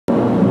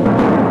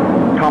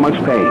Thomas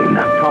Paine,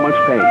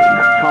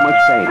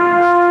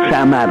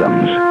 Sam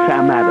Adams,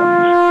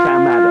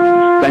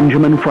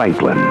 Benjamin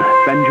Franklin.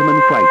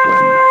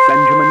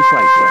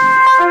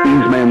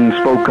 These men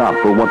spoke up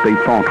for what they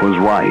thought was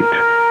right.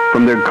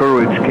 From their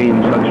courage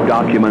came such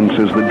documents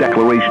as the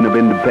Declaration of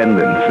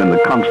Independence and the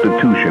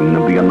Constitution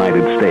of the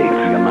United States.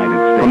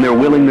 From their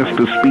willingness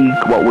to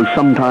speak what was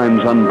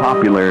sometimes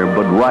unpopular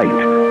but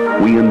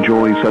right, we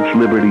enjoy such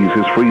liberties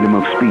as freedom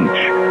of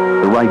speech,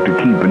 the right to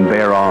keep and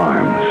bear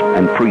arms,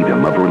 and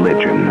freedom of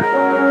religion.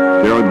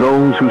 There are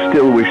those who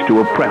still wish to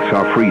oppress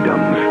our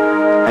freedoms,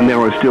 and there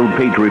are still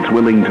patriots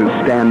willing to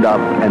stand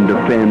up and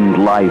defend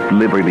life,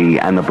 liberty,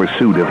 and the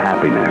pursuit of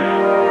happiness.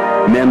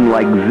 Men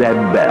like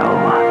Zeb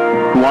Bell,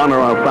 who honor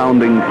our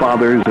founding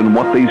fathers and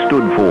what they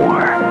stood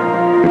for.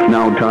 It's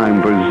now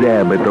time for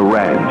Zeb at the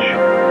Ranch,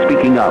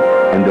 speaking up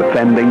and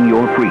defending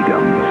your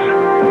freedoms.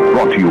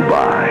 Brought to you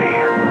by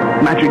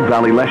Magic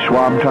Valley Les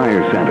Schwab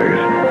Tire Centers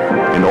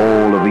and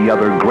all of the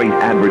other great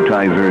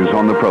advertisers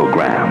on the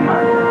program.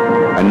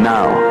 And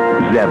now,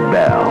 Zeb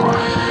Bell.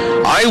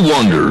 I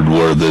wondered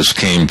where this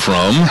came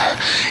from.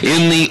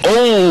 In the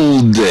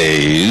old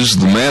days,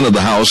 the man of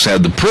the house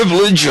had the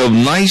privilege of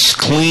nice,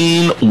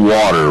 clean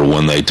water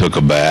when they took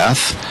a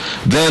bath.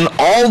 Then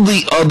all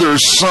the other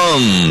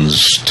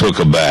sons took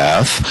a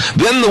bath.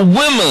 Then the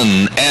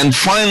women and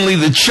finally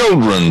the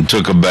children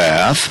took a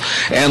bath.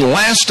 And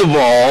last of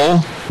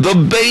all, the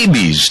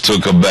babies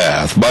took a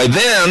bath. By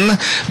then,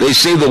 they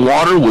say the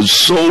water was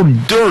so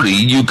dirty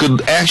you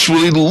could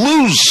actually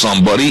lose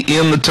somebody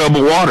in the tub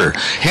of water.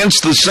 Hence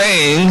the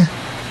saying,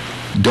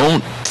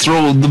 don't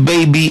throw the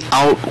baby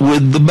out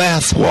with the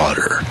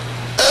bathwater.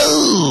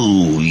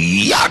 Oh,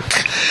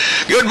 yuck.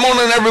 Good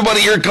morning,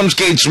 everybody. Here comes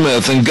Kate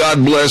Smith, and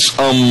God bless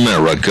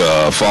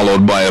America,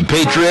 followed by a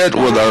patriot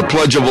with our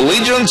Pledge of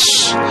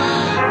Allegiance.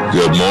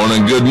 Good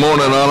morning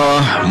on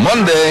a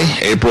Monday,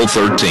 April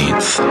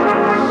 13th.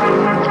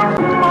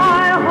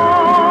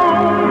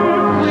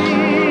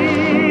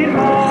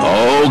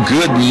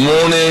 Good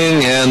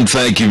morning, and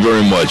thank you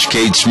very much,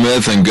 Kate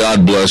Smith, and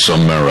God bless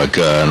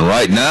America. And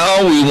right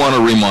now, we want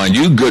to remind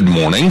you, good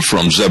morning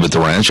from Zeb at the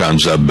Ranch. I'm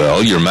Zeb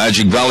Bell, your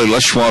Magic Valley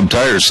Les Schwab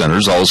Tire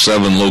Centers, all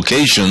 7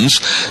 locations,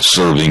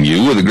 serving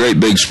you with a great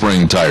big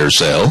spring tire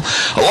sale,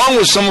 along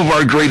with some of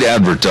our great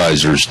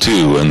advertisers,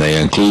 too, and they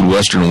include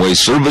Western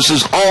Waste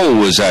Services,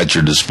 always at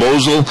your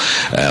disposal.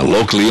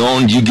 Locally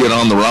owned, you get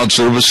on the route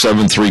service,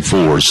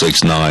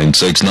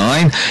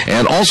 734-6969,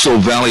 and also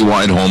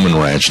Valley-wide Home and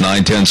Ranch,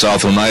 910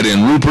 South Oneida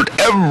in Rupert,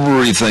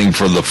 everything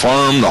for the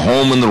farm, the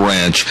home, and the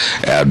ranch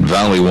at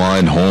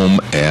Valley-wide Home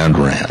and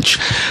Ranch.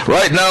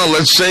 Right now,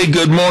 let's say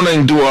good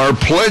morning to our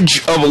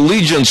Pledge of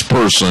Allegiance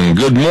person.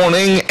 Good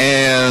morning,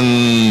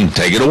 and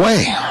take it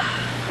away.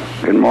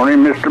 Good morning,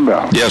 Mr.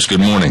 Bell. Yes, good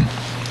morning.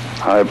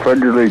 I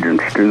pledge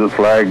allegiance to the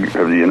flag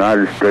of the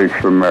United States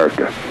of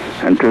America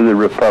and to the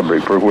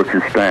republic for which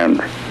it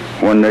stands,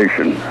 one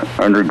nation,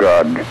 under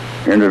God,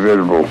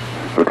 indivisible,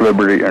 with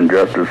liberty and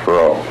justice for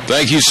all.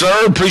 Thank you,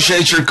 sir.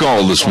 Appreciate your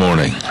call this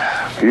morning.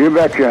 You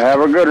betcha.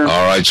 Have a good one.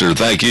 All right, sir.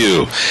 Thank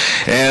you.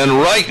 And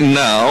right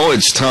now,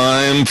 it's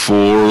time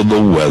for the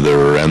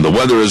weather. And the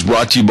weather is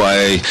brought to you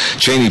by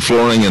Cheney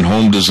Flooring and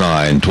Home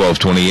Design,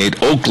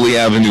 1228 Oakley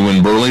Avenue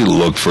in Burley.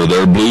 Look for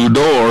their blue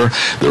door.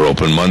 They're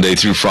open Monday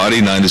through Friday,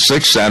 9 to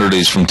 6,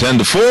 Saturdays from 10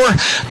 to 4.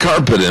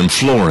 Carpet and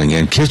flooring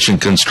and kitchen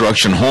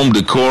construction, home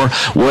decor,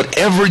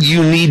 whatever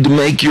you need to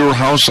make your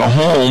house a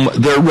home,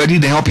 they're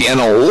ready to help you. And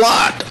a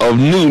lot of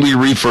newly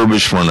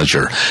refurbished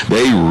furniture.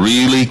 They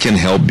really can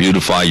help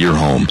beautify your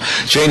home.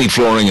 Cheney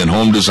Flooring and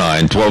Home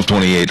Design,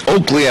 1228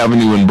 Oakley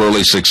Avenue in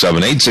Burley,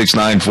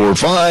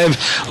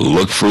 678-6945.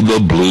 Look for the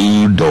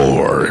blue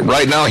door.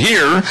 Right now,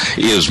 here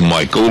is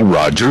Michael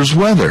Rogers'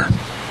 weather.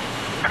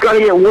 It's going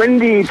to get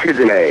windy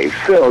today.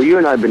 Phil, you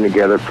and I have been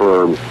together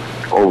for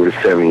over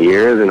 7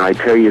 years, and I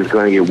tell you it's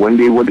going to get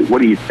windy. What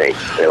do you think,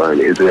 Phil?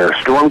 Is there a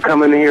storm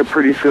coming in here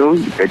pretty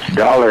soon? Bet your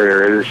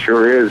dollar it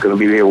sure is. Going to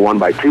be here one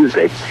by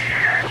Tuesday.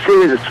 See,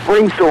 there's a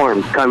spring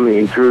storm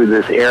coming through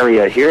this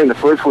area here, and the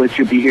first one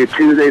should be here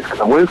Tuesday.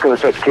 The wind's going to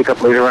start to kick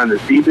up later on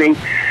this evening.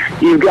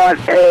 You've got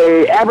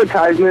a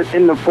advertisement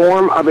in the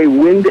form of a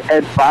wind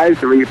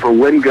advisory for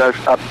wind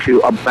gusts up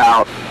to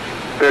about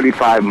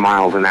 35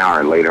 miles an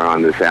hour later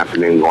on this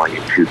afternoon going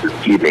into this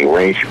evening.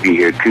 Rain should be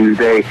here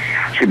Tuesday.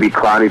 Should be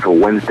cloudy for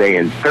Wednesday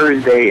and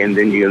Thursday, and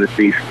then you're going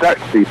to start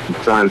to see some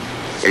sun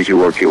as you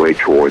work your way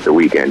toward the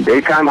weekend.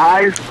 Daytime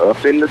highs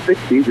up in the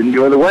 60s.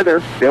 Enjoy the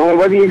weather. The only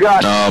weather you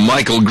got.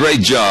 Michael,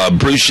 great job.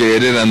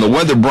 Appreciate it. And the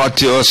weather brought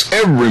to us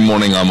every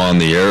morning I'm on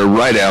the air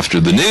right after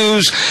the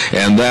news,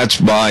 and that's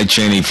by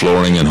Cheney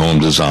Flooring and Home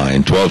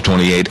Design,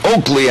 1228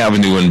 Oakley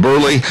Avenue in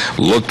Burley.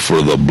 Look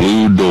for the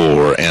blue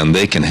door, and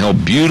they can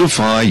help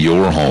beautify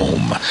your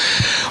home.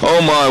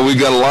 Oh, my, we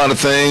got a lot of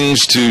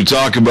things to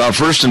talk about.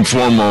 First and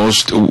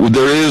foremost,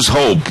 there is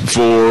hope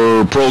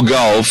for pro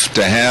golf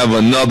to have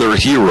another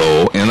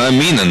hero and I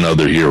mean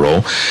another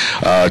hero,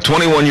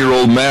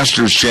 21-year-old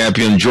Masters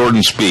champion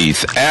Jordan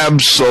Spieth.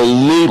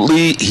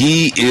 Absolutely,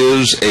 he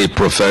is a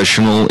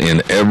professional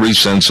in every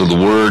sense of the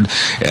word,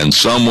 and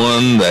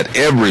someone that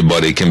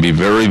everybody can be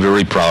very,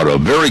 very proud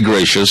of. Very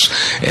gracious,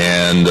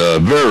 and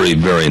very,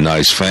 very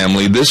nice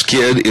family. This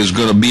kid is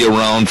going to be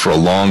around for a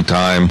long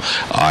time,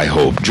 I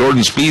hope.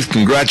 Jordan Spieth,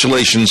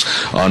 congratulations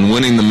on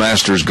winning the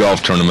Masters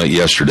golf tournament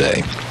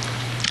yesterday.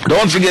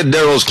 Don't forget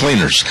Darrow's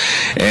Cleaners,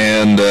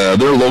 and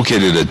they're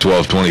located at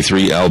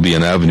 1223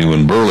 Albion Avenue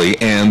in Burley,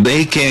 and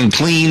they can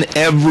clean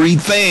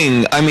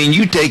everything. I mean,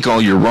 you take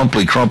all your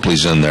rumply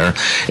crumplies in there,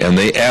 and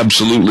they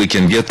absolutely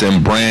can get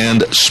them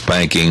brand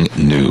spanking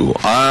new.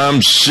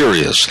 I'm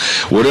serious.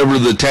 Whatever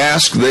the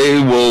task,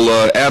 they will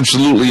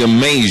absolutely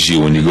amaze you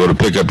when you go to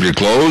pick up your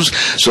clothes.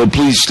 So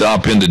please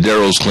stop into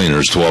Darrow's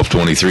Cleaners,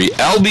 1223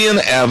 Albion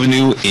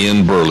Avenue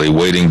in Burley,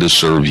 waiting to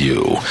serve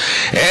you.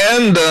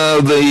 And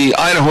the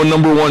Idaho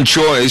 #1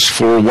 choice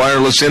for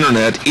wireless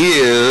internet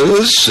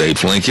is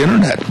SafeLink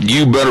Internet.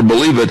 You better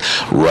believe it.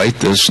 Write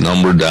this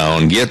number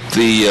down. Get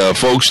the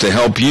folks to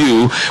help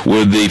you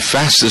with the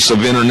fastest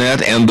of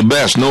internet and the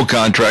best. No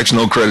contracts,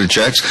 no credit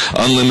checks,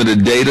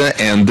 unlimited data,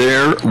 and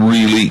they're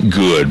really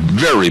good.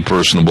 Very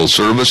personable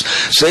service.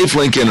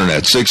 SafeLink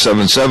Internet,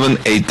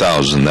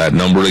 677-8000. That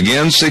number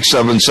again,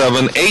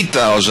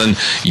 677-8000.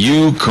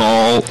 You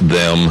call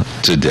them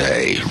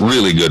today.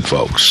 Really good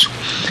folks.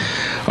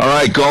 All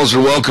right, calls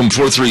are welcome,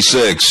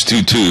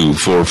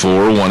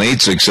 436-2244,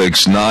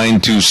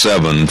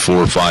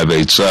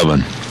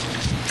 1-866-927-4587.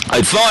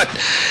 I thought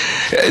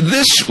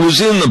this was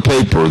in the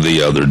paper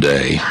the other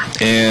day,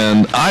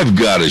 and I've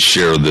got to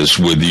share this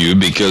with you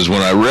because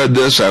when I read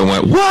this, I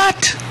went,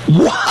 what?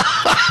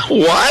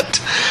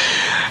 What?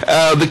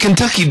 The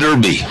Kentucky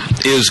Derby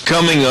is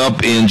coming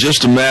up in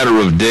just a matter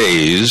of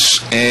days,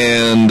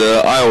 and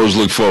I always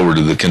look forward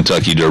to the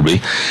Kentucky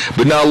Derby.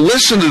 But now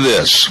listen to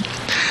this.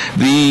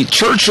 The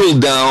Churchill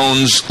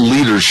Downs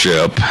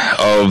leadership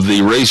of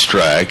the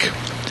racetrack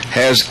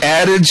has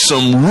added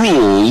some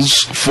rules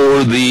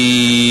for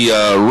the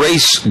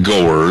race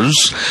goers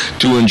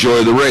to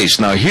enjoy the race.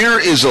 Now, here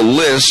is a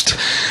list,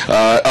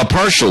 a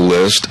partial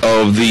list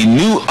of the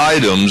new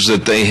items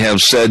that they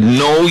have said,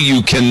 no,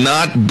 you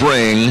cannot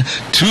bring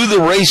to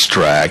the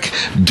racetrack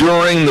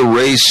during the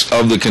race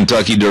of the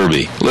Kentucky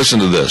Derby. Listen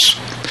to this.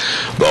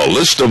 The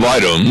list of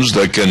items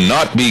that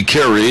cannot be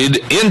carried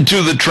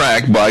into the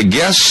track by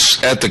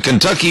guests at the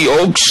Kentucky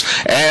Oaks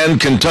and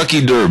Kentucky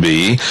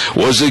Derby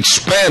was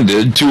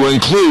expanded to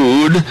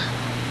include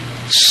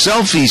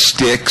selfie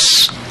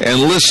sticks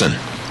and, listen,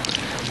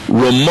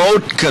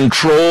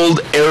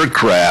 remote-controlled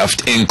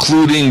aircraft,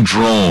 including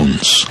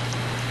drones.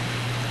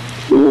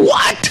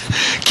 What?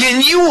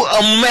 Can you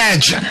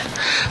imagine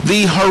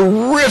the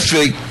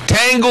horrific,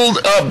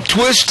 tangled up,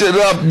 twisted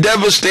up,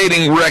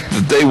 devastating wreck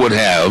that they would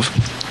have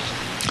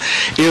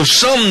if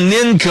some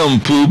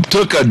nincompoop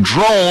took a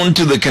drone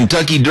to the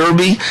Kentucky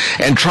Derby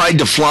and tried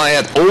to fly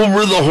it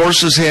over the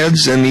horses'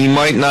 heads, and he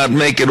might not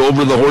make it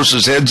over the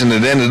horses' heads, and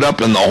it ended up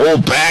in the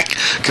whole pack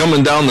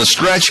coming down the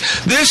stretch?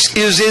 This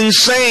is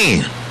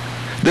insane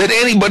that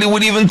anybody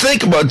would even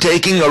think about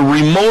taking a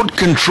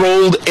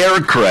remote-controlled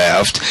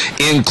aircraft,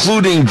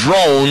 including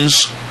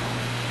drones,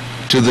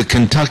 to the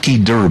Kentucky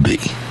Derby.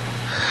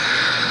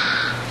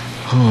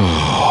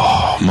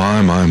 Oh,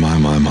 my.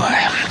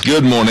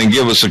 Good morning.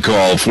 Give us a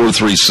call,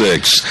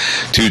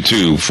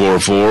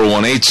 436-2244,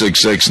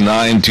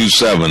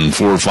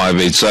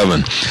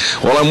 1-866-927-4587.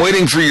 While I'm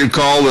waiting for your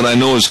call that I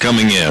know is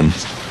coming in,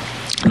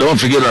 don't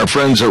forget our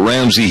friends at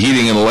Ramsey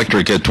Heating and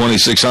Electric at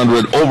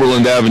 2600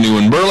 Overland Avenue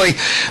in Burley.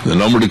 The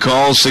number to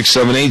call,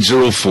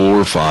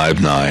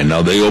 678-0459.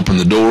 Now, they open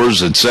the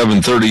doors at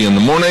 7:30 in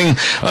the morning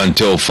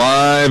until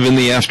 5 in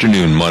the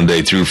afternoon,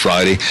 Monday through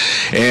Friday.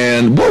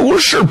 And, boy, we're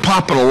sure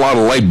popping a lot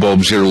of light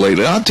bulbs here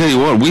lately. I'll tell you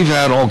what, we've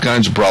had all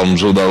kinds of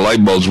problems with our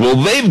light bulbs. Well,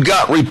 they've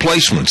got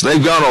replacements.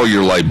 They've got all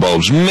your light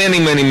bulbs, many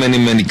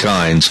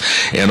kinds,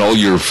 and all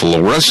your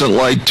fluorescent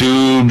light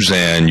tubes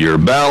and your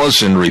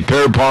ballast and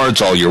repair parts,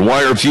 all your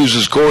wire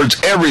fuses, cords,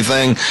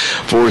 everything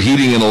for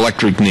heating and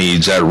electric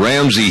needs at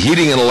Ramsey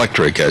Heating and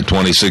Electric at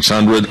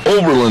 2600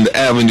 Overland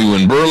Avenue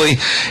in Burley.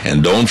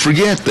 And don't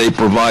forget, they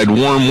provide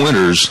warm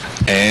winters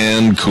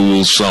and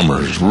cool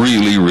summers.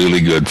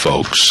 Really good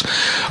folks.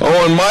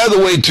 Oh, and by the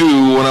way,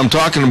 too, when I'm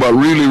talking about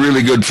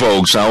really good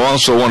folks, I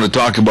also want to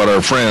talk about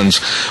our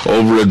friends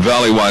over at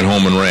Valley White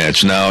Home and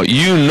Ranch. Now,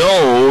 you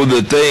know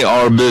that they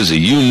are busy.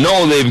 You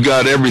know they've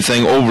got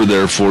everything over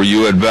there for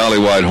you at Valley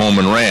White Home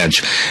and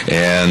Ranch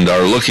and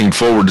are looking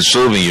forward to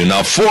serving you.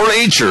 Now,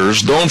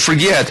 4-Hers, don't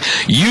forget,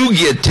 you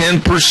get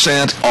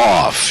 10%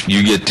 off.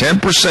 You get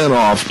 10%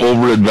 off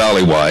over at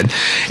Valley White,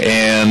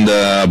 and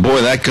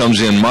boy, that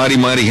comes in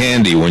mighty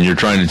handy when you're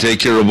trying to take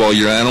care of all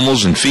your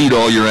animals and feed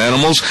all your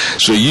animals.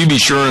 So you be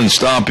sure and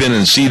stop in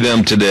and see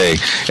them today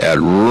at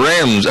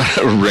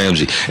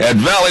Ramsey, at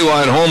Valley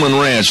White Home and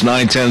Ranch,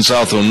 910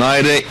 South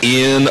Oneida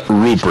in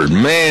Rupert.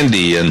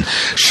 Mandy and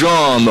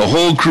Sean, the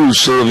whole crew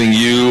serving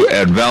you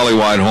at Valley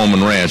White Home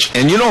and Ranch.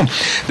 And you know,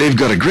 they've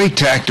got a great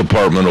great tack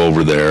department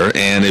over there,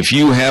 and if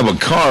you have a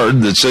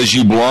card that says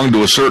you belong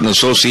to a certain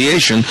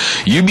association,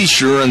 you be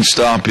sure and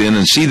stop in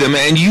and see them,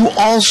 and you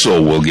also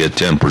will get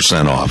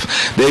 10%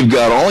 off. They've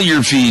got all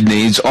your feed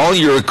needs, all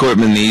your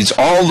equipment needs,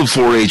 all the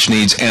 4-H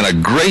needs, and a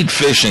great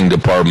fishing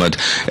department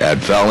at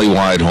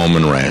Valley-Wide Home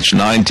and Ranch,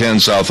 910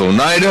 South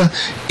Oneida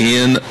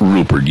in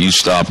Rupert. You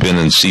stop in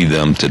and see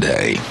them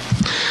today.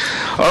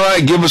 All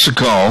right, give us a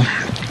call.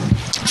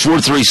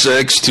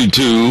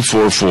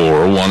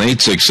 436-2244,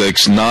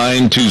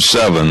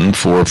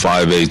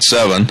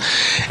 1-866-927-4587.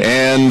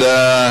 And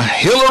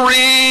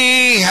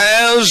Hillary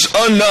has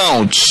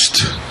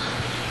announced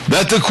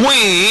that the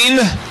Queen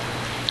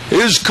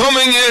is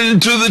coming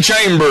into the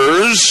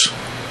chambers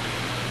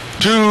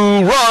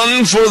to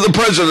run for the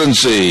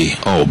presidency.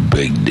 Oh,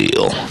 big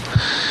deal.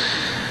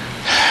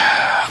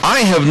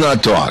 I have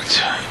not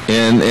talked,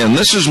 and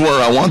this is where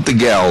I want the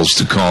gals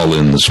to call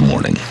in this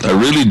morning. I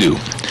really do.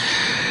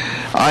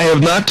 I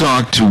have not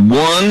talked to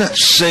one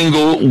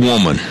single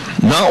woman,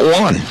 not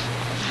one.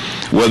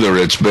 Whether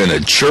it's been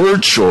at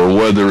church or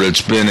whether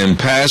it's been in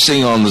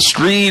passing on the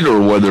street or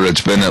whether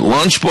it's been at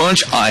lunch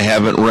bunch, I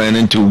haven't ran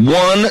into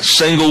one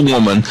single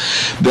woman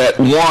that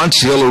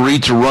wants Hillary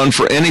to run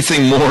for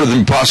anything more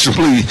than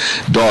possibly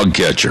dog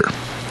catcher.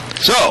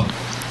 So,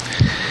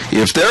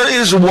 if there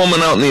is a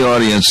woman out in the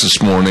audience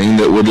this morning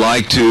that would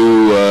like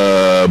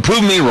to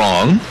prove me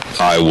wrong,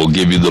 I will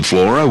give you the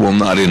floor. I will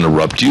not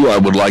interrupt you. I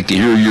would like to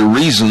hear your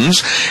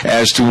reasons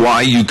as to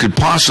why you could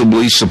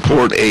possibly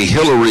support a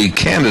Hillary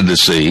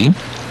candidacy.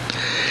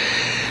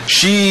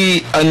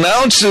 She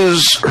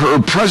announces her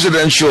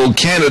presidential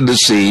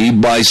candidacy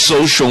by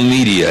social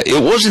media.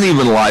 It wasn't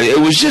even live. It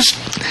was just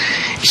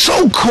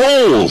so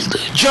cold,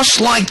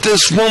 just like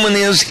this woman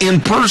is in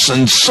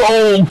person,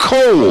 so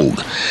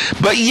cold.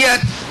 But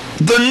yet,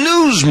 the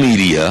news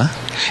media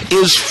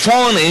is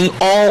fawning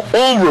all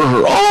over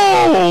her.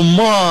 Oh,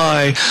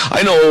 my.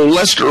 I know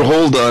Lester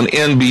Holt on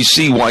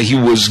NBC, why he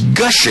was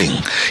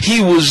gushing.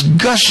 He was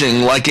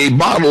gushing like a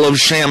bottle of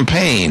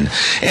champagne.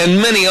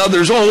 And many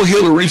others, oh,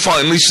 Hillary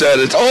finally said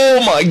it.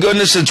 Oh, my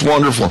goodness, it's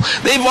wonderful.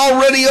 They've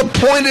already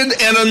appointed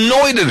and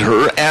anointed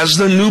her as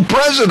the new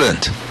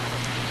president.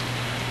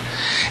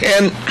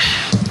 And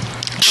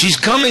she's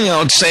coming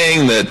out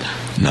saying that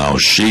now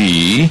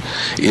she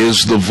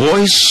is the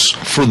voice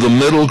for the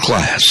middle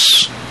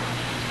class.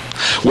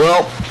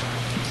 Well,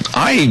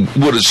 I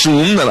would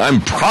assume that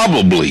I'm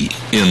probably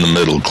in the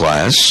middle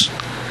class,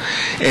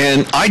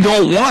 and I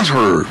don't want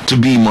her to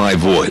be my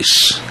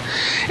voice.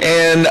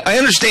 And I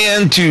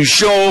understand to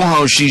show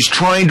how she's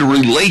trying to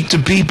relate to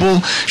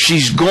people,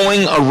 she's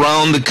going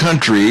around the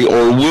country,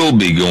 or will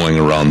be going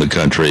around the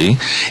country,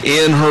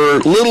 in her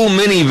little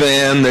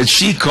minivan that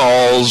she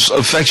calls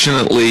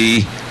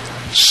affectionately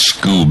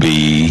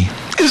Scooby.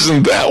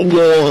 Isn't that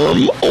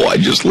warm? Oh, I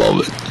just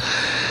love it.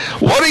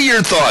 What are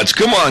your thoughts?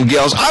 Come on,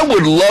 gals. I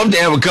would love to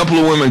have a couple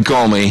of women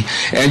call me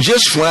and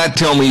just flat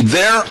tell me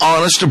their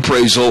honest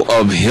appraisal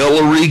of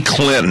Hillary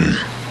Clinton.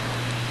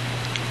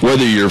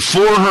 Whether you're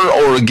for her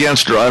or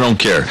against her, I don't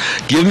care.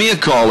 Give me a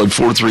call at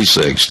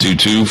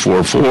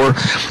 436-2244,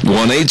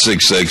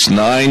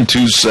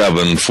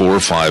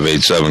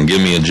 1-866-927-4587.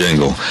 Give me a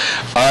jingle.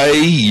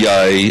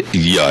 Ay,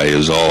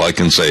 is all I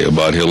can say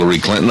about Hillary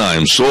Clinton. I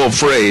am so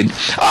afraid.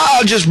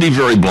 I'll just be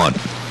very blunt.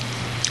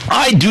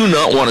 I do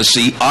not want to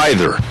see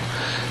either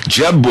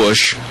Jeb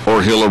Bush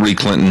or Hillary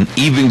Clinton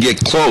even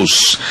get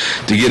close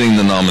to getting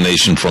the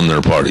nomination from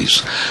their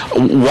parties.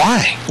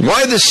 Why?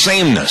 Why the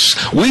sameness?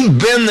 We've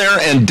been there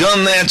and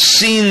done that,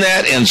 seen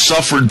that, and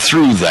suffered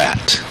through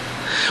that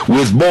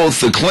with both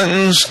the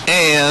Clintons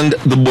and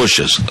the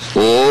Bushes.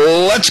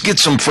 Let's get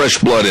some fresh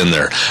blood in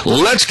there.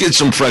 Let's get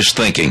some fresh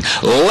thinking.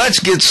 Let's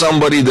get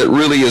somebody that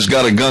really has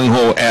got a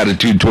gung-ho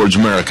attitude towards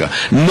America.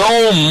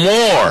 No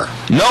more.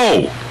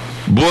 No.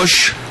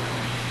 Bush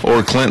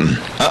or Clinton.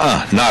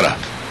 Nada.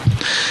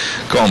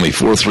 Call me,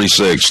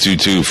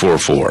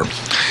 436-2244.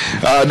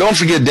 Don't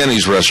forget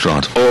Denny's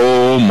Restaurant.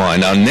 Oh, my.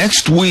 Now,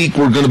 next week,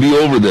 we're going to be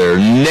over there.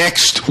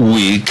 Next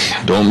week,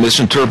 don't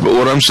misinterpret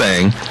what I'm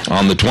saying,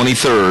 on the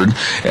 23rd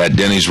at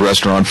Denny's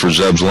Restaurant for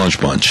Zeb's Lunch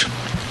Bunch.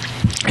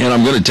 And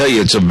I'm going to tell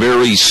you, it's a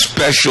very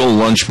special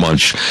lunch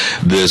bunch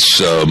this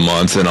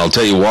month, and I'll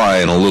tell you why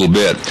in a little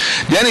bit.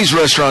 Denny's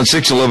Restaurant,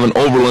 611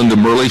 Overland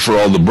in Burley, for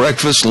all the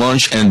breakfast,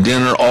 lunch, and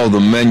dinner. All the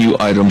menu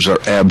items are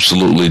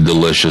absolutely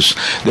delicious.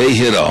 They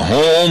hit a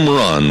home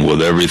run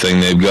with everything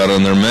they've got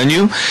on their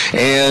menu,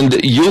 and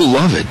you'll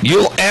love it.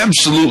 You'll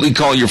absolutely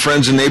call your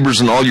friends and neighbors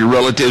and all your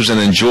relatives and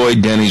enjoy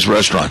Denny's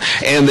Restaurant.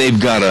 And they've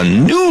got a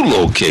new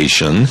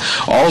location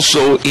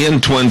also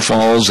in Twin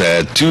Falls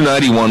at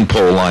 291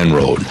 Pole Line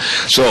Road.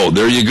 So,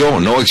 there you go.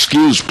 No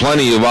excuse.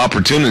 Plenty of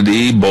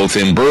opportunity, both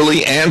in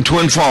Burley and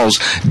Twin Falls.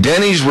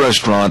 Denny's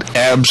Restaurant,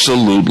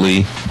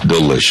 absolutely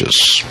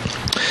delicious.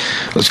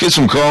 Let's get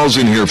some calls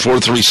in here.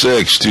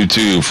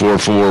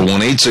 436-2244,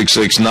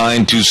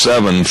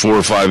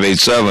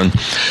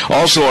 1-866-927-4587.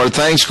 Also, our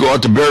thanks go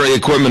out to Barry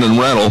Equipment and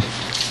Rental.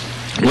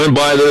 Went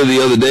by there the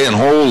other day, and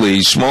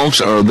holy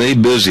smokes, are they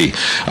busy.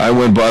 I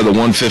went by the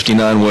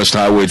 159 West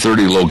Highway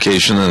 30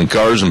 location, and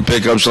cars and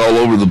pickups all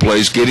over the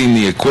place getting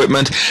the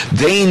equipment.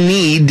 They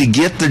need to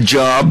get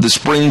the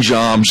spring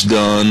jobs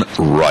done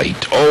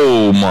right.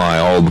 Oh, my,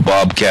 all the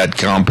Bobcat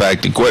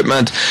compact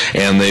equipment,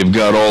 and they've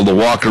got all the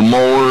Walker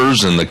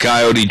mowers and the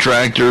Coyote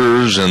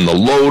tractors and the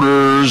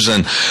loaders,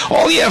 and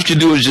all you have to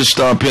do is just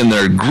stop in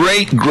there.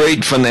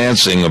 Great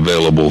financing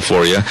available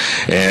for you,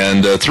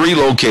 and 3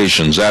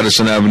 locations,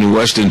 Addison Avenue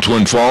West in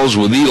Twin Falls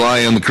with Eli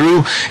and the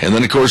crew, and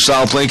then, of course,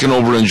 South Lincoln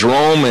over in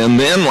Jerome, and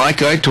then,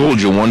 like I told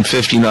you,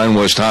 159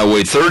 West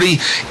Highway 30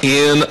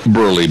 in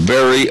Burley.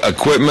 Berry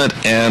Equipment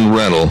and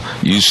Rental.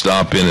 You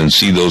stop in and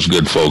see those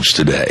good folks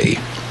today.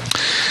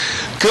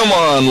 Come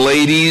on,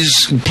 ladies.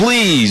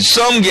 Please,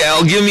 some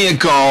gal, give me a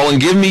call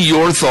and give me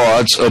your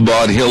thoughts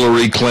about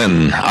Hillary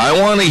Clinton. I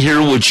want to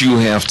hear what you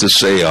have to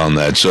say on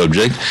that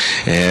subject.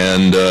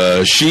 And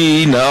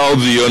she, now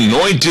the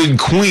anointed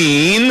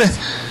queen...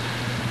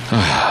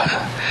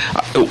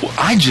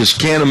 I just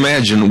can't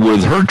imagine,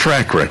 with her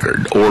track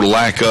record, or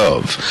lack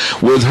of,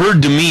 with her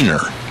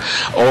demeanor,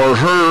 or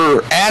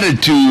her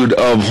attitude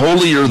of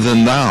holier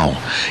than thou,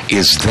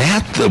 is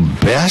that the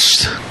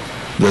best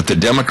that the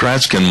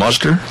Democrats can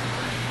muster?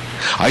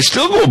 I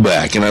still go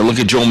back and I look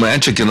at Joe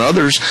Manchin and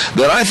others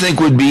that I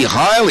think would be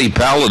highly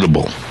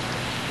palatable.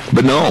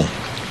 But no,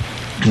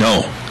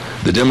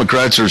 the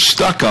Democrats are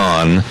stuck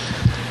on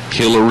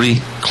Hillary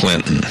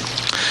Clinton.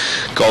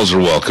 Calls are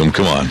welcome.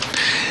 Come on.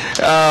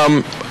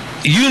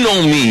 You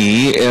know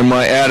me and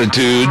my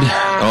attitude,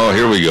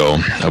 here we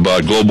go,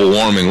 about global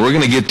warming. We're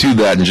going to get to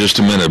that in just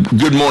a minute.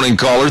 Good morning,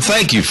 caller.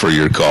 Thank you for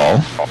your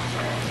call.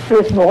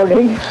 Good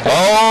morning.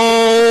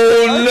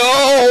 Oh,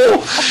 no.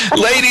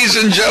 Ladies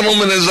and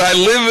gentlemen, as I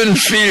live in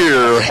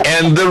fear,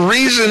 and the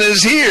reason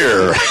is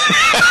here.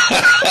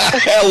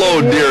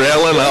 Hello, dear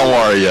Helen. How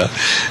are you?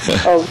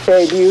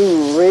 Okay, do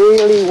you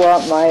really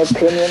want my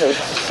opinion of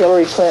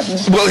Hillary Clinton?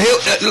 Well,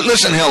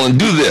 listen, Helen,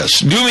 do this.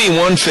 Do me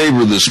one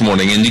favor this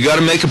morning, and you got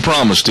to make a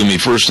promise to me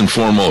first and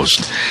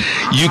foremost.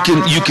 You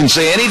can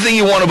say anything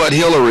you want about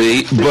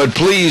Hillary, but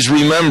please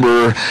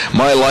remember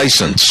my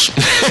license.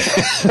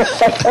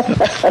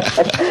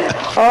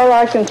 All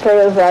I can say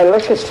is I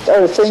look at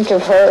or think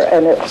of her,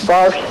 and it's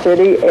Bar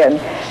City,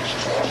 and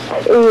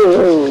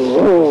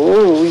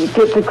you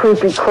get the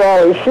creepy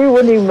crawly. She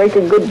wouldn't even make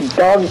a good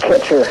dog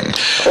catcher.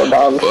 Poor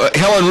dog.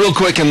 Helen, real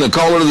quick, and the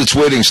caller that's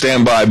waiting,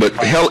 stand by, but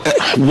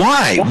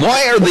why?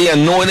 Why are they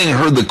anointing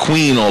her the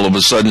queen all of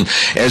a sudden,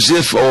 as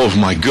if, oh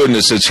my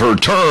goodness, it's her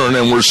turn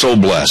and we're so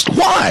blessed?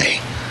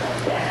 Why?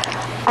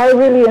 I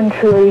really and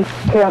truly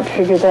can't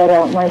figure that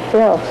out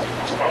myself.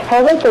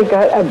 Haven't they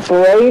got a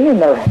brain in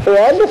their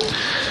head?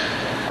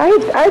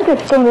 I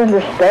just don't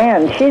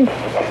understand. She's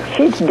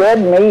dead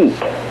meat.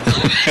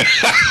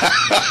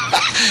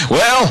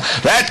 Well,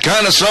 that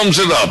kind of sums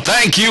it up.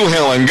 Thank you,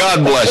 Helen.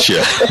 God bless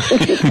you.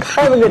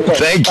 Have a good day.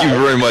 Thank you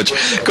very much.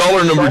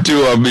 Caller number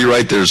 2, I'll be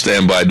right there.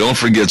 Stand by. Don't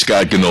forget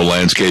Scott Gano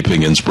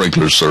Landscaping and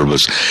Sprinkler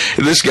Service.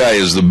 This guy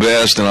is the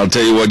best, and I'll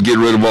tell you what, get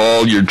rid of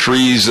all your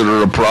trees that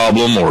are a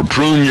problem, or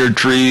prune your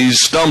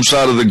trees, stumps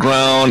out of the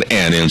ground,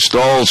 and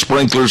install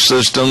sprinkler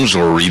systems,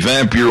 or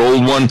revamp your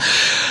old one.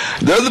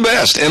 They're the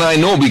best, and I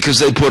know because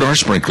they put our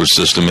sprinkler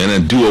system in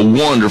and do a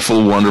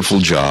wonderful, wonderful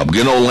job.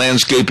 Gano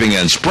Landscaping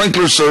and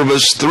Sprinkler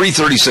Service,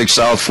 336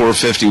 South,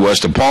 450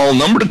 West of Paul.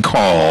 Number to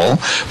call,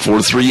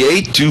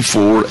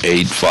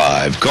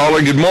 438-2485.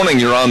 Caller, good morning.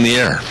 You're on the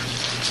air.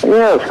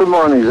 Yes, good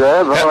morning,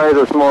 Zeb. How are you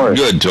this morning?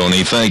 Good,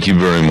 Tony. Thank you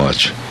very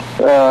much.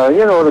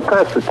 The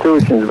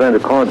Constitution's been a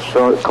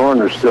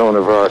cornerstone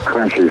of our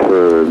country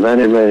for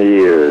many, many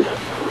years.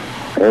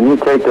 And you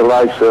take the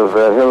likes of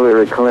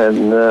Hillary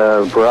Clinton,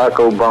 Barack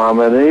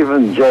Obama, and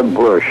even Jeb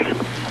Bush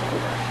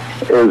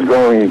is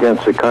going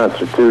against the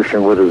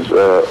Constitution with his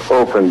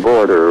open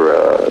border,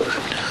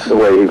 the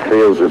way he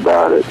feels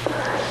about it.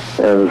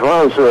 And as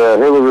far as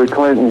Hillary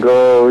Clinton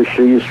goes,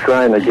 she's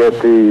trying to get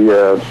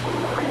the,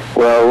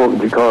 what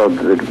would you call it,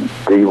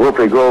 the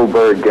Whoopi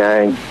Goldberg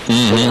gang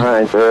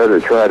behind her to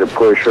try to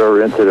push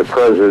her into the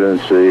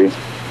presidency.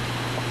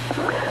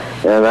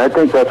 And I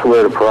think that's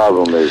where the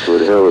problem is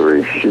with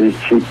Hillary. She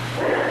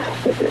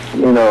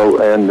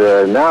and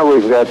now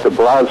we've got de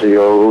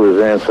Blasio, who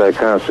is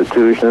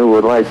anti-constitutional, who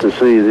would like to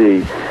see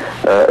the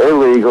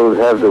illegals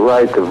have the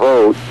right to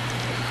vote.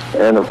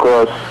 And, of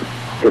course,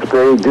 if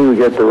they do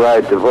get the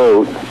right to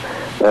vote,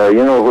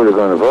 you know who they're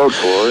going to vote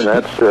for, and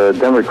that's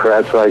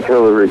Democrats like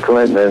Hillary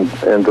Clinton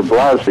and de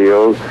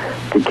Blasio,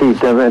 to keep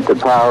them into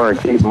power and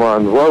keep them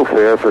on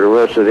welfare for the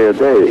rest of their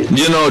days.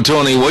 You know,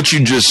 Tony, what you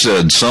just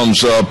said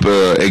sums up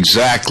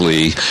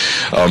exactly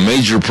a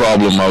major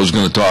problem I was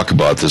going to talk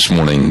about this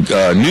morning.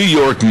 New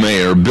York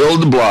Mayor Bill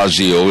de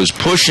Blasio is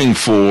pushing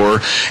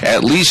for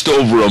at least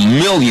over 1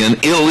 million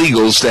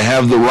illegals to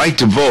have the right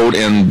to vote,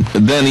 and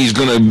then he's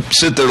going to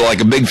sit there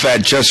like a big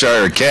fat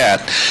Cheshire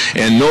cat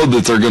and know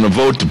that they're going to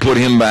vote to put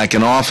him back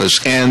in office.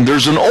 And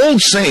there's an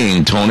old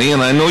saying, Tony,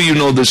 and I know you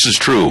know this is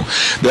true,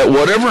 that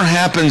whatever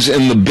happens in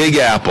in the Big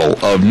Apple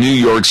of New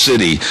York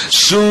City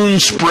soon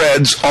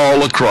spreads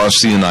all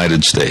across the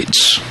United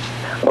States.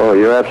 Oh,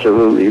 you're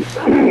absolutely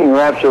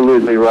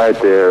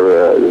right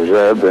there,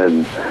 Zeb.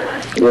 And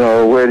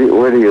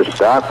where do you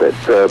stop it?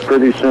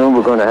 Pretty soon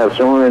we're going to have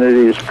so many of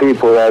these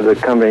people that are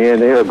coming in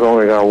here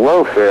going on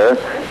welfare.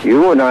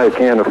 You and I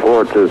can't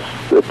afford to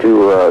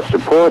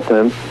support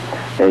them.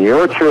 And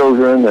your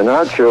children and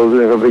our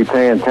children will be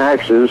paying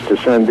taxes to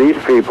send these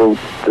people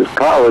to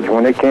college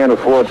when they can't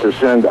afford to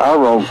send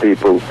our own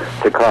people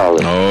to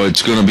college. Oh,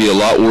 it's going to be a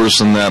lot worse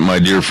than that, my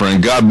dear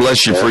friend. God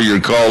bless you for your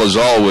call, as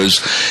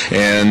always.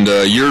 And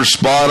you're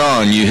spot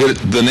on. You hit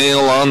the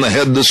nail on the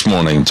head this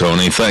morning,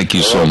 Tony. Thank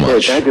you so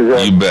much. Thank you,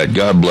 Zach. You bet.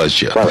 God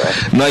bless you.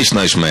 Bye-bye.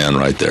 Nice man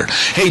right there.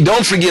 Hey,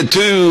 don't forget,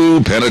 too,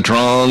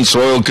 Penetron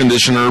Soil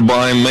Conditioner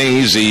by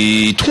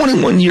Maisie.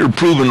 21-year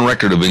proven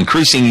record of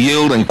increasing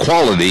yield and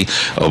quality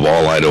of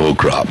all Idaho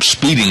crops.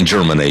 Speeding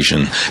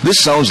germination.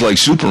 This sounds like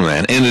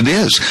Superman, and it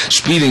is.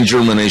 Speeding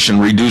germination,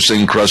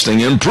 reducing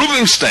crusting,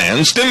 improving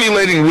stand,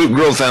 stimulating root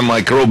growth and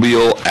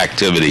microbial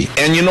activity.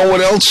 And you know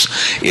what else?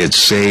 It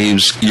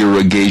saves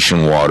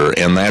irrigation water,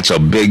 and that's a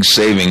big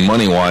saving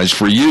money-wise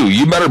for you.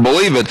 You better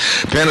believe it.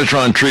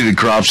 Penetron treated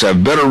crops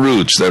have better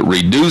roots that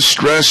reduce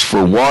stress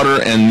for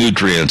water and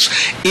nutrients.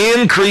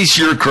 Increase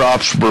your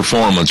crop's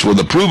performance with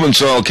a proven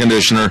soil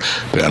conditioner,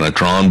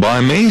 Penetron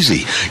by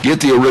Maisie. Get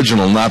the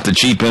original, not the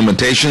cheap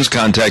imitations.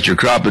 Contact your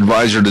crop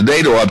advisor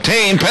today to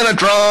obtain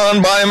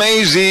Penetron by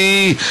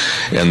Maisie.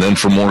 And then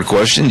for more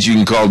questions, you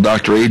can call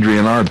Dr.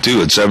 Adrian Arp,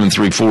 too, at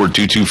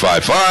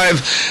 734-2255.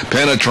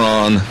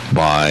 Penetron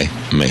by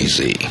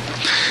Maisie.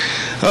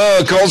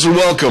 Calls are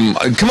welcome.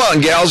 Come on,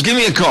 gals, give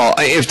me a call.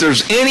 If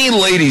there's any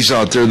ladies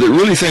out there that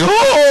really think,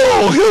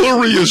 oh,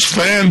 Hillary is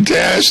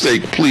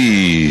fantastic,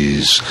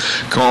 please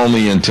call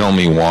me and tell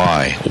me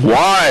why.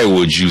 Why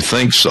would you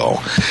think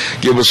so?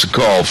 Give us a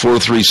call,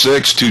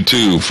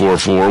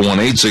 436-2244,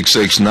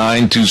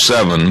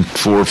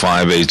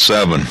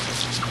 1-866-927-4587.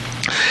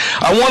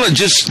 I want to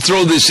just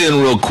throw this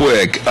in real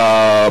quick.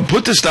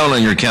 Put this down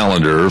on your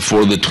calendar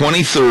for the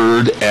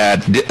 23rd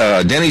at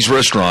Denny's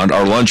Restaurant,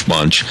 our lunch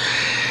bunch.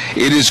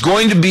 It is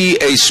going to be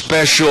a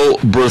special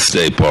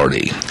birthday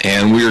party,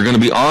 and we are going to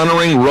be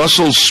honoring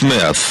Russell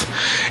Smith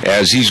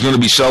as he's going to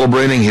be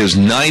celebrating his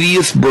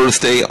 90th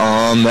birthday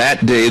on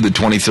that day, the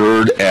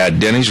 23rd, at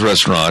Denny's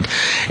Restaurant.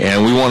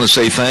 And we want to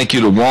say thank you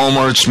to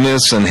Walmart,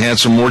 Smith's, and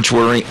Handsome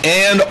Mortuary,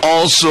 and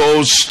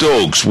also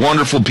Stokes.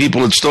 Wonderful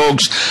people at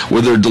Stokes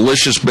with their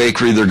delicious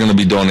bakery. They're going to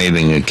be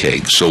donating a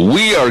cake. So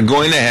we are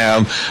going to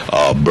have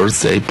a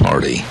birthday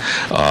party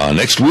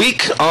next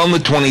week on the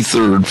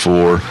 23rd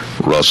for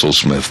Russell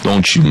Smith.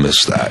 Don't you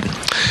miss that.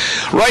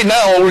 Right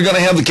now, we're going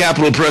to have the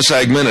Capital Press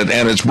Ag Minute,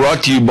 and it's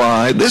brought to you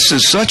by, this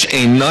is such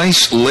a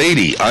nice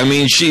lady. I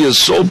mean, she is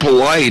so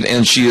polite,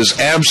 and she is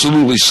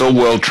absolutely so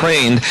well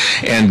trained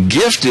and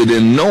gifted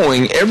in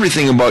knowing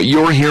everything about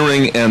your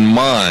hearing and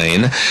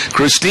mine.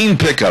 Christine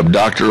Pickup,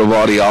 Doctor of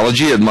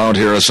Audiology at Mount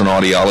Harrison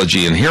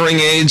Audiology and Hearing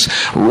Aids,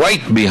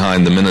 right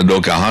behind the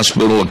Minidoka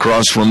Hospital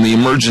across from the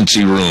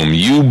emergency room.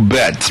 You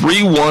bet.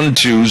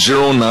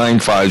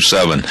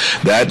 312-0957.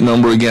 That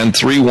number again,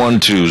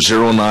 312-0957.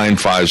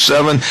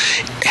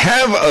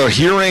 Have a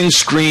hearing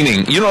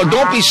screening. You know,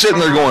 don't be sitting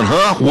there going,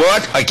 huh,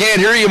 what? I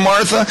can't hear you,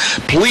 Martha.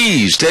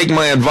 Please take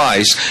my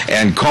advice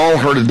and call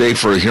her today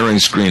for a hearing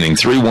screening.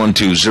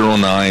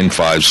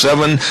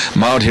 312-0957,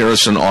 Mount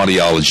Harrison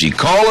Audiology.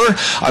 Caller,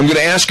 I'm going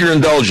to ask your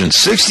indulgence.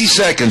 60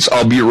 seconds.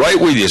 I'll be right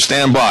with you.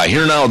 Stand by.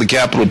 Here now, the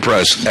Capital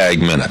Press Ag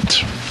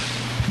Minute.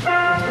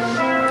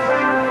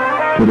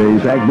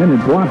 Today's Ag Minute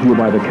brought to you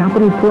by the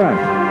Capital Press,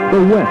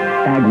 the West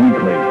Ag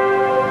Weekly.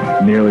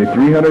 Nearly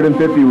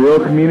 350 rural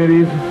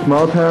communities,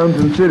 small towns,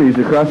 and cities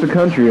across the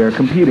country are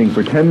competing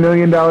for $10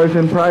 million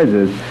in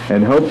prizes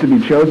and hope to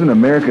be chosen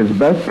America's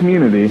best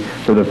community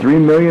for the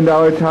 $3 million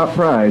top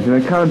prize in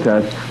a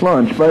contest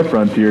launched by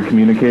Frontier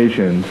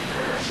Communications.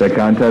 The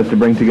contest to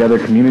bring together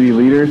community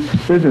leaders,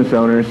 business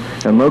owners,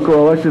 and local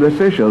elected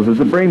officials is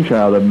the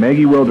brainchild of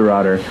Maggie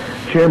Wilderotter,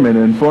 chairman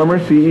and former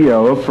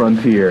CEO of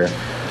Frontier.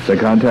 The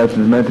contest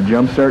is meant to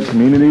jumpstart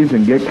communities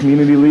and get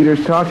community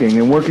leaders talking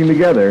and working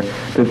together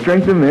to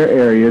strengthen their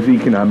area's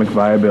economic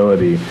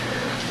viability.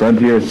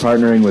 Frontier is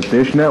partnering with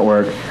Dish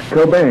Network,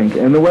 CoBank,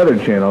 and the Weather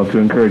Channel to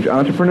encourage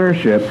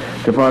entrepreneurship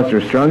to foster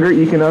stronger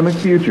economic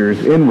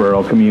futures in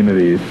rural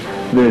communities.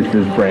 This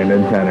is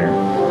Brandon Tenner.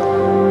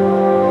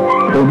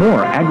 For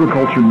more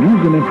agriculture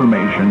news and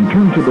information,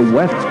 turn to the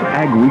West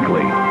Ag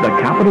Weekly, the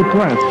Capital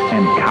Press,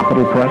 and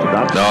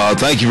capitalpress.com.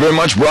 Thank you very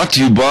much. Brought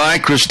to you by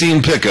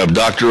Christine Pickup,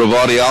 Doctor of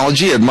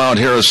Audiology at Mount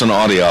Harrison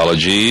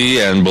Audiology.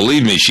 And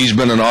believe me, she's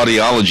been an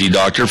audiology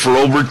doctor for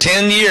over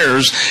 10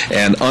 years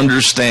and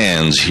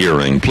understands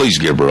hearing. Please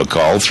give her a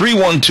call,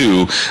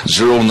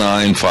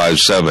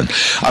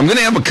 312-0957. I'm going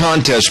to have a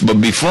contest, but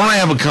before I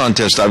have a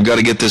contest, I've got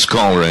to get this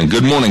caller in.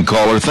 Good morning,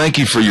 caller. Thank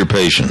you for your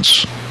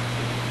patience.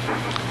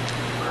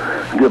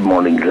 Good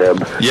morning,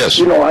 Zeb. Yes.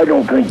 You know, I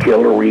don't think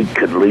Hillary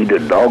could lead a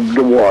dog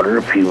to water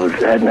if he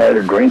hadn't had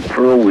a drink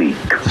for a week.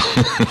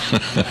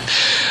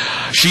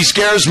 She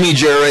scares me,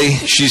 Jerry.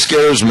 She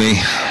scares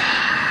me.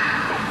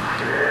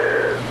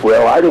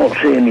 Well, I don't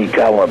see any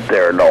talent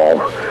there at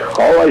all.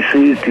 All I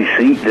see is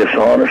deceit,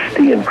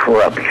 dishonesty, and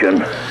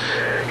corruption.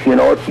 You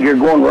know, you're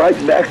going right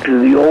back to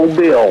the old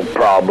Bill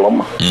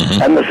problem,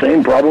 and the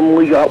same problem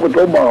we got with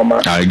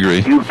Obama. I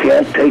agree. You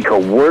can't take a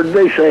word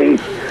they say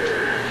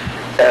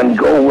and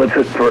go with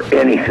it for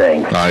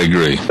anything. I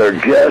agree. They're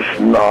just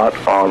not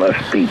honest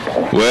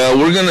people. Well,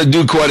 we're going to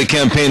do quite a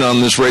campaign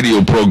on this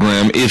radio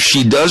program. If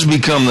she does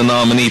become the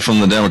nominee from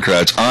the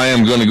Democrats, I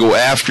am going to go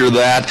after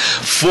that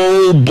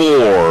full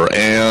bore.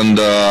 And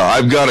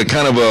I've got a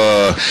kind of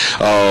a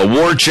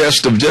war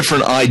chest of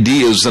different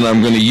ideas that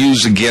I'm going to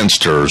use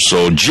against her.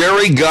 So,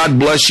 Jerry, God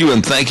bless you,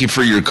 and thank you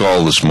for your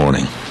call this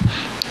morning.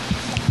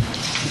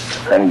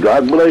 And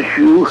God bless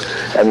you.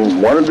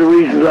 And one of the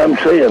reasons I'm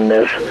saying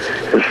this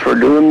is for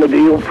doing the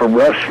deal for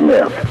Russ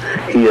Smith.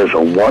 He is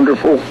a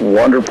wonderful,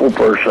 wonderful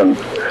person,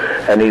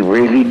 and he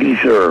really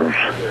deserves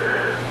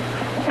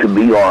to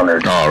be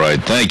honored. All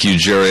right. Thank you,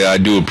 Jerry. I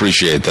do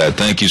appreciate that.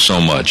 Thank you so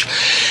much.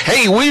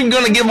 Hey, we're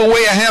going to give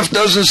away a half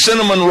dozen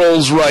cinnamon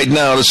rolls right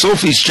now to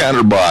Sophie's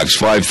Chatterbox,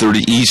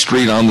 530 East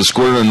Street on the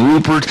Square in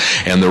Rupert,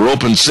 and they're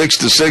open 6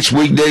 to 6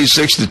 weekdays,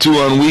 6 to 2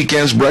 on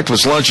weekends,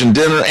 breakfast, lunch, and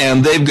dinner,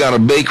 and they've got a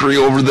bakery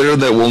over there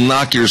that will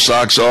knock your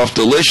socks off.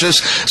 Delicious.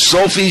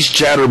 Sophie's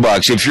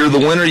Chatterbox. If you're the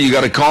winner, you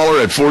got to call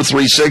her at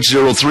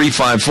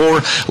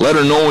 436-0354. Let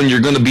her know when you're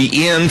going to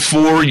be in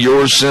for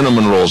your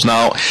cinnamon rolls.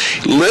 Now,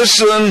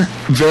 listen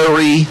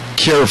very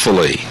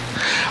carefully.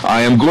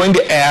 I am going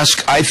to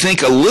ask, I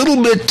think, a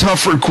little bit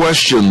tougher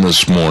question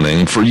this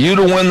morning for you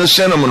to win the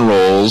cinnamon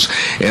rolls,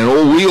 and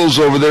old Wheels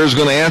over there is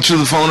going to answer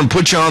the phone and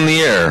put you on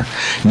the air.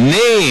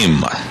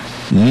 Name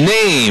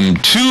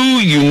 2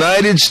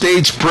 United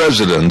States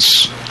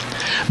presidents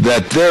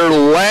that their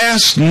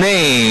last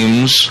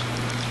names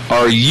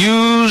are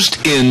used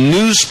in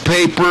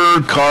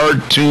newspaper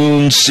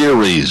cartoon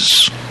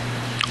series.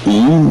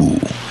 Ooh,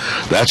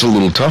 that's a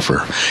little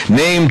tougher.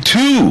 Name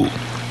 2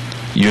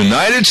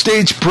 United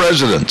States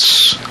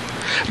presidents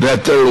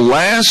that their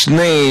last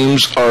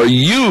names are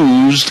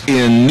used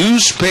in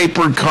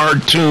newspaper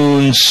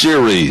cartoon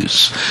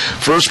series.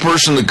 First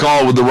person to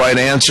call with the right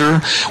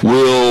answer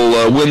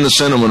will win the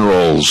cinnamon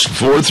rolls.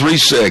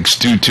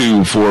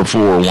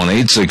 436-2244,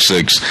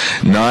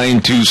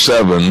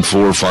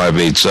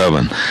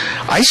 1-866-927-4587.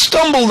 I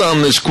stumbled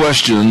on this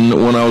question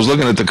when I was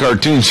looking at the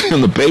cartoons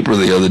in the paper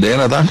the other day,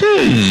 and I thought,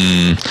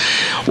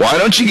 why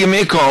don't you give me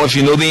a call if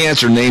you know the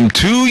answer? Name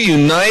 2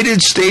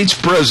 United States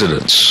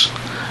presidents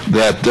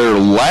that their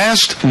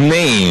last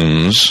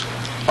names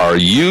are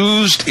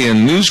used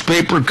in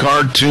newspaper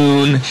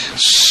cartoon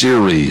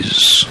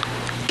series.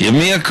 Give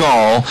me a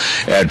call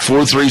at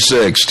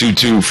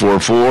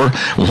 436-2244,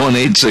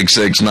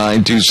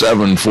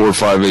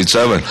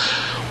 1-866-927-4587.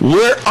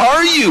 Where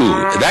are you?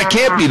 That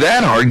can't be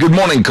that hard. Good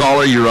morning,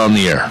 caller. You're on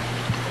the air.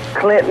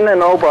 Clinton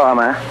and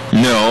Obama.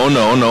 No.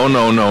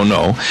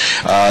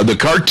 The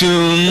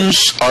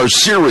cartoons are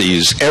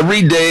series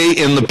every day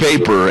in the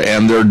paper,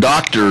 and they're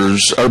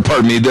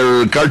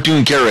they're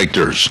cartoon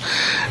characters.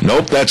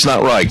 Nope, that's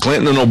not right.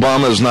 Clinton and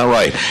Obama is not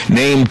right.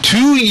 Name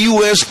 2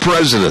 U.S.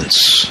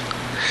 presidents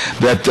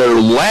that their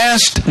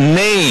last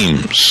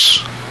names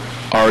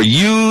are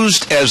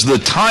used as the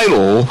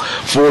title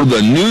for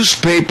the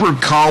newspaper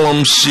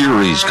column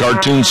series,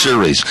 cartoon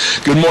series.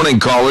 Good morning,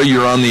 caller.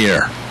 You're on the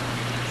air.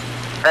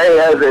 Hey,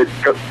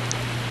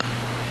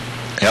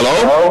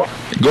 Hello?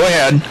 Go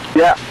ahead.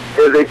 Yeah.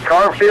 Is it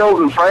Garfield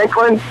and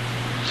Franklin?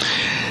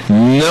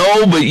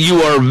 No, but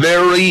you are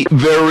very,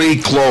 very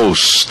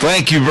close.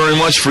 Thank you very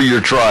much for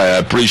your try. I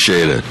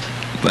appreciate it.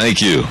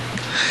 Thank you.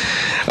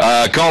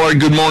 Caller,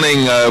 good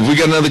morning. We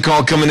got another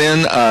call coming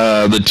in.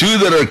 The 2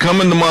 that are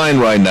coming to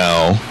mind right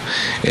now,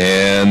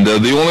 and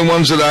the only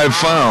ones that I've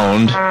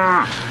found.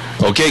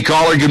 Okay,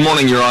 caller, good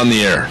morning. You're on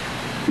the air.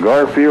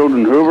 Garfield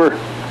and Hoover?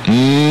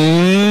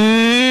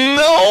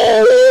 No,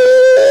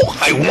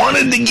 I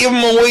wanted to give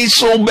them away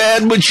so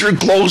bad, but you're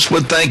close,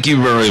 but thank you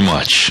very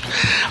much.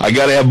 I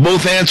got to have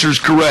both answers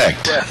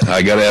correct.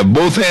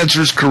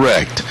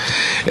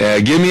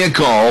 Give me a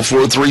call,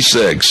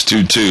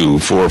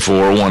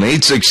 436-2244,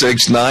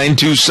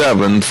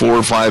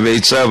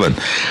 1-866-927-4587.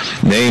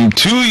 Name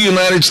 2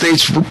 United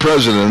States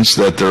presidents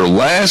that their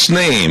last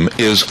name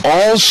is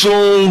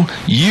also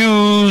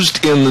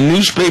used in the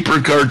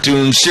newspaper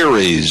cartoon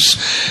series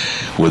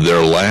with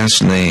their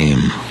last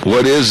name.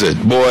 What is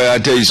it? Boy, I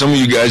tell you, some of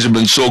you guys have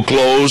been so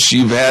close.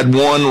 You've had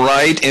one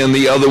right and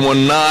the other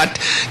one not.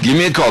 Give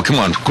me a call. Come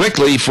on,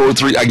 quickly,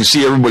 43. I can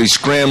see everybody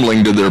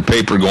scrambling to their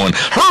paper going,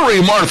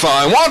 hurry, Martha,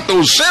 I want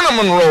those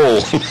cinnamon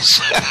rolls.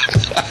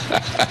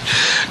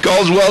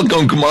 Calls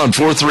welcome. Come on,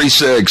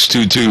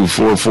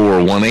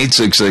 436-2244,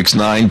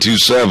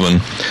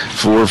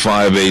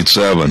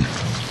 1-866-927-4587.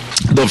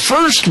 The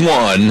first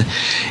one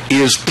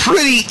is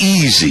pretty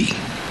easy.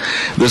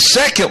 The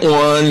second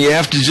one you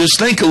have to just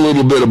think a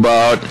little bit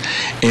about,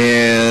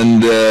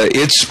 and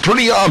it's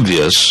pretty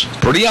obvious.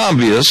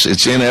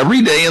 It's in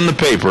every day in the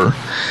paper,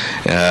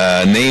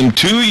 Name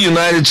 2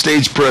 United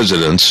States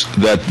presidents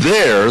that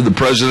the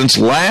president's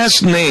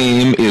last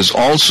name is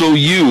also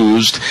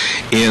used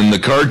in the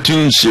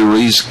cartoon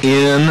series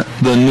in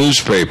the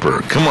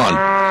newspaper. Come on.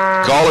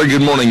 Caller,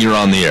 good morning. You're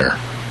on the air.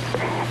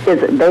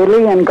 Is it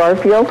Bailey and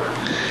Garfield?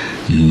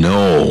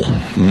 No.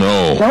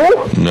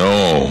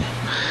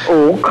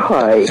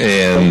 Okay.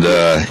 And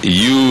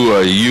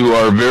you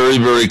are very,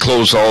 very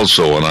close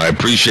also, and I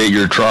appreciate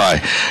your try.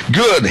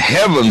 Good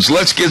heavens,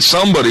 let's get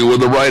somebody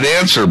with the right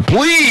answer.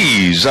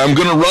 Please, I'm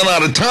going to run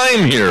out of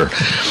time here.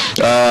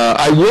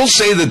 I will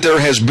say that there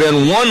has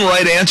been one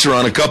right answer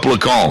on a couple of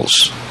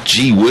calls.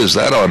 Gee whiz,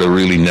 that ought to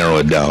really narrow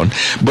it down.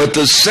 But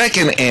the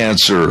second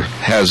answer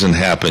hasn't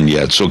happened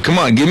yet. So come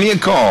on, give me a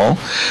call,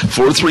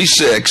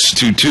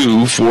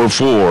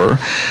 436-2244.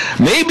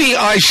 Maybe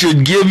I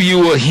should give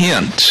you a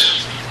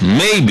hint.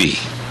 Maybe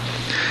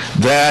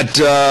that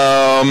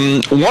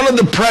one of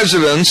the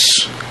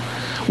presidents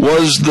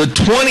was the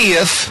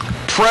 20th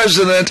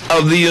president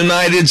of the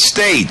United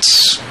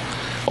States.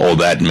 Oh,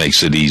 that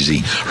makes it easy.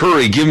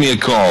 Hurry, give me a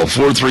call,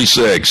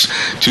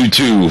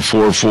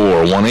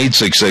 436-2244,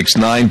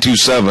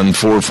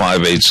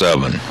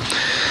 1-866-927-4587.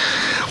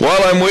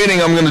 While I'm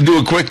waiting, I'm going to do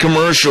a quick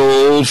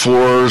commercial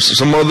for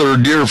some other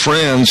dear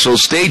friends, so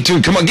stay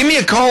tuned. Come on, give me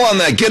a call on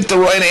that. Get the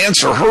right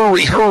answer.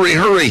 Hurry, hurry,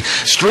 hurry.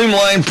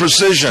 Streamline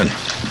Precision.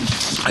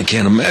 I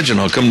can't imagine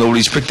how come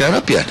nobody's picked that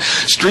up yet.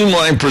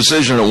 Streamline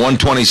Precision at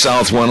 120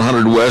 South,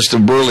 100 West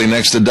of Burley,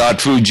 next to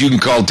Dot Foods. You can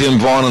call Tim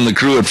Vaughn and the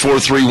crew at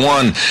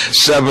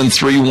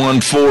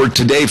 431-7314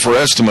 today for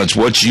estimates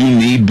what you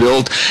need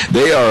built.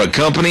 They are a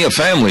company, a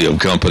family of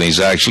companies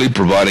actually,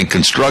 providing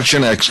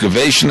construction,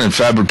 excavation, and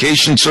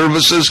fabrication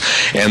services,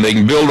 and they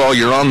can build all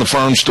your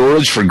on-the-farm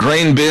storage for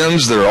grain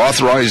bins. They're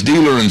authorized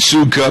dealer in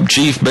Sioux Cub,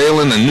 Chief,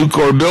 Balin, and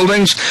Nucor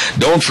buildings.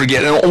 Don't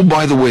forget, oh,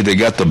 by the way, they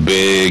got the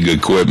big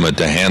equipment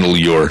to handle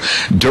your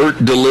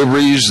dirt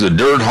deliveries, the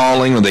dirt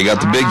hauling, they got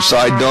the big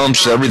side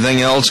dumps,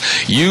 everything else.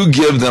 You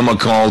give them a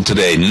call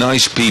today.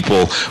 Nice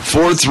people,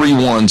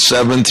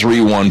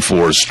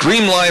 431-7314.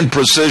 Streamline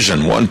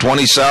Precision,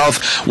 120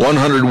 South,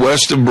 100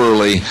 West of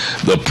Burley.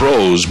 The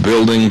pros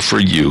building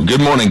for you.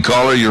 Good morning,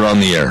 caller. You're on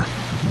the air.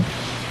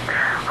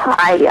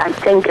 Hi, I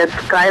think it's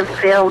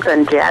Garfield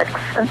and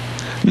Jackson.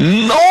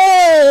 No!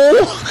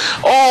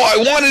 Oh, I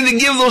wanted to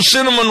give those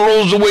cinnamon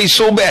rolls away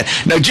so bad.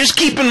 Now, just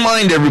keep in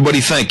mind,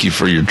 everybody, thank you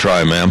for your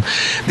try, ma'am.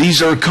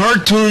 These are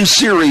cartoon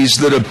series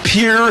that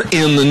appear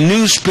in the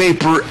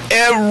newspaper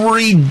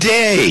every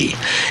day.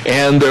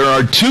 And there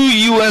are 2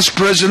 U.S.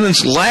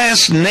 presidents'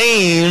 last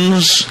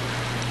names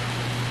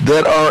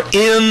that are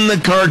in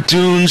the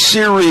cartoon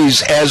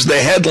series as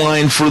the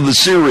headline for the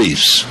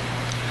series.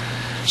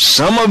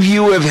 Some of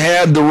you have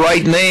had the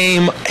right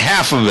name,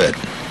 half of it,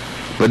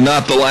 but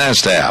not the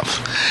last half.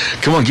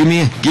 Come on, give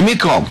me a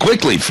call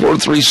quickly,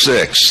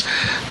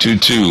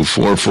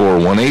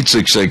 436-2244,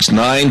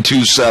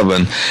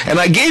 1-866-927. And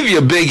I gave you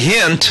a big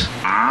hint.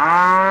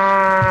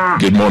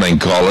 Good morning,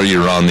 caller.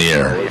 You're on the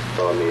air.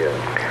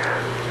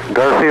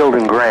 Garfield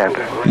and Grant.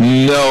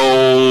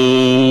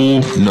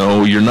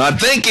 No, you're not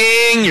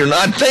thinking. You're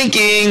not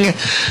thinking.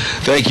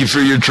 Thank you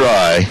for your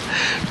try.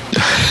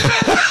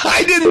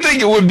 I didn't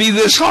think it would be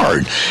this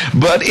hard,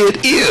 but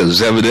it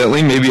is,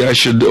 evidently. Maybe I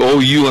should owe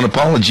you an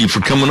apology for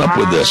coming up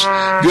with this.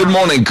 Good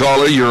morning,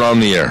 caller. You're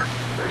on the air.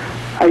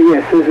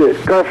 Yes, is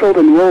it Garfield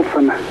and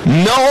Wilson?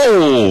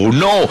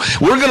 No.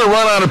 We're going to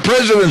run out of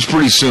presidents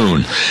pretty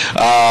soon.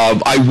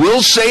 I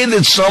will say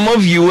that some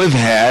of you have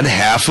had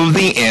half of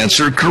the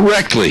answer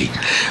correctly.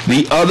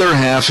 The other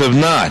half have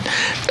not.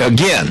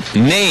 Again,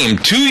 name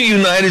 2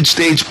 United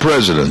States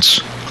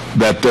presidents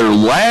that their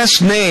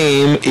last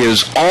name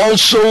is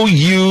also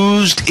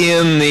used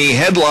in the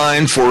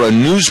headline for a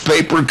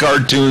newspaper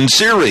cartoon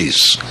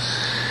series.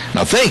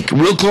 Now think,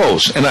 real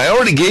close. And I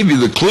already gave you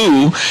the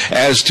clue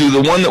as to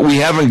the one that we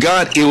haven't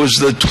got. It was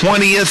the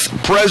 20th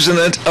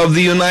President of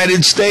the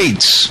United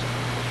States.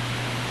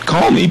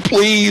 Call me,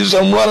 please.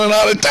 I'm running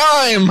out of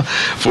time.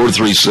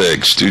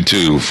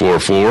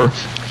 436-2244.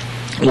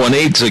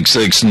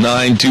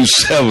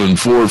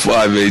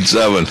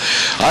 1-866-927-4587.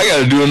 I got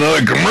to do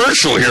another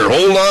commercial here.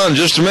 Hold on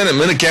just a minute.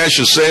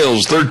 Minnecasia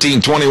Sales,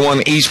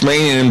 1321 East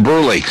Main in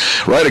Burley,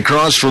 right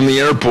across from the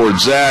airport.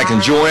 Zach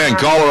and Joanne,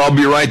 caller, I'll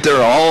be right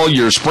there. All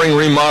your spring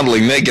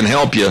remodeling, they can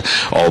help you.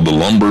 All the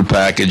lumber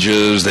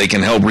packages, they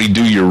can help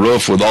redo your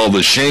roof with all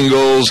the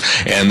shingles,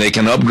 and they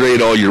can upgrade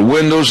all your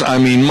windows. I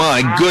mean,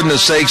 my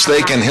goodness sakes,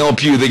 they can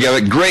help you. They got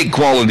a great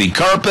quality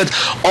carpet.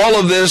 All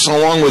of this,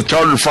 along with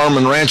Tartar Farm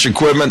and Ranch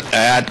equipment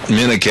at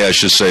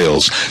Minnecasia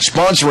Sales.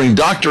 Sponsoring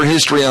Dr.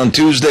 History on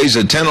Tuesdays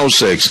at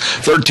 10:06,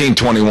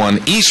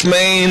 1321 East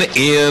Main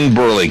in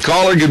Burley.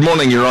 Caller, good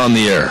morning. You're on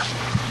the air.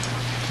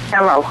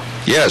 Hello.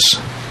 Yes.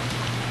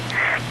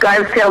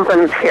 Garfield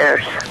and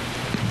Pierce.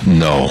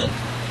 No.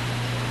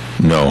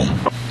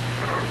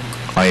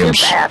 I'm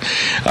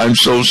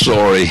so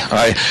sorry.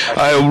 I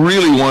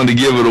really wanted to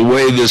give it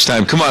away this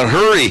time. Come on,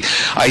 hurry.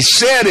 I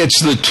said it's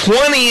the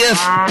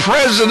 20th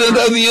President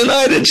of the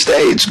United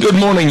States. Good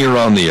morning. You're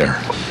on the air.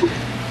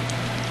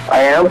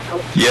 I am?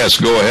 Yes,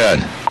 go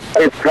ahead.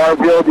 It's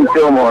Garfield and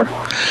Fillmore.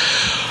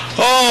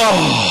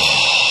 Oh,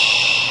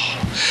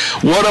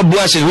 what a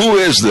blessing. Who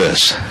is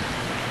this?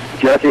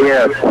 Jesse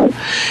Hess.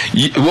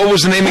 What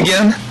was the name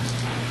again?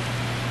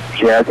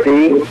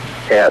 Jesse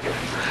Hess.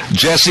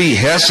 Jesse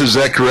Hess, is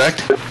that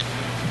correct?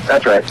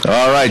 That's right.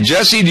 All right.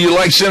 Jesse, do you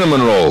like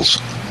cinnamon rolls?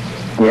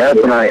 Yes,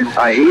 and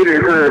I eat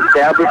at her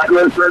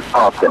establishment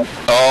often.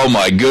 Oh,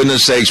 my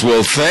goodness sakes.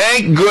 Well,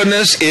 thank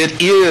goodness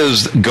it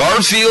is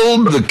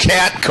Garfield the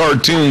Cat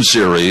cartoon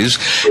series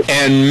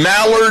and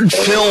Mallard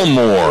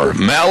Fillmore.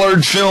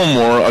 Mallard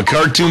Fillmore, a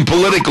cartoon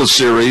political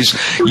series.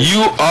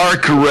 You are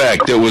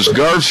correct. It was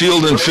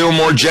Garfield and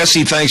Fillmore.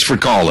 Jesse, thanks for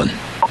calling.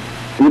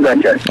 You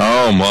betcha.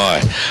 Oh, my.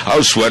 I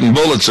was sweating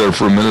bullets there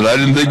for a minute. I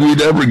didn't think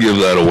we'd ever give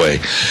that away.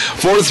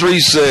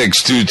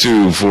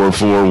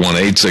 436-2244,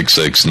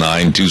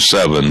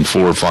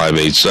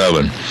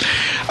 1-866-927-4587.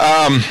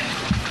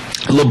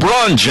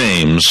 LeBron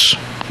James,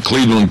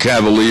 Cleveland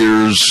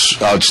Cavaliers,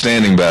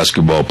 outstanding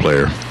basketball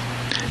player,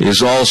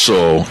 is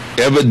also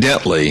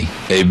evidently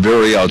a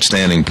very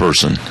outstanding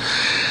person.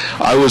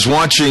 I was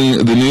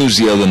watching the news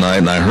the other night,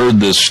 and I heard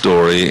this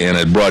story, and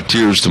it brought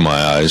tears to my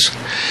eyes.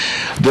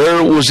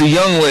 There was a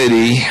young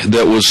lady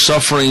that was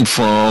suffering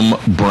from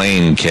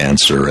brain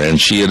cancer, and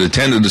she had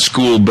attended a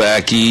school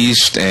back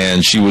east,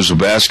 and she was a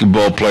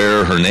basketball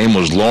player. Her name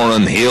was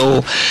Lauryn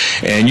Hill,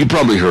 and you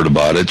probably heard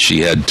about it.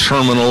 She had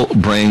terminal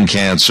brain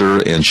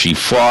cancer, and she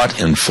fought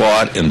and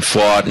fought and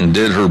fought and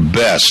did her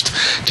best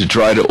to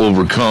try to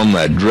overcome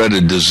that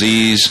dreaded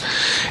disease.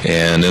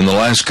 And in the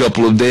last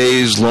couple of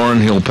days,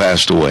 Lauryn Hill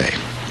passed away.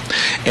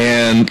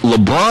 And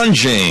LeBron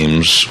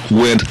James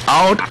went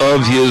out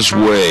of his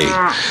way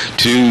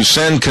to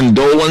send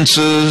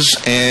condolences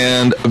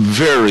and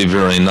very,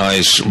 very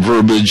nice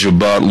verbiage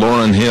about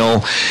Lauryn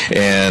Hill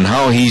and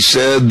how he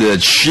said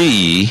that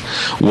she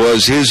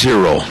was his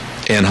hero,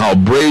 and how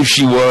brave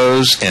she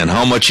was, and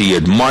how much he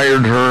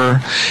admired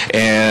her.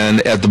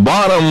 And at the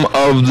bottom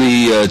of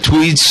the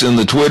tweets and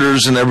the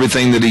Twitters and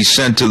everything that he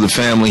sent to the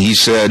family, he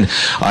said,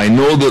 I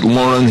know that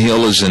Lauryn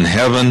Hill is in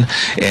heaven,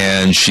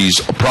 and she's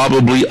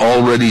probably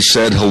already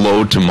said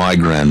hello to my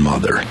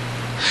grandmother.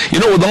 You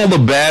know, with all the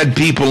bad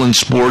people in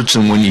sports,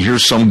 and when you hear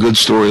some good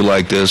story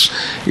like this,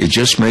 it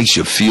just makes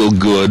you feel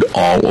good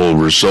all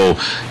over. So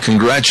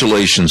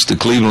congratulations to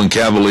Cleveland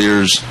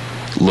Cavaliers,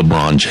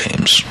 LeBron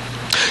James.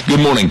 Good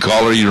morning,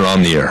 caller. You're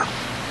on the air.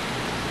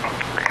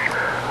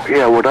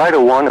 Yeah, would I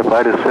have won if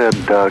I'd have said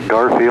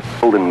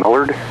Garfield and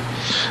Millard?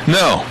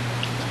 No.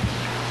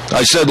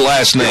 I said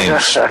last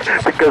names.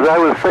 Because I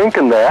was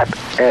thinking that,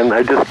 and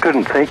I just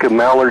couldn't think of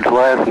Mallard's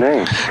last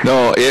name.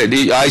 No,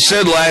 I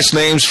said last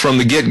names from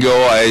the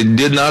get-go. I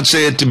did not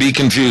say it to be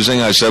confusing.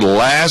 I said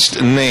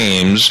last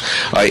names.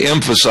 I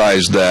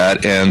emphasized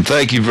that, and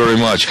thank you very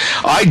much.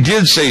 I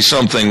did say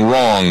something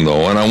wrong,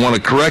 though, and I want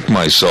to correct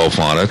myself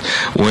on it.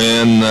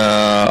 When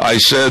I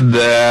said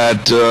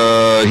that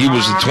he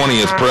was the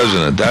 20th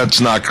president, that's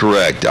not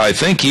correct. I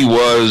think he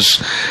was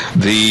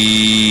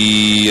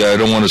I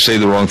don't want to say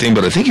the wrong thing,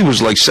 but I think he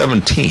was like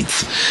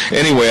 17th.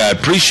 Anyway, I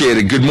appreciate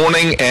it. Good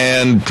morning,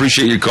 and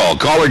appreciate your call.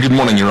 Caller, good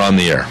morning. You're on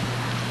the air.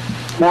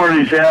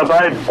 Morning, Jeff.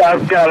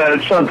 I've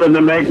got something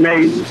to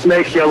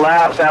make you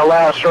laugh. That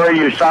last story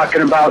you was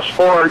talking about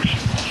sports.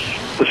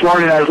 This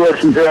morning I was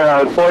listening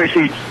to a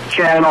Boise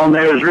channel, and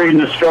they was reading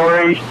the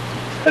story,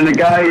 and the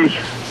guy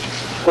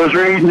was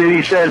reading, and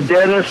he said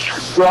Dennis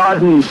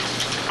Rodman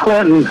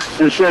Clinton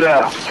instead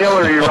of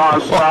Hillary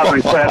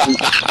Rodman Clinton.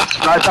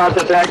 And I thought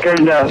that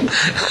kind of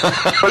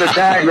put a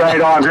tag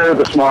right on her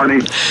this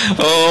morning.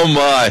 Oh,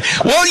 my.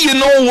 Well, you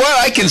know what?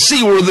 I can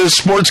see where this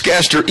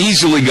sportscaster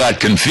easily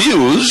got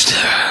confused.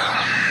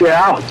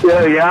 Yeah,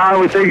 I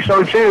would think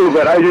so, too.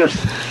 But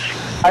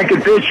I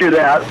could picture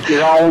that,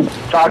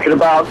 talking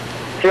about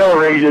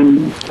Hillary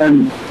and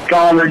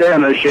calling her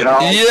Dennis,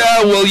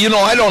 Yeah, well,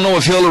 I don't know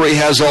if Hillary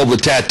has all the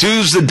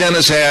tattoos that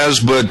Dennis has,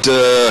 but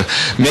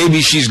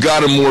maybe she's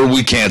got them where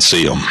we can't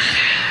see them.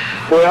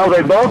 Well,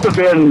 they both have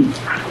been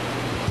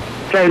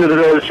kind of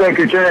the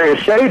Secretary of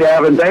State,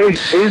 haven't they?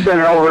 He's been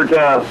over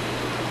to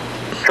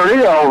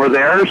Korea over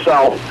there,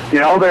 so,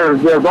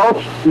 they're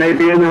both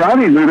maybe in the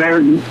running. We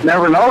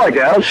never know, I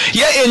guess.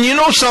 Yeah, and you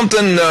know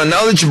something,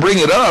 now that you bring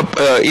it up,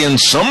 in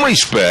some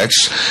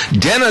respects,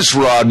 Dennis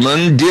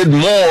Rodman did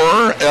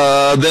more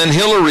than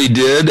Hillary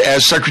did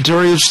as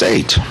Secretary of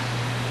State.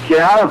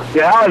 Yeah,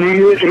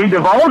 and he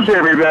divulged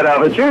every bit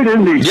of it, too,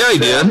 didn't he? Yeah, he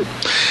did.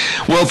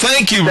 Well,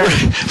 thank you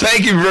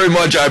very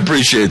much. I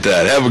appreciate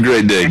that. Have a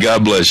great day.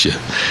 God bless you.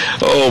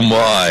 Oh,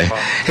 my.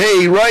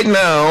 Hey, right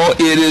now,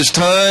 it is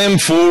time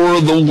for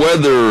the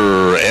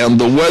weather, and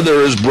the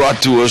weather is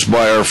brought to us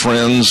by our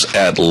friends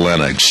at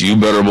Lennox. You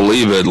better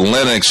believe it.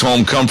 Lennox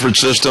Home Comfort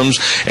Systems,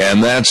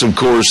 and that's, of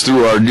course,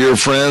 through our dear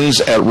friends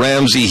at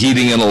Ramsey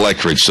Heating and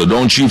Electric. So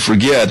don't you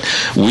forget,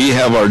 we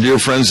have our dear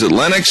friends at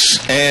Lennox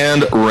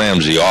and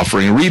Ramsey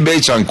offering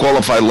rebates on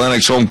qualified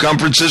Lennox Home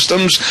Comfort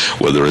Systems,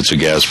 whether it's a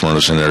gas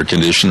furnace and air conditioning,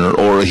 conditioner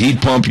or a heat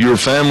pump, your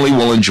family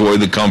will enjoy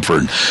the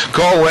comfort.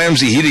 Call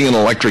Ramsey Heating and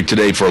Electric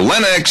today for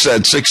Lennox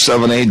at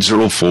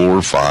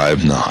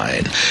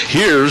 678-0459.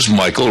 Here's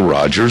Michael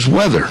Rogers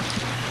weather.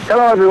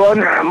 Hello, everyone.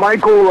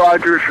 Michael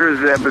Rogers for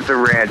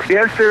Zebetha Ranch.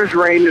 Yes, there's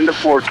rain in the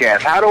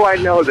forecast. How do I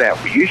know that?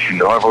 Well, you should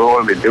know.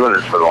 Everyone's been doing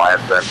this for the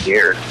last 7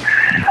 years.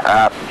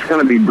 It's going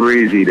to be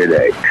breezy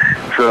today.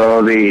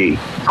 So the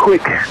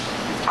quick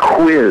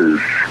quiz,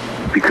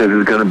 because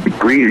it's going to be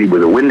breezy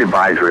with a wind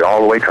advisory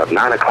all the way till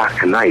 9 o'clock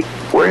tonight.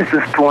 Where's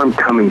the storm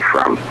coming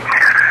from?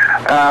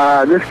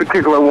 This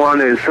particular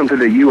one is something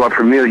that you are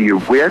familiar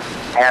with,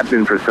 have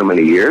been for so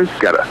many years.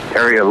 Got an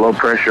area of low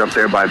pressure up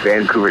there by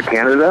Vancouver,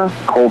 Canada.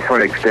 Cold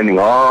front extending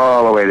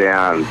all the way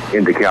down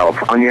into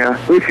California.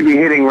 We should be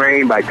hitting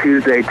rain by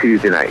Tuesday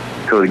night.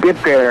 So to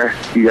get there,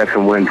 you got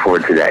some wind for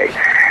today.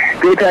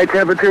 Daytime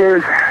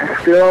temperatures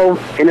still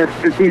in the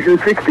 50s and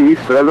 60s,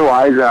 but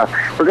otherwise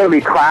we're going to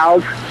be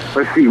clouds.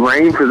 Let's see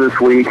rain for this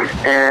week,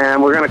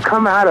 and we're going to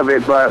come out of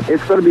it, but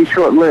it's going to be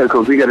short-lived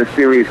because we got a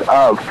series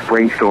of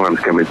spring storms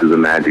coming through the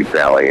Magic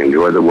Valley.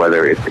 Enjoy the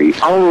weather. It's the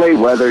only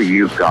weather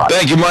you've got.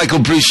 Thank you,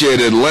 Michael. Appreciate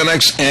it.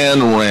 Lennox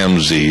and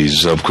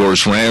Ramsey's. Of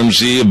course,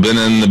 Ramsey have been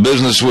in the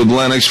business with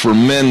Lennox for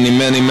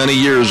many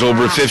years,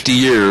 over 50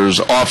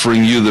 years,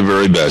 offering you the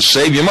very best.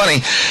 Save you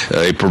money.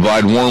 They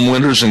provide warm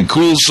winters and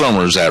cool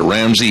summers at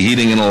Ramsey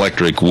Heating and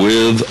Electric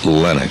with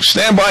Lennox.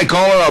 Stand by,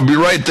 caller. I'll be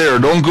right there.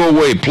 Don't go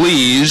away,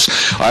 please.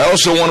 I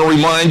also want to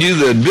remind you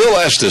that Bill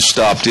Estes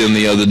stopped in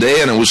the other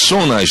day, and it was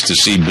so nice to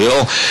see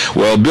Bill.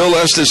 Well, Bill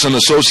Estes and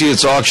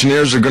Associates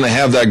Auctioneers are going to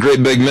have that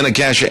great big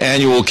Mini-Cassia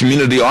annual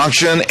community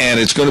auction,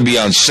 and it's going to be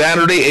on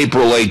Saturday,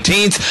 April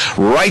 18th,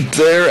 right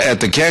there at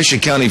the Cassia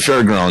County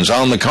Fairgrounds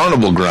on the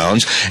Carnival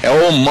grounds.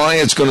 Oh my,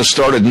 it's going to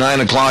start at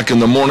 9 o'clock in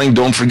the morning.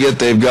 Don't forget,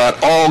 they've got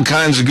all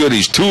kinds of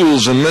goodies,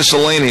 tools and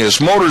miscellaneous,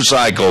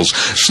 motorcycles,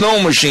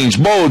 snow machines,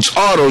 boats,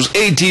 autos,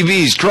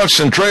 ATVs, trucks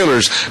and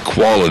trailers.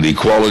 Quality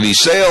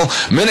sale.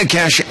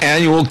 Mini-Cassia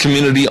Annual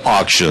Community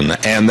Auction,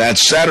 and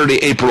that's Saturday,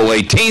 April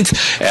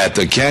 18th at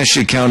the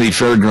Cassia County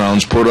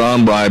Fairgrounds, put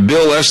on by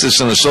Bill Estes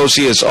and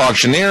Associates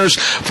Auctioneers.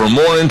 For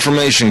more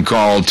information,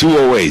 call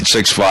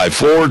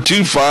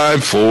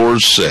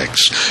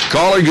 208-654-2546.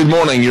 Caller, good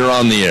morning. You're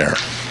on the air.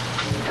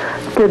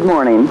 Good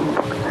morning.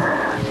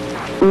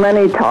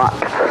 Money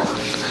talks.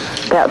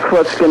 That's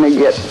what's going to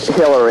get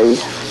Hillary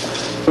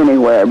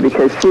anywhere,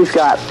 because she's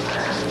got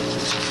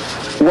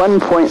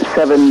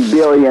 $1.7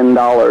 billion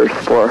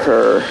for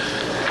her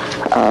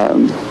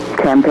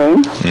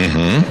campaign.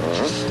 Mm-hmm.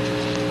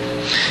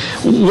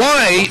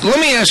 Why, let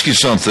me ask you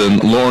something,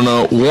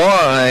 Lorna,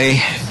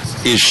 why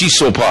is she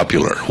so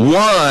popular?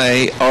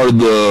 Why are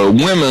the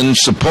women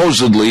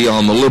supposedly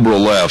on the liberal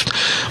left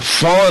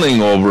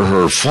fawning over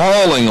her,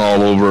 falling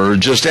all over her,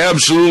 just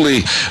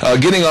absolutely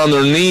getting on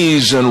their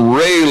knees and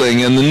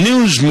railing, and the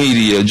news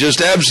media just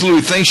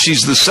absolutely thinks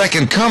she's the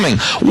second coming?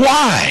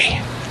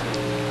 Why?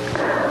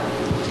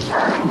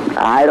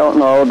 I don't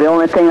know. The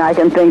only thing I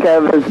can think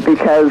of is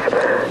because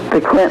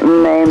the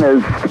Clinton name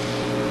is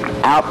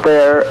out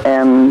there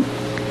and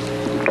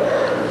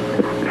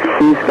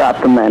she's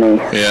got the money.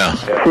 Yeah.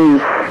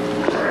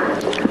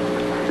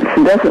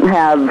 She doesn't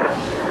have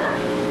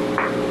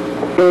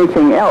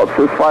anything else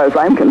as far as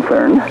I'm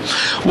concerned.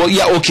 Well,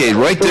 yeah, okay,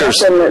 right there.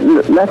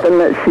 Nothing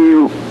that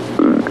she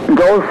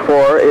goes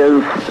for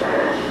is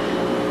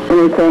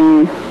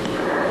anything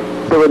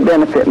that would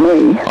benefit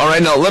me. All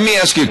right, now let me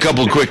ask you a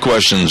couple of quick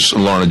questions,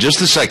 Lorna.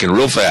 Just a second,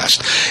 real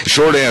fast.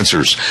 Short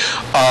answers.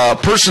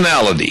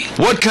 Personality.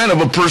 What kind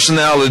of a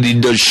personality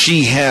does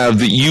she have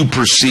that you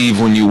perceive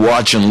when you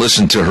watch and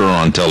listen to her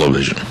on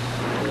television?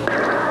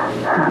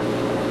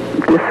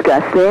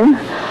 Disgusting.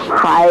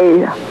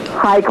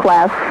 High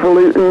class,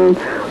 falutin,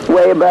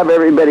 way above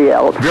everybody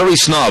else. Very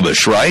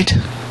snobbish, right?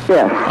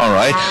 Yes. All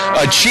right.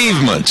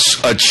 Achievements.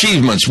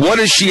 What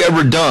has she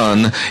ever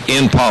done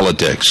in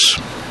politics?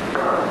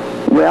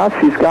 Well,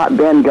 she's got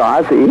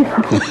Benghazi.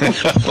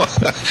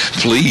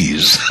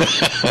 Please.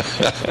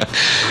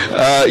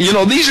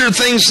 These are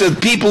things that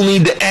people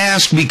need to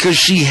ask because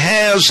she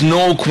has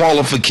no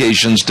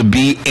qualifications to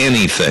be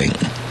anything.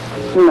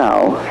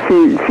 No.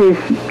 She's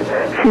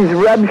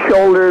rubbed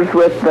shoulders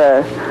with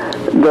the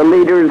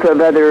leaders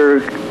of other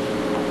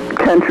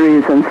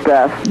countries and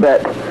stuff,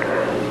 but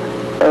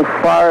as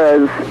far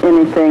as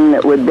anything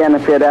that would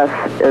benefit us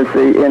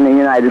in the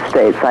United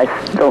States, I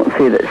don't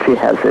see that she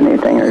has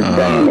anything or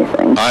done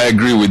anything. I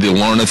agree with you,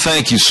 Lorna.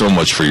 Thank you so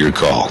much for your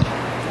call.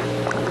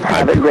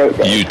 Have a great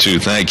day. You too.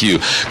 Thank you.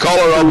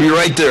 Caller, I'll be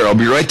right there,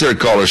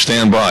 caller.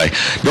 Stand by.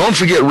 Don't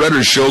forget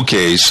Redder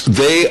Showcase.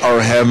 They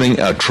are having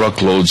a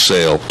truckload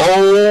sale.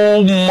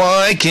 Oh,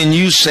 my, can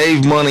you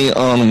save money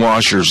on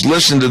washers?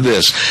 Listen to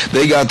this.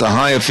 They got the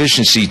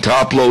high-efficiency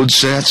top load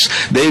sets.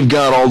 They've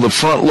got all the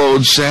front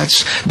load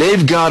sets.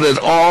 They've got it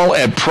all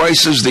at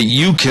prices that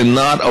you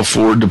cannot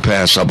afford to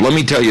pass up. Let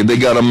me tell you, they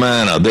got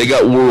Amana. They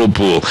got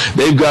Whirlpool.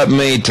 They've got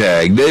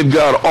Maytag. They've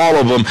got all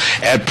of them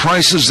at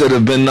prices that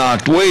have been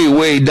knocked way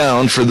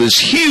down for this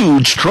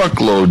huge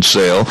truckload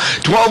sale.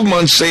 12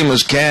 months, same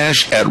as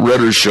cash at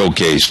Redder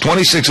Showcase.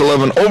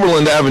 2611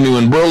 Overland Avenue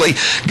in Burley.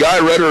 Guy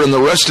Redder and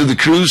the rest of the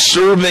crew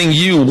serving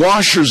you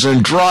washers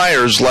and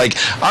dryers. Like,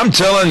 I'm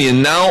telling you,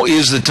 now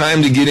is the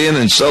time to get in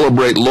and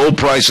celebrate low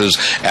prices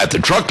at the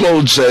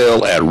truckload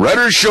sale at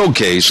Redder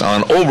Showcase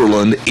on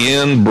Overland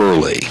in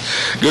Burley.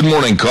 Good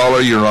morning,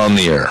 caller. You're on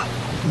the air.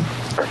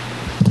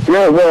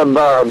 Yeah,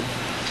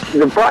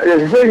 the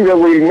thing that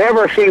we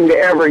never seem to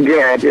ever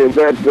get is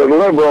that the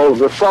liberals,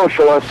 the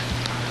socialists,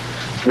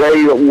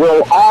 they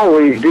will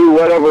always do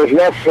whatever is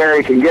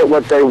necessary to get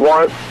what they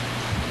want.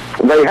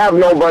 They have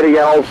nobody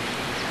else.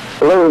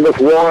 Elizabeth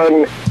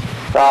Warren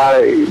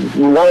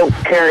won't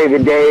carry the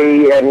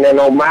day, and then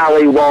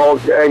O'Malley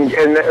won't. And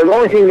the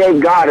only thing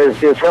they've got is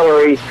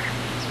Hillary,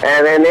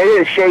 and it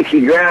is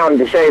shaky ground,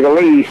 to say the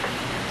least.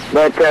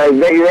 But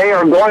they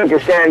are going to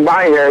stand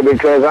by her,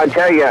 because I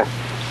tell you,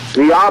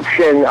 the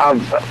option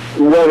of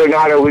whether or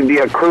not it would be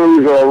a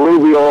Cruz or a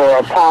Rubio or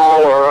a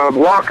Paul or a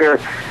Walker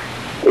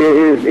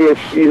is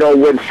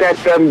would set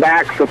them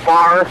back so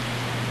far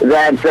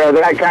that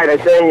that kind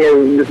of thing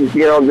is,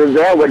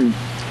 that would,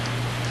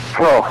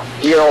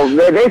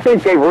 they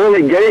think they've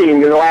really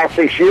gained in the last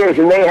 6 years,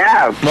 and they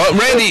have. Well,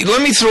 Randy,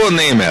 let me throw a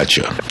name at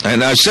you.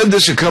 And I said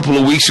this a couple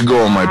of weeks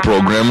ago on my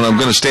program, and I'm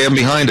going to stand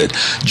behind it.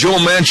 Joe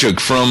Manchin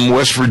from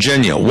West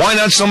Virginia. Why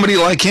not somebody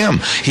like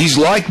him? He's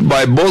liked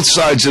by both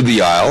sides of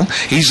the aisle.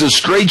 He's a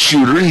straight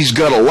shooter. He's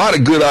got a lot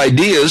of good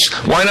ideas.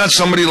 Why not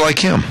somebody like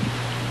him?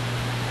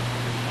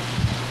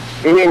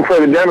 You mean for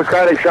the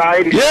Democratic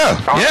side? Yeah.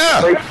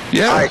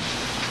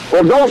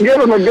 Well, don't give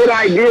him a good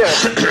idea,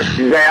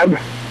 Zeb.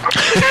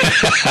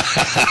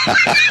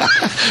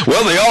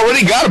 Well, they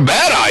already got a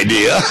bad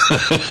idea.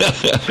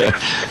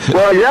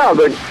 Well, yeah,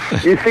 but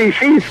you see,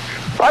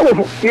 one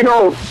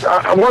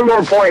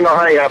more point I'll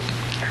hang up.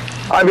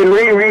 I've been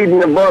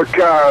rereading the book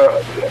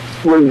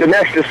with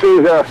Dinesh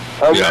D'Souza,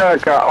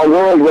 America, A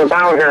World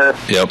Without Her.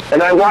 Yep.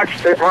 And I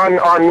watched it on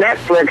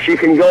Netflix. You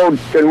can go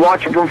and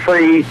watch it for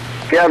free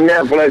if you have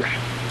Netflix.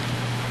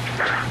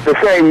 The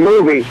same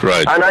movie.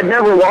 Right. And I'd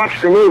never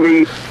watched the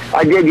movie.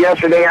 I did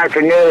yesterday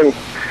afternoon.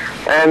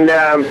 And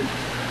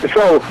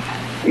so,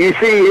 you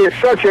see, it's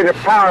such a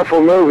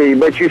powerful movie,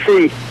 but you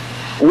see,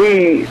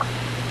 we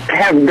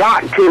have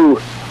got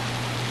to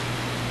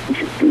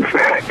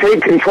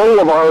take control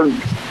of our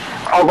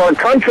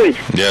country.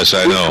 Yes,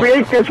 I know. We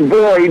create this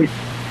void,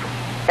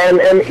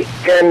 and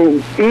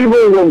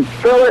evil will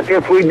fill it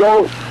if we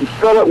don't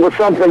fill it with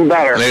something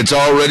better. It's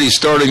already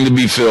starting to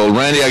be filled.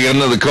 Randy, I got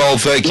another call.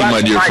 Thank you,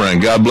 my dear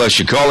friend. God bless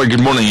you. Caller,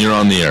 good morning. You're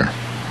on the air.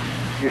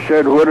 You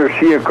said, what has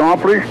she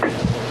accomplished?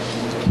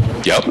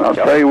 Yep. I'll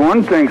tell you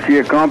one thing she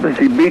accomplished.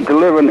 She beat the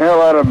living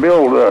hell out of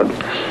Bill the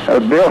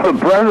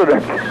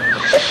president.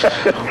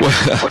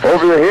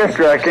 Over the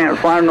history, I can't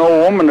find no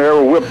woman that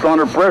ever whipped on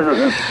her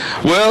president.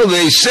 Well,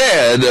 they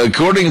said,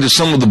 according to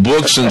some of the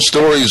books and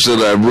stories that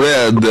I've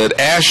read, that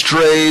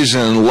ashtrays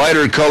and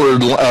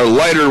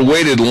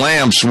lighter-weighted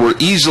lamps were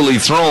easily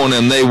thrown,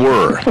 and they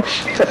were.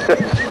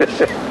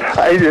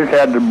 I just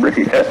had to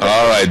bring it.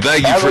 All right,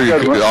 thank you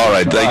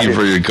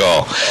for your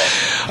call.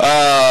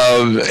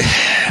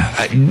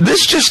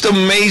 This just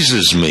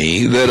amazes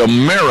me that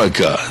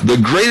America, the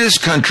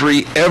greatest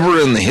country ever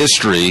in the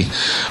history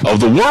of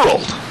the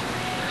world,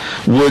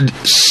 would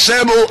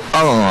settle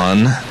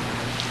on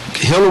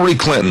Hillary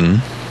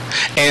Clinton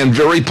and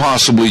very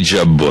possibly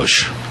Jeb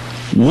Bush.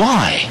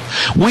 Why?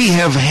 We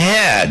have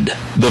had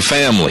the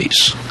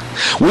families.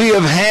 We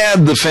have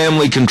had the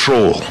family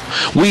control.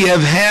 We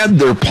have had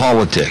their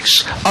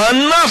politics.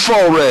 Enough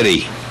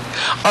already.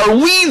 Are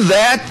we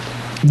that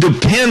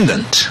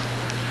dependent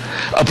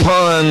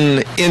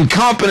upon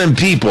incompetent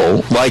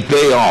people like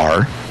they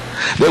are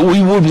that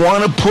we would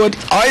want to put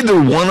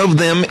either one of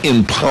them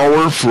in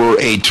power for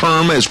a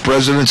term as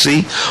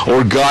presidency,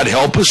 or God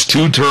help us,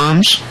 2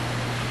 terms?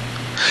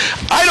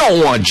 I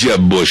don't want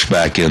Jeb Bush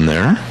back in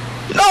there.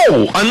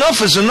 No,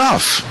 enough is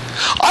enough.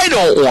 I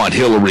don't want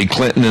Hillary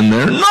Clinton in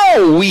there.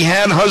 No, we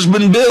had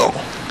husband Bill.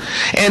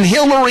 And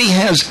Hillary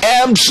has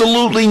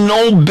absolutely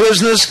no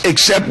business,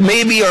 except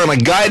maybe on a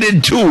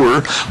guided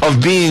tour, of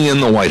being in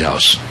the White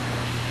House.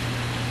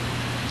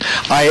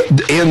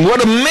 And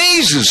what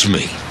amazes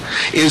me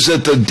is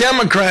that the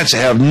Democrats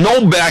have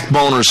no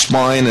backbone or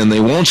spine, and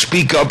they won't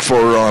speak up for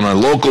her on a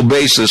local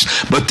basis,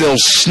 but they'll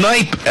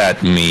snipe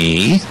at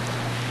me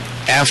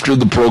after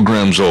the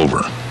program's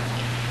over.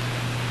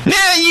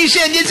 Yeah, you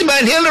said this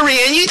about Hillary,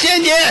 and you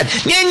said that.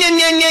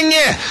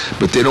 Yeah.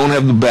 But they don't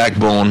have the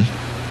backbone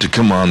to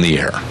come on the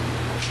air.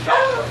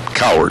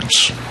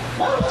 Cowards.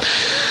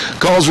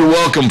 Calls are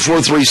welcome,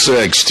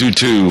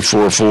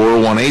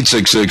 436-2244,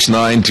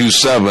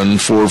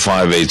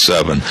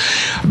 1-866-927-4587.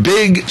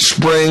 Big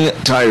spring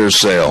tire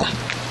sale.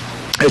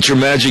 at your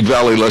Magic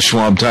Valley Les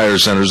Schwab Tire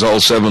Centers,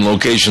 all 7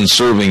 locations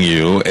serving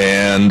you.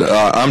 And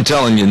I'm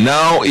telling you,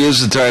 now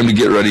is the time to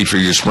get ready for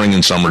your spring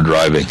and summer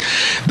driving.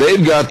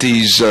 They've got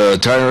these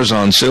tires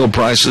on sale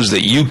prices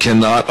that you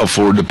cannot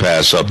afford to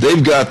pass up.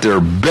 They've got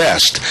their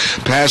best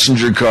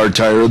passenger car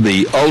tire,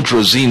 the Ultra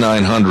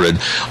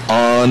Z900,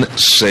 on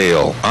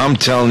sale. I'm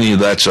telling you,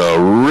 that's a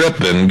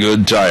ripping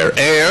good tire.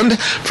 And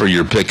for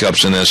your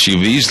pickups and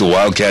SUVs, the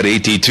Wildcat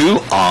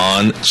AT2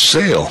 on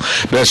sale.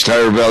 Best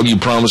tire value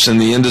promise in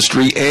the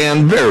industry,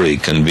 and very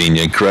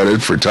convenient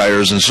credit for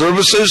tires and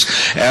services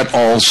at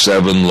all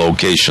 7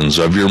 locations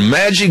of your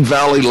Magic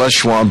Valley Les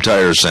Schwab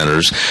Tire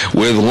Centers,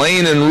 with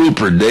Lane and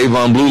Rupert, Dave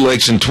on Blue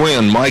Lakes and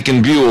Twin, Mike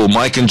and Buell,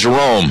 Mike and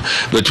Jerome,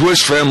 the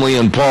Twist family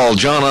and Paul,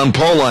 John on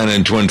Pauline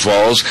in Twin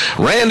Falls,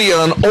 Randy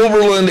on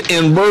Overland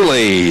in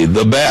Burley.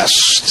 The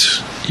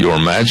best, your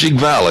Magic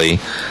Valley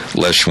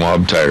Les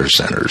Schwab Tire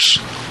Centers.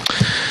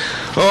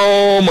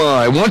 Oh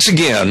my. Once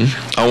again,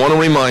 I want to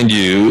remind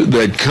you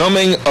that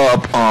coming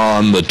up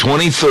on the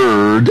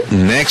 23rd,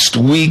 next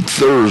week,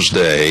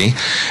 Thursday,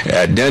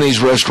 at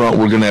Denny's Restaurant,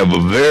 we're going to have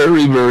a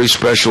very, very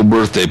special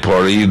birthday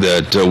party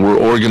that we're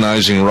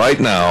organizing right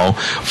now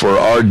for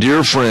our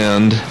dear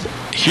friend,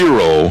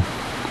 hero,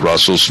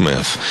 Russell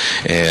Smith.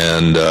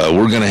 And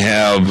we're going to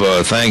have,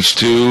 thanks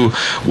to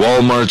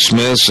Walmart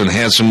Smiths and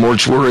Hanson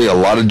Mortuary, a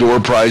lot of door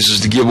prizes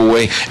to give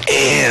away.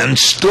 And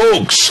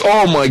Stokes,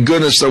 oh my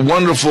goodness, the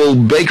wonderful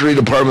bakery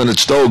department at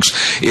Stokes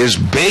is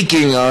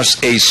baking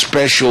us a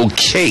special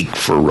cake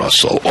for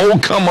Russell. Oh,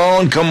 come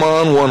on,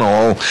 one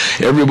all.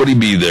 Everybody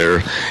be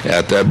there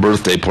at that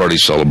birthday party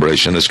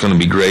celebration. It's going to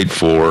be great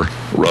for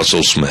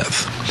Russell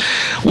Smith.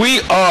 We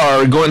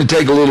are going to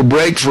take a little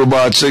break for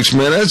about 6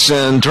 minutes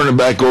and turn it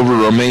back over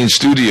to our main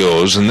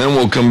studios, and then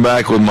we'll come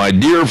back with my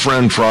dear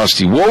friend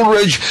Frosty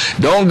Woolridge.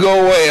 Don't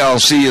go away. I'll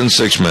see you in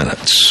 6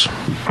 minutes.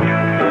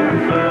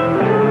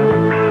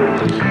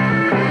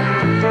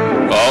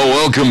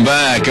 Welcome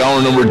back.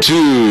 Hour number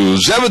 2,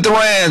 Zeb at the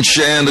Ranch.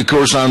 And, of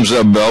course, I'm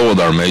Zeb Bell with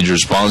our major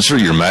sponsor,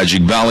 your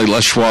Magic Valley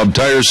Les Schwab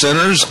Tire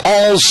Centers.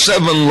 All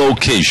 7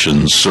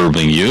 locations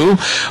serving you,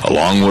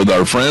 along with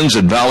our friends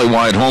at Valley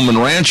Wide Home and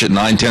Ranch at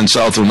 910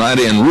 South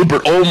Oneida and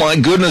Rupert. Oh, my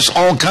goodness,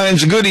 all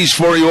kinds of goodies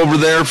for you over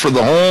there for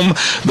the home,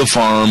 the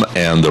farm,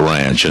 and the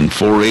ranch. And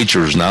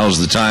 4-Hers, now's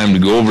the time to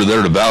go over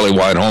there to Valley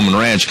Wide Home and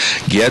Ranch.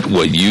 Get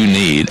what you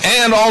need.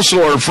 And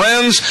also our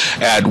friends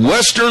at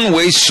Western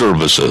Waste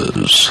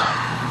Services.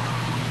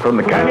 From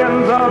the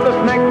canyons of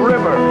the Snake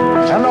River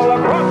and all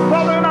across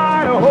southern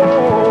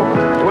Idaho,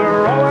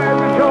 we're always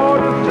at your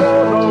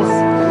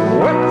disposal.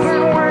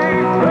 Western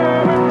Waste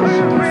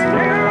Services, we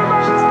care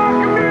about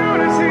our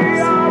community,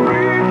 our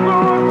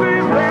resources, and we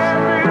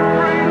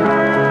bring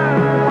them.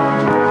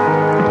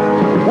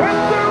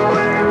 Western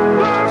Waste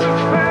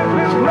Services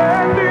is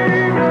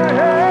lending a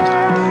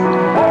hand,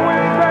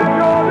 always at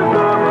your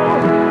disposal.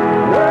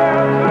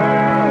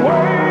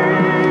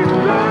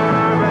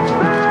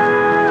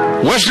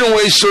 Western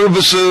Waste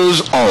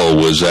Services,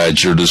 always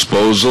at your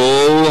disposal.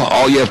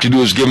 All you have to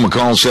do is give them a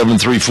call,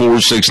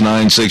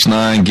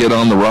 734-6969. Get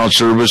on the route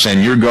service,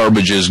 and your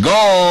garbage is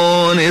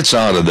gone. It's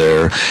out of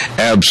there.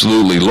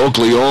 Absolutely.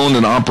 Locally owned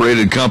and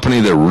operated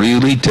company that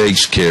really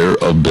takes care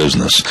of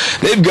business.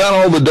 They've got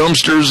all the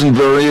dumpsters in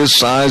various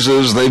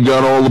sizes. They've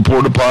got all the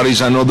porta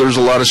potties. I know there's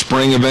a lot of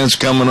spring events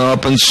coming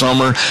up in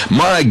summer.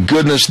 My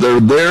goodness, they're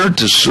there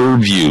to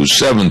serve you.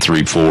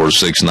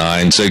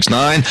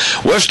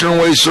 734-6969. Western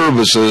Waste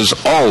Services,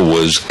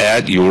 always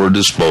at your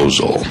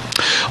disposal.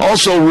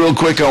 Also, real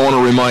quick, I want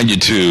to remind you,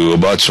 too,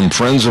 about some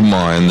friends of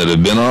mine that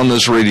have been on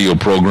this radio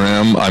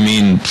program,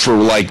 for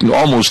like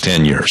almost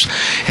 10 years.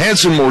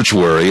 Hanson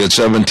Mortuary at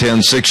 710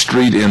 6th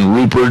Street in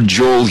Rupert.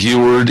 Joel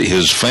Heward,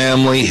 his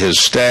family,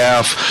 his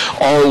staff,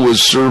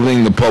 always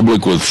serving the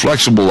public with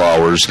flexible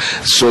hours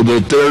so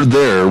that they're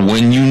there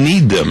when you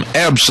need them.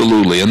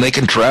 Absolutely. And they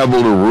can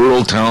travel to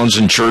rural towns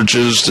and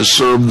churches to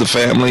serve the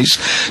families.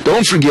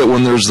 Don't forget,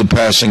 when there's the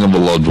passing of a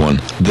loved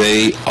one,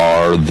 they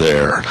are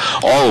there.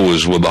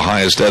 Always with the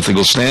highest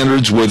ethical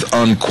standards, with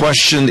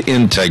unquestioned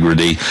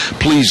integrity.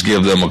 Please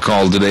give them a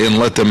call today and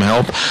let them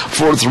help.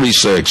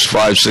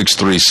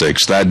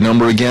 436-5636. That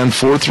number again,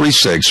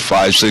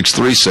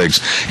 436-5636.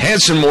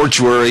 Hanson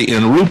Mortuary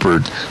in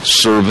Rupert,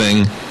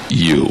 serving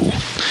you.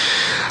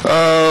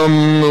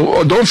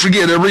 Don't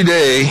forget, every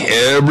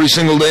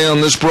single day on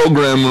this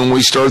program, when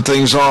we start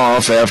things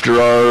off after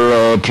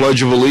our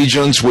Pledge of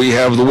Allegiance, we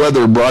have the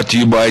weather brought to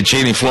you by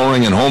Cheney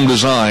Flooring and Home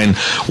Design.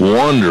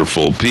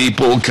 Wonderful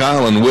people,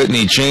 Kyle and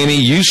Whitney Cheney.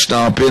 You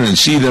stop in and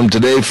see them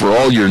today for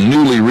all your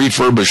newly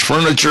refurbished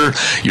furniture,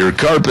 your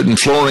carpet and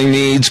flooring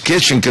needs,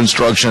 kitchen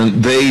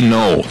construction. They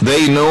know,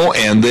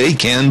 and they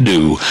can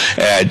do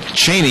at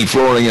Cheney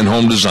Flooring and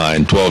Home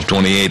Design,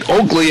 1228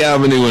 Oakley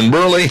Avenue in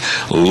Burley.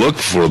 Look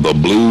for the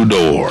blue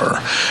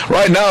door.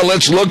 Right now,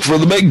 let's look for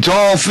the big,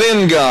 tall,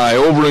 thin guy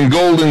over in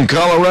Golden,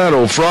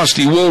 Colorado.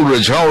 Frosty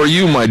Woolridge, how are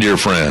you, my dear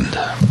friend?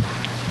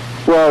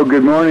 Well,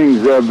 good morning,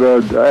 Zeb.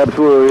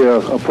 Absolutely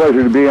a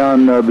pleasure to be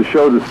on the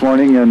show this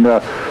morning. And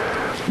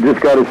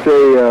just got to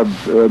say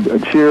a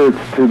cheers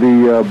to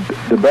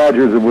the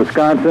Badgers of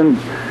Wisconsin.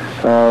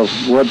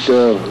 What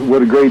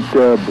a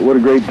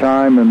great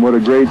time and what a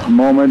great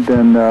moment,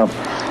 and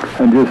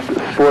just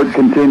sport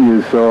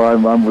continues. So I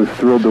was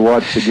thrilled to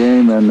watch the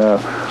game, and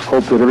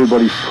hope that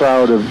everybody's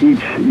proud of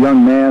each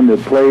young man that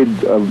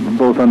played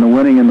both on the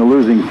winning and the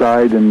losing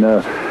side. And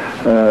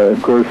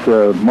of course,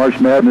 March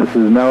Madness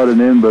is now at an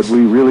end, but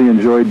we really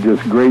enjoyed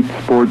just great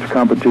sports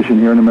competition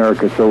here in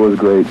America, so it was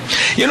great.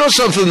 You know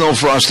something, though,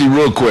 Frosty,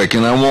 real quick,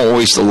 and I won't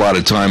waste a lot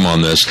of time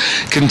on this.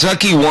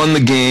 Kentucky won the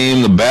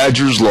game. The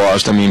Badgers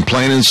lost. I mean,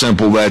 plain and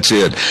simple, that's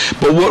it.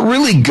 But what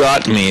really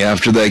got me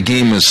after that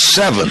game is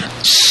seven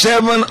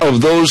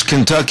of those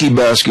Kentucky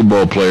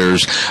basketball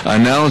players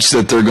announced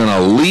that they're going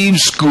to leave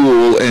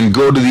school and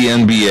go to the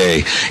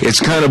NBA. It's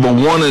kind of a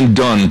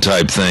one-and-done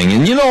type thing.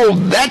 And, you know,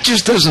 that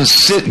just doesn't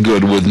sit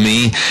good with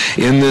me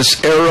in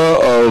this era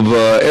of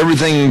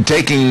everything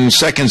taking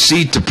second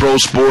seat to pro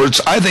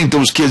sports. I think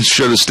those kids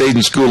should have stayed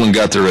in school and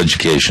got their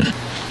education.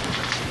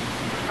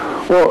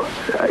 Well,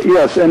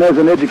 yes, and as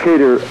an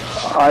educator,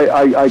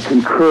 I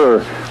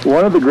concur.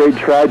 One of the great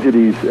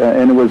tragedies,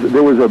 and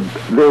there was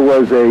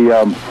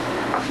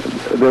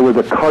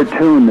a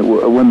cartoon that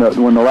when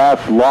the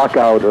last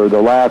lockout or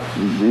the last,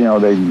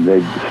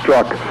 they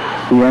struck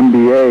the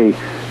NBA.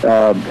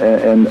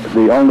 And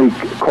the only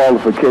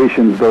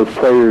qualifications those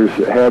players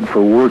had for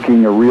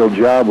working a real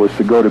job was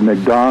to go to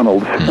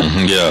McDonald's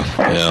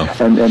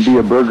and be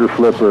a burger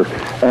flipper.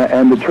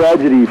 And the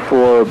tragedy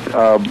for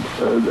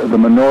the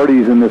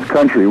minorities in this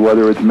country,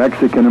 whether it's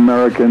Mexican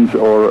Americans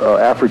or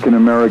African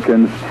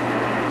Americans,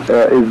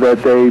 is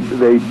that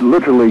they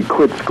literally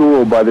quit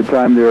school by the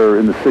time they're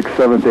in the 6th,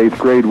 7th, 8th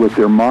grade with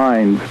their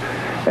minds.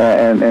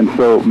 And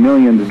so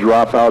millions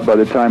drop out by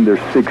the time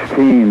they're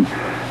 16.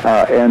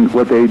 And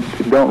what they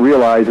don't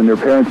realize, and their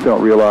parents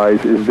don't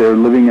realize, is they're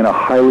living in a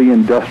highly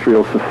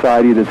industrial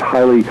society that's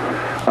highly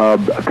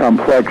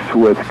complex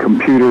with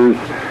computers,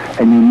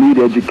 and you need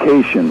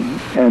education.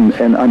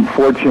 And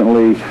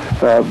unfortunately,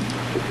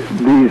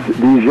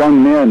 these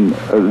young men,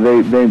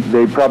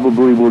 they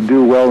probably will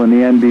do well in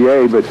the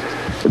NBA, but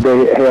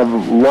they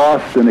have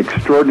lost an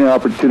extraordinary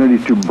opportunity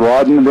to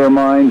broaden their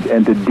minds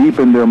and to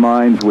deepen their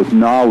minds with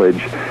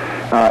knowledge.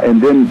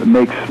 And then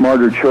make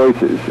smarter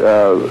choices.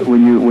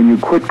 When you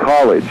quit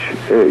college,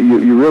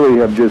 you really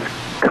have just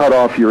cut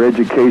off your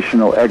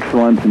educational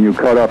excellence, and you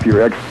cut off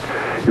your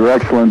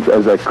excellence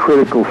as a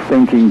critical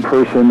thinking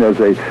person, as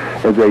a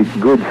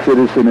good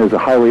citizen, as a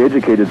highly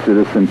educated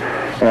citizen,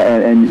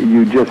 and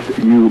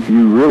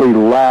you really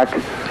lack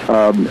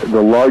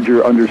the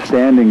larger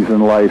understandings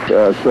in life.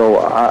 So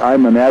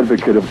I'm an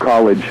advocate of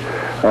college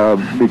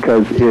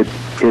because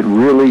it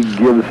really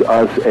gives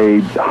us a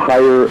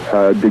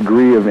higher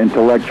degree of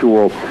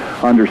intellectual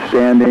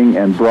understanding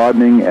and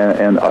broadening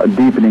and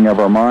deepening of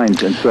our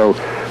minds. And so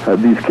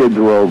these kids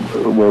will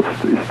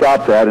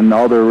stop that, and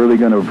all they're really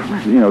going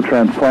to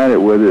transplant it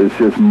with is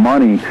just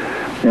money.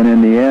 And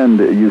in the end,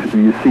 you've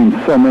seen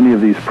so many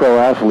of these pro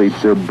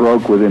athletes, they're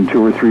broke within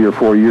 2 or 3 or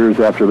 4 years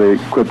after they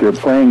quit their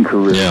playing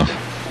career.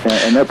 Yeah.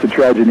 And that's a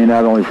tragedy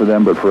not only for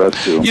them but for us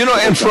too. You know,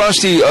 and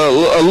Frosty,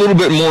 a little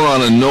bit more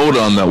on a note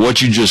on that,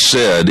 what you just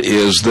said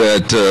is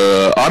that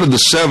out of the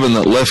 7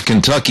 that left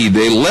Kentucky,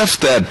 they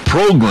left that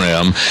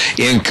program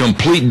in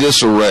complete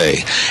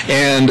disarray.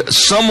 And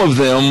some of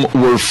them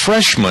were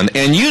freshmen,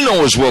 and you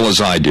know as well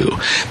as I do,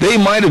 they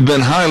might have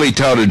been highly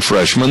touted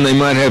freshmen, they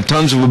might have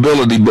tons of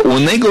ability, but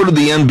when they go to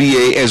the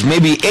NBA as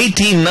maybe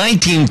 18,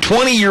 19,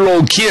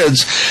 20-year-old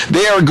kids,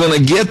 they are going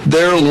to get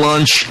their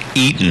lunch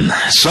eaten.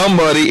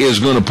 Somebody is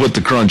going to put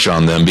the crunch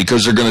on them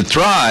because they're going to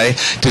try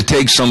to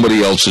take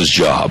somebody else's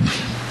job.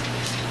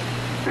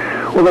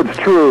 Well, that's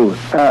true.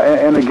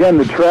 And again,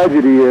 the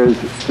tragedy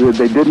is that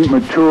they didn't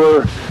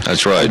mature.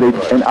 That's right.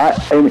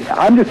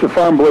 I'm just a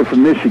farm boy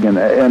from Michigan,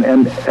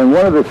 and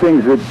one of the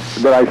things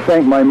that I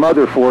thank my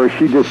mother for,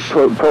 she just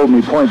told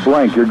me point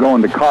blank, you're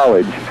going to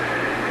college.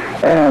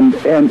 And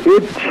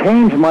it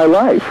changed my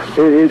life.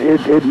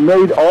 It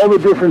made all the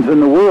difference in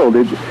the world.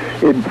 It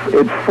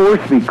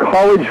forced me.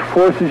 College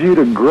forces you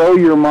to grow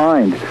your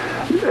mind,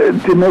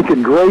 to make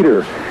it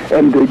greater,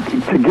 and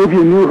to give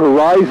you new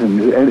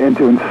horizons, and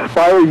to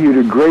inspire you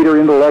to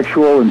greater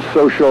intellectual and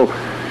social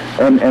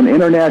and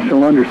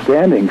international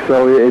understanding.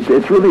 So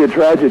it's really a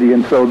tragedy.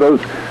 And so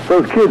those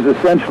kids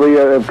essentially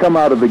have come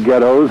out of the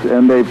ghettos,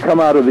 and they've come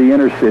out of the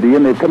inner city,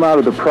 and they've come out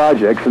of the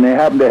projects, and they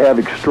happen to have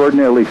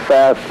extraordinarily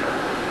fast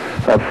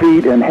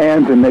feet and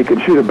hands, and they can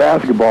shoot a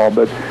basketball,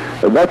 but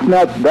that's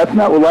not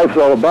what life's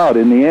all about.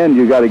 In the end,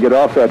 you got to get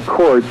off that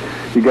court,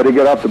 you got to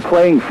get off the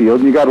playing field,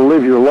 and you got to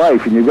live your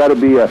life, and you got to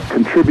be a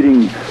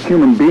contributing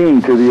human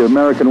being to the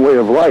American way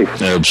of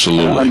life.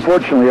 Absolutely.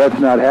 Unfortunately, that's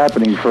not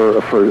happening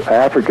for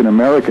African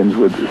Americans,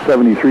 with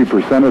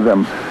 73% of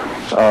them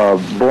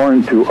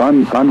born to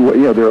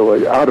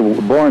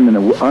born in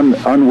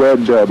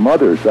unwed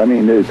mothers. I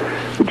mean,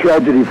 the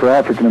tragedy for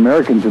African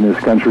Americans in this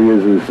country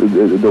is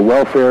the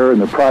welfare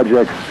and the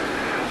projects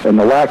and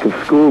the lack of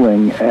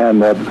schooling,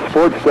 and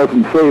sports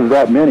doesn't save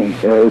that many.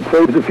 It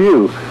saves a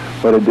few,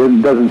 but it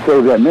doesn't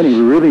save that many.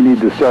 We really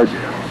need to start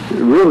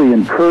really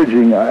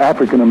encouraging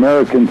African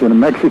Americans and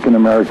Mexican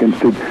Americans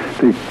to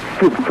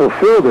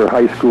fulfill their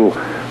high school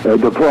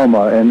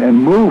diploma and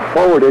move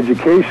forward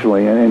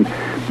educationally and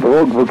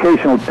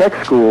vocational tech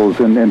schools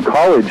and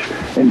college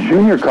and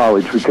junior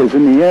college, because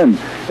in the end,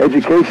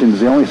 education is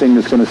the only thing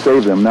that's going to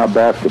save them, not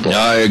basketball.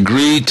 I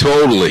agree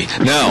totally.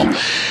 Now,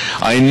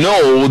 I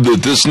know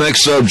that this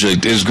next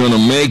subject is going to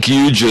make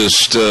you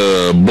just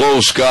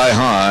blow sky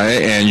high,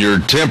 and your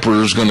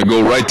temper is going to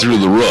go right through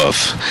the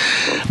roof.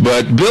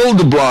 But Bill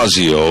de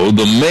Blasio,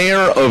 the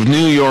mayor of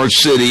New York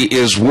City,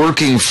 is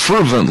working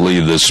fervently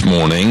this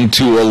morning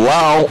to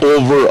allow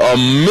over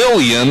 1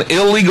 million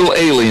illegal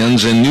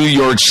aliens in New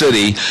York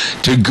City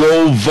to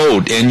go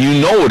vote. And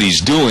you know what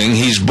he's doing.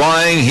 He's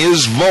buying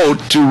his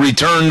vote to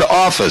return to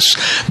office.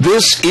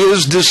 This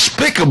is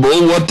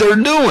despicable what they're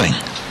doing.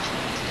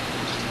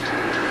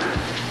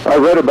 I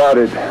read about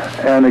it,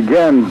 and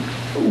again,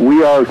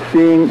 we are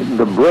seeing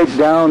the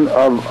breakdown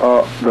of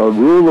the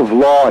rule of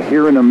law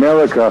here in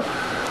America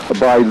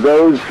by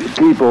those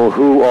people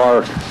who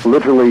are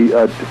literally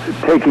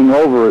taking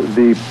over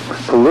the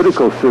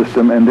political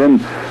system and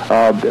then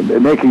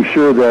making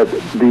sure that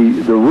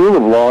the rule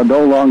of law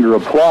no longer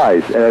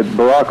applies.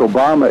 Barack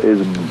Obama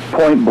is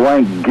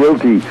point-blank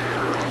guilty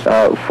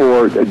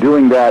for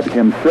doing that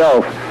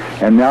himself,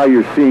 and now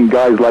you're seeing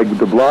guys like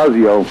de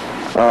Blasio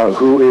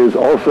who is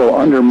also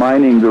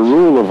undermining the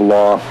rule of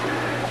law.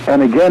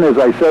 And again, as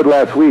I said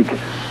last week,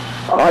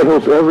 I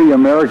hope every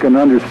American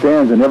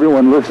understands, and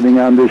everyone listening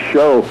on this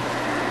show,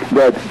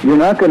 that you're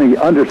not going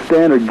to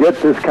understand or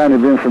get this kind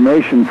of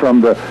information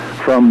from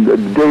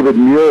David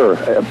Muir,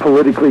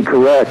 politically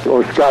correct,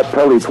 or Scott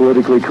Pelley,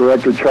 politically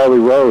correct, or Charlie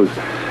Rose.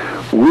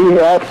 We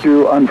have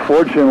to,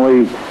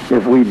 unfortunately,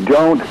 if we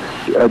don't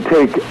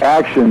take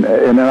action,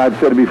 and then I've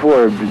said it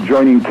before,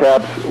 joining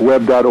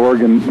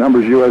capsweb.org and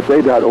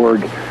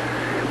numbersusa.org,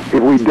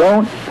 if we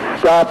don't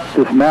stop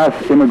this mass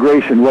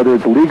immigration, whether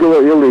it's legal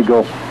or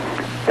illegal,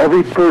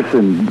 every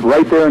person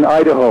right there in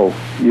Idaho,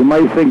 you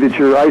might think that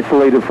you're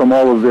isolated from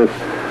all of this,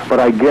 but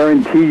I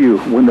guarantee you,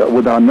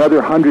 with another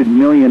 100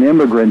 million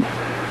immigrants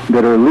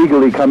that are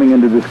legally coming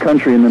into this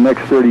country in the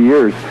next 30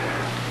 years,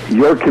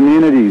 your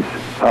communities,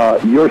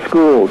 your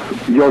schools,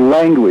 your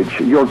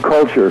language, your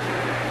culture,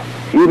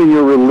 even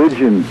your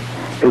religion,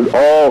 is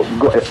all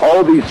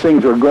these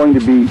things are going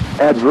to be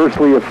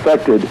adversely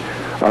affected,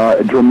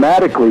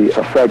 dramatically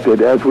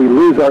affected, as we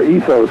lose our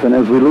ethos and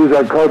as we lose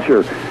our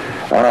culture.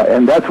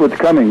 And that's what's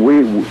coming.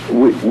 We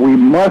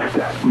must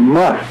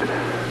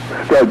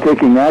start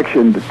taking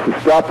action to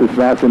stop this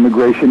mass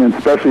immigration, and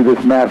especially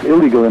this mass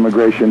illegal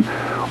immigration,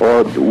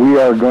 or we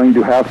are going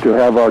to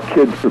have our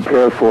kids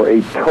prepare for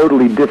a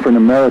totally different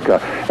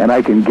America. And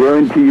I can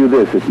guarantee you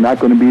this, it's not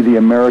going to be the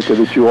America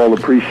that you all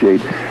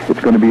appreciate. It's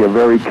going to be a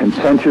very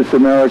contentious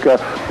America.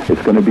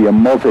 It's going to be a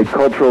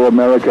multicultural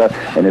America,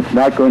 and it's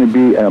not going to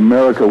be an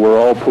America we're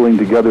all pulling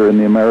together in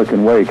the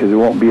American way, because it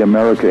won't be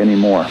America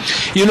anymore.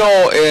 You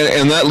know,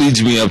 and that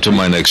leads me up to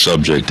my next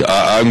subject.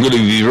 I'm going to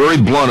be very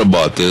blunt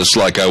about this,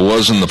 like I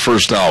was in the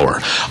first hour.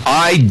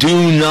 I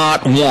do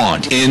not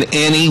want, in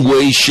any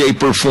way,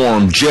 shape, or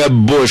form,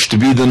 Jeb Bush to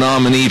be the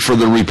nominee for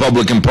the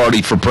Republican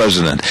Party for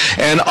president.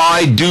 And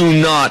I do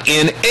not,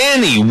 in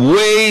any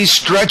way,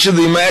 stretch of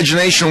the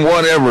imagination,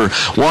 whatever,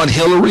 want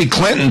Hillary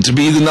Clinton to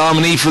be the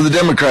nominee for the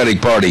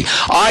Democratic Party.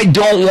 I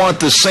don't want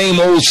the same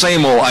old,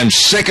 same old. I'm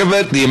sick of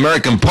it. The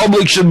American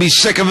public should be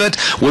sick of it.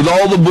 With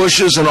all the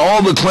Bushes and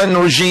all the Clinton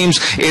regimes,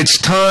 it's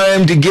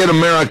time to get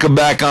America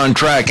back on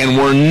track, and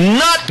we're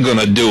not going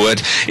to do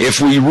it if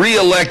we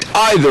re-elect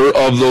either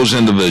of those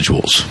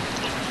individuals.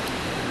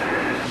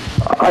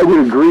 I would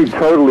agree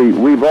totally.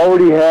 We've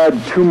already had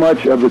too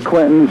much of the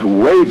Clintons,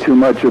 way too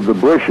much of the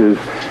Bushes,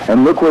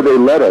 and look where they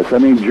led us. I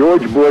mean,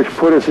 George Bush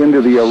put us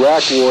into the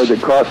Iraq war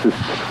that cost us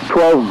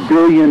 $12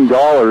 billion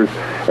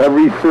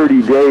every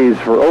 30 days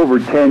for over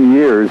 10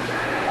 years,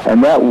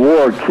 and that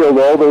war killed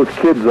all those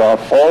kids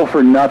off, all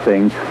for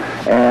nothing.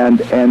 And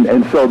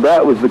so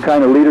that was the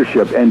kind of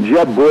leadership. And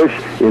Jeb Bush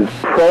is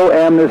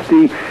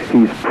pro-amnesty.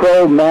 He's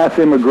pro-mass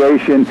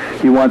immigration.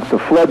 He wants to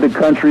flood the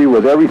country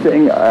with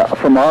everything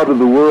from out of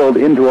the world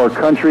into our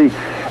country.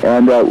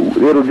 And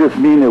it'll just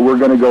mean that we're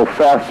going to go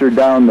faster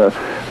down the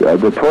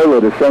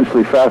toilet,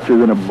 essentially faster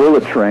than a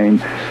bullet train.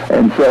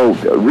 And so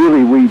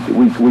really we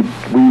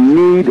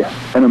need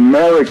an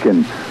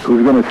American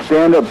who's going to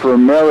stand up for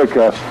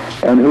America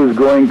and who's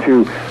going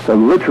to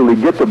literally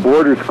get the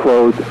borders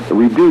closed,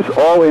 reduce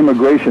all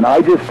immigration. I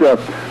just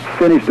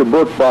finished a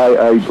book by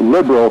a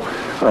liberal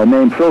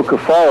named Phil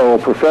Cafaro,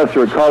 a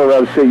professor at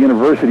Colorado State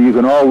University. You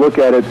can all look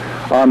at it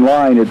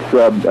online. It's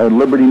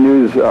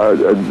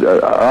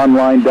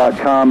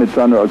libertynewsonline.com. It's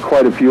on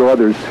quite a few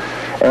others.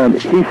 And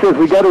he says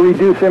we got to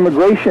reduce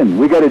immigration.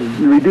 We got to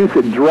reduce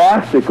it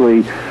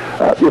drastically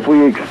if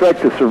we expect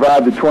to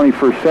survive the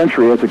 21st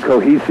century as a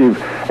cohesive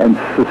and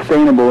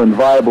sustainable and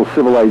viable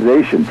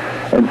civilization.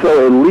 And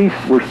so at least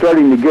we're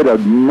starting to get a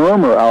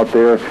murmur out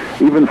there,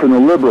 even from the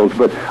liberals.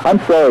 But I'm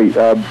sorry,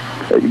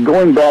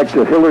 going back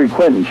to Hillary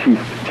Clinton, she's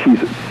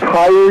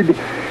tired.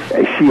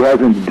 She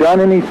hasn't done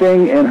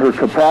anything in her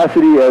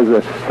capacity as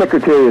a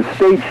Secretary of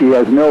State. She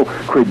has no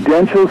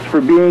credentials for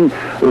being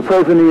the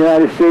President of the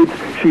United States.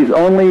 She's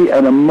only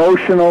an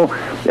emotional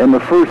and the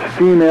first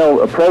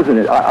female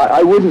president.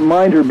 I wouldn't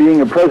mind her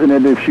being a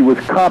president if she was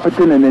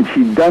competent and that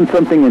she'd done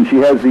something and she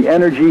has the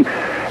energy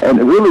and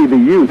really the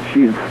youth.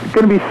 She's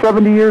going to be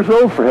 70 years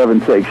old, for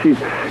heaven's sake.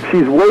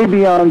 She's way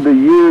beyond the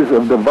years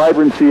of the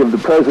vibrancy of the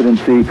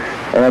presidency,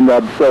 and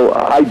so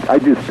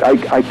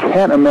I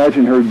can't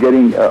imagine her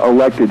getting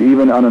elected,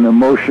 even on an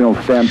emotional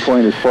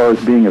standpoint, as far as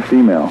being a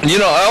female. You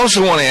know, I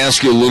also want to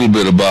ask you a little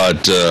bit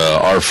about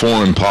our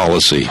foreign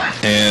policy,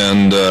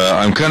 and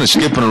I'm kind of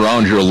skipping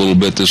around here a little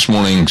bit this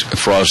morning,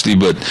 Frosty,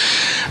 but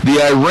the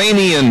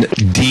Iranian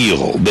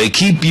deal, they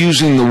keep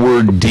using the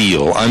word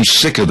deal. I'm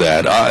sick of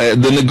that.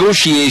 The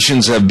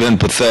negotiations have been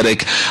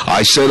pathetic.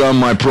 I said on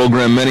my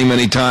program many,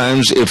 many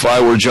times, if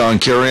I were John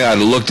Kerry, I'd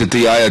have looked at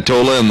the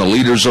Ayatollah and the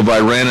leaders of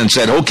Iran and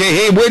said, okay,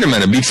 hey, wait a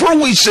minute. Before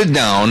we sit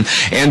down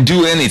and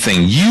do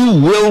anything, you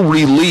will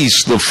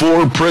release the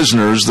 4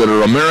 prisoners that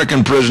are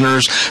American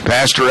prisoners,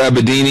 Pastor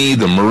Abedini,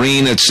 the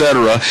Marine,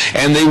 etc.,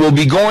 and they will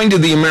be going to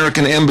the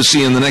American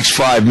embassy in the next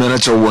 5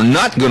 minutes, or we're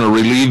not going to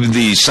relieve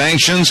the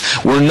sanctions.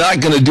 We're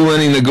not going to do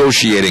any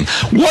negotiating.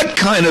 What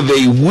kind of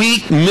a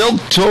weak,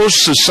 milquetoast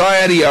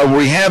society are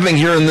we having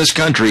here in this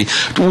country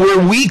where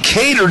we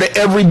cater to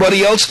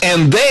everybody else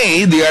and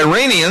they, the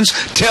Iranians,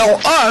 tell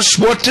us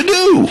what to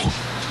do?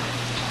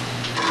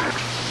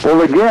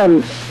 Well,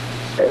 again,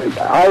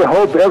 I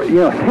hope,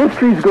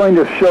 history's going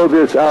to show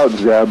this out,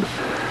 Zeb,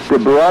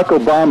 that Barack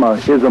Obama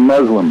is a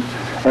Muslim.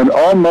 And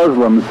all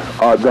Muslims,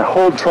 the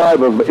whole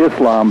tribe of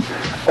Islam,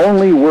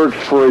 only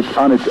works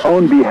on its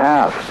own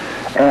behalf.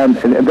 And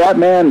that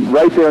man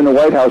right there in the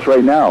White House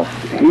right now,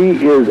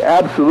 he is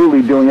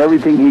absolutely doing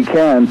everything he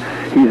can.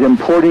 He's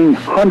importing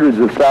hundreds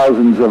of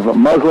thousands of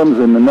Muslims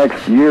in the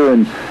next year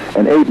and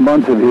 8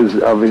 months of his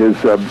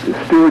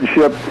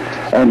stewardship,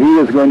 and he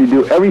is going to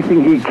do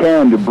everything he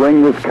can to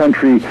bring this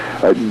country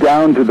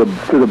down to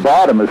the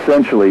bottom,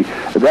 essentially.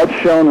 That's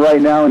shown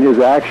right now in his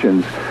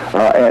actions.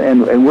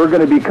 And we're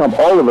going to become,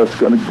 all of us,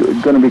 going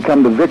to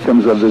become the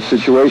victims of this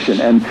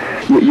situation. And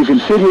you can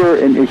sit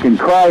here and you can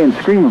cry and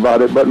scream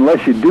about it, but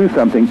unless you do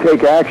something,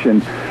 take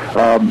action,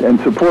 and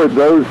support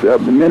those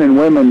men and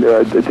women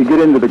to get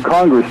into the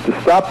Congress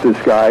to stop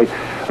this guy,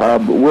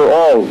 we're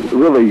all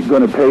really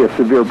going to pay a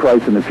severe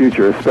price in the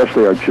future,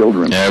 especially our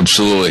children.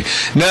 Absolutely.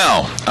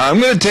 Now, I'm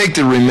going to take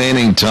the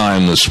remaining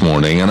time this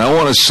morning, and I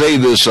want to say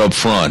this up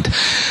front.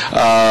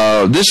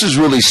 This is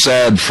really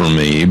sad for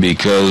me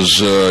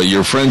because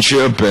your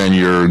friendship and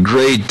your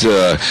great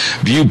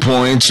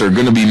viewpoints are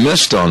going to be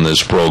missed on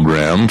this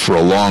program for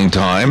a long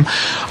time.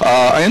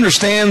 I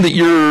understand that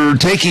you're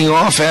taking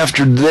off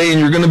after today and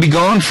you're going to be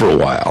gone for a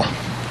while.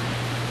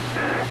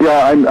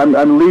 Yeah,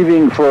 I'm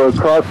leaving for a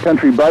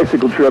cross-country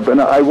bicycle trip,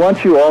 and I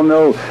want you all to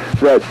know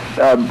that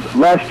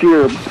last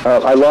year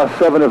I lost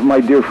 7 of my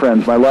dear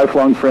friends, my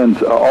lifelong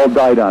friends, all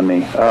died on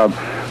me. I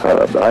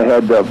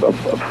had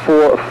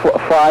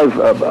 5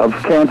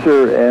 of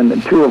cancer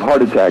and 2 of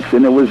heart attacks,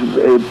 and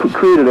it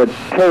created a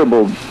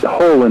terrible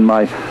hole in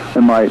my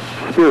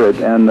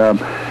spirit, and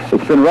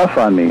it's been rough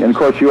on me. And of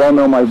course, you all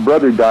know my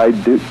brother died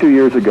 2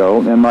 years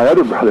ago, and my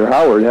other brother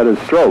Howard had a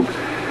stroke.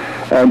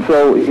 And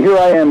so here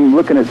I am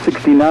looking at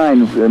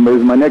 69, it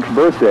was my next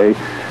birthday,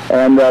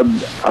 and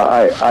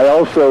I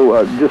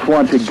also just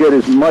want to get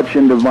as much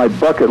into my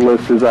bucket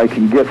list as I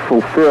can get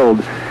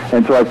fulfilled.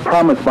 And so I've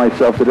promised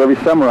myself that every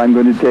summer I'm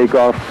going to take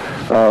off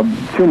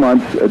 2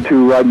 months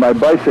to ride my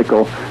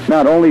bicycle,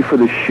 not only for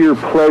the sheer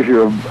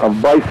pleasure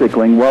of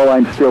bicycling while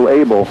I'm still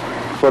able,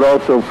 but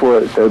also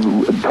for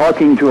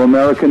talking to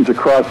Americans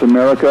across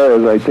America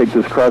as I take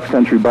this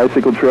cross-country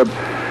bicycle trip.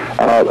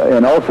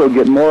 And also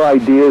get more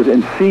ideas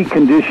and see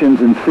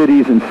conditions in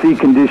cities and see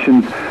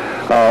conditions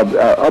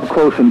up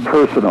close and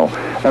personal.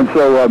 And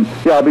so,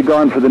 I'll be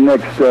gone for the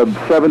next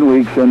 7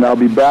 weeks, and I'll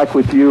be back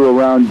with you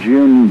around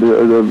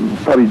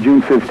probably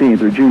June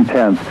 15th or June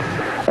 10th.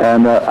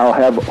 And I'll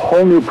have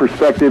whole new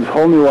perspectives,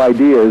 whole new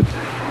ideas.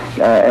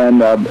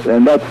 And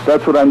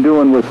that's what I'm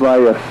doing with my,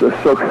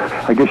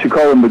 I guess you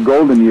call them the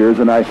golden years,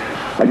 and I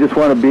just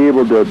want to be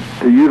able to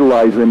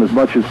utilize them as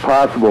much as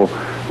possible,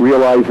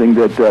 realizing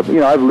that,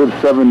 I've lived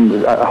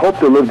I hope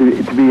to live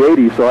to be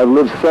 80, so I've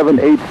lived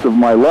 7/8 of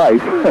my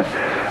life.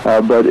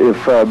 But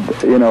if,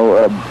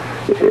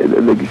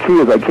 the key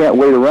is I can't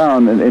wait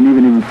around and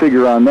even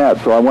figure on that,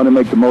 so I want to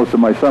make the most of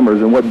my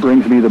summers. And what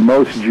brings me the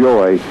most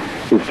joy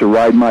is to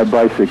ride my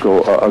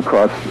bicycle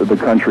across the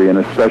country, and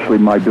especially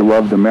my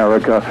beloved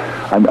America.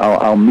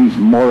 I'll meet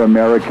more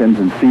Americans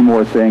and see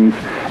more things.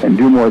 and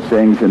do more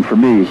things. And for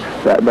me,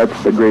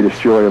 that's the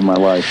greatest joy of my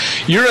life.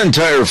 Your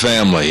entire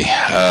family,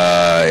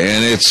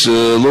 and it's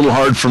a little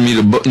hard for me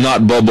to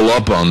not bubble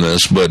up on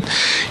this, but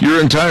your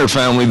entire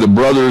family, the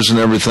brothers and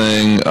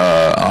everything,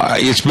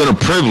 it's been a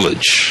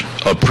privilege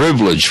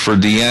for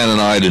Deanne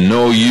and I to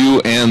know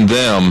you and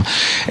them,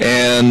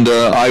 and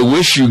I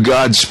wish you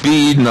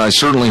Godspeed, and I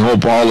certainly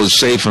hope all is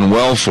safe and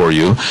well for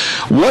you.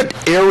 What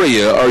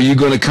area are you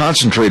going to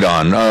concentrate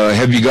on?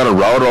 Have you got a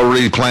route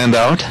already planned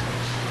out?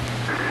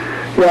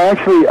 Yeah,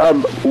 actually,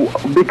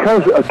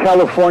 because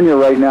California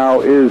right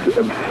now is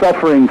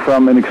suffering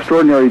from an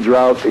extraordinary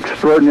drought,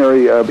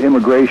 extraordinary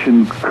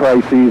immigration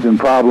crises and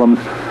problems,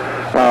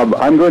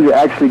 I'm going to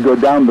actually go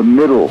down the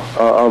middle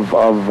of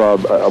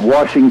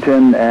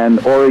Washington and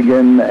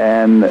Oregon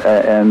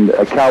and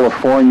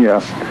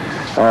California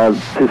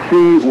to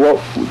see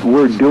what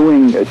we're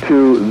doing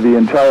to the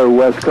entire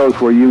West Coast,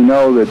 where you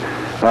know that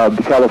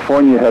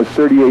California has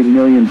 38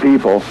 million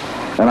people.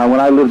 And when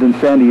I lived in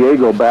San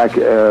Diego back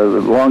a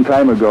long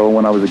time ago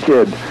when I was a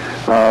kid,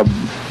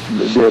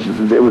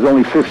 it was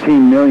only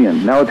 15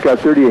 million. Now it's got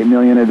 38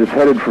 million, and it's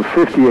headed for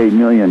 58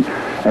 million.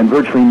 And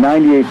virtually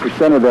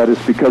 98% of that is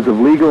because of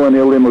legal and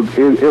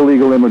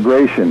illegal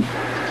immigration.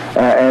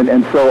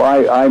 And so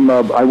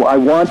I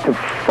want to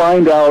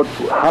find out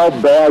how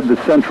bad the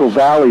Central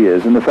Valley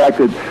is, and the fact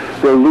that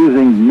they're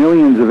losing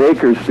millions of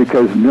acres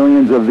because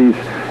millions of these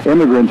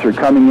immigrants are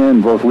coming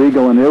in, both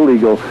legal and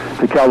illegal,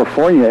 to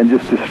California and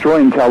just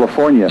destroying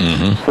California.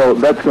 Mm-hmm. So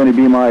that's going to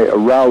be my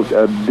route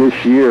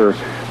this year.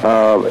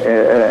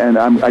 And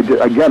I'm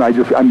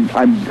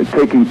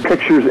taking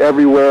pictures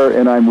everywhere,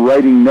 and I'm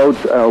writing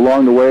notes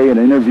along the way and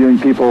interviewing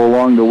people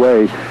along the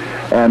way.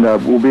 And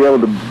we'll be able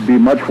to be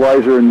much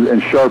wiser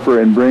and sharper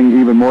and bring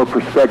even more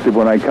perspective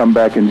when I come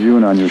back in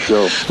June on your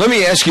show. Let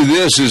me ask you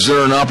this. Is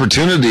there an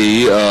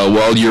opportunity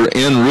while you're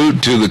en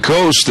route to the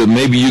coast that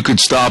maybe you could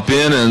stop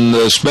in and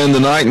spend the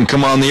night and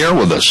come on the air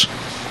with us?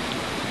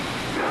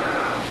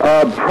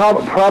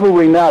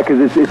 Probably not,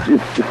 because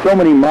it's so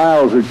many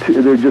miles.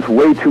 They're just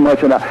way too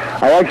much. And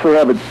I actually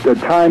have a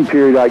time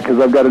period, because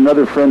I've got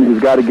another friend who's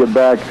got to get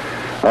back,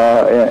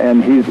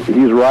 and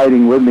he's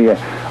riding with me.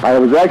 I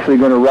was actually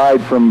going to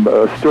ride from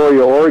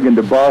Astoria, Oregon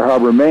to Bar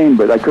Harbor, Maine,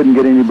 but I couldn't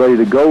get anybody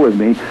to go with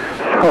me.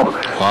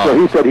 So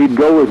he said he'd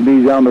go with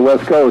me down the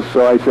West Coast.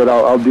 So I said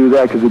I'll do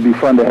that, because it'd be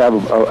fun to have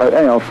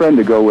a friend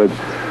to go with.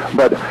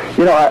 But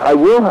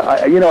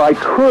I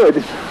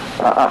could.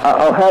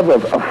 I'll have a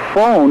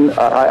phone.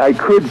 I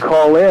could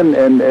call in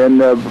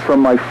and from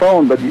my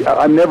phone, but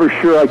I'm never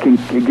sure I can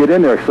get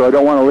in there, so I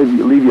don't want to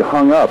leave you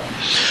hung up.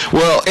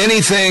 Well,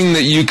 anything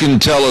that you can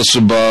tell us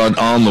about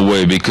on the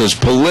way, because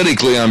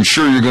politically I'm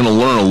sure you're going to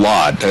learn a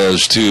lot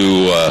as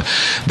to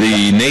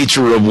the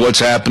nature of what's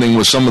happening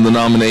with some of the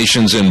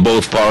nominations in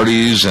both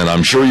parties, and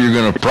I'm sure you're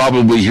going to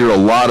probably hear a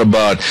lot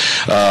about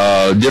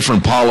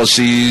different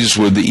policies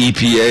with the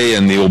EPA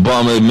and the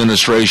Obama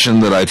administration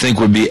that I think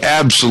would be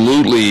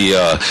absolutely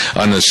a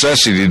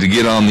necessity to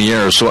get on the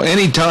air. So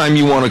anytime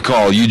you want to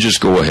call, you just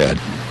go ahead.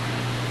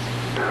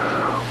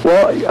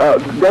 Well,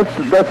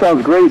 that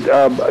sounds great,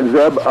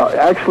 Zeb.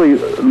 Actually,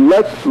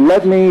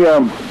 let me.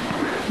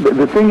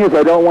 The thing is,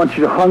 I don't want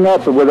you to hung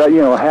up with that.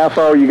 A half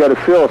hour you got to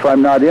fill if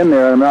I'm not in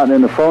there and I'm not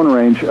in the phone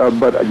range.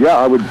 But yeah,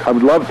 I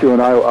would love to,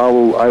 and I'll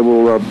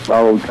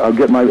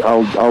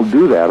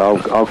do that.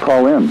 I'll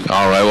call in.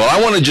 All right. Well, I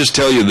want to just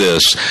tell you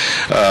this: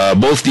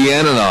 both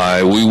Deanne and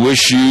I, we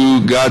wish you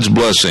God's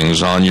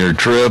blessings on your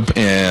trip,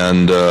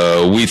 and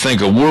we think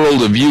a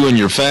world of you and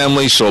your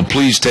family. So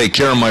please take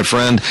care, my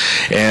friend,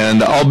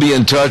 and I'll be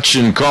in touch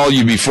and call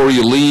you before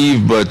you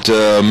leave. But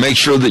make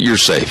sure that you're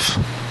safe.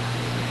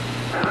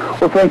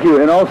 Well, thank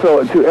you, and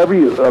also to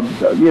every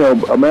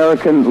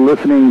American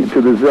listening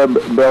to the Zeb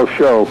Bell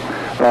Show.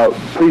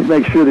 Please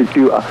make sure that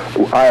you.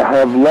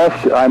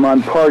 I'm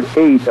on part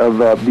 8 of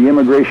the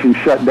Immigration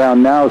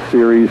Shutdown Now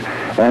series,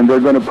 and they're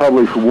going to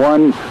publish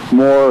one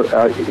more.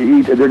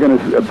 They're going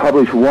to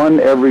publish one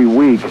every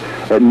week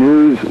at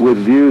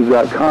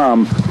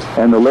newswithviews.com,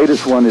 and the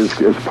latest one is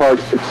part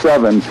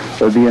 7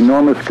 of the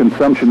enormous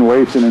consumption,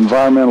 waste, and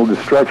environmental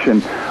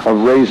destruction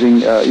of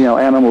raising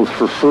animals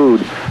for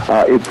food.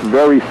 It's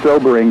very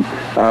sobering.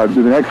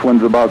 The next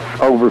one's about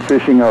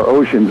overfishing our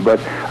oceans. But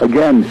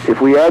again,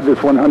 if we add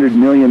this 100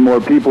 million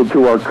more people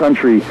to our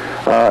country,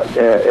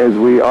 as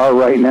we are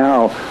right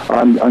now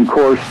on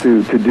course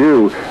to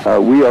do,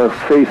 we are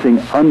facing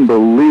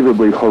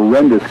unbelievably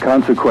horrendous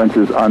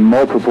consequences on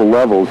multiple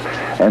levels.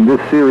 And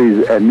this series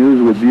at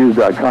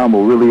newswithviews.com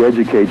will really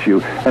educate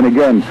you. And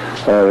again,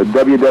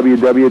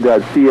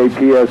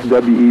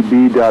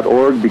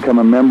 www.capsweb.org. Become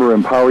a member,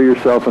 empower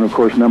yourself, and of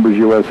course,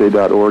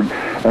 numbersusa.org.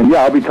 And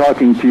yeah, I'll be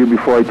talking to you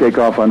before I take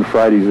off on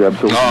Friday, Zeb.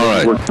 So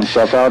we'll work some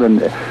stuff out,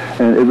 and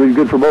it'll be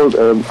good for both.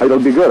 It'll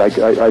be good.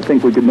 I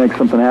think we could make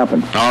something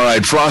happen. All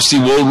right, Frosty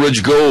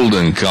Woolridge Gold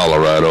in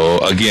Colorado.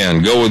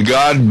 Again, go with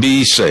God,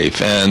 be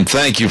safe, and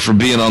thank you for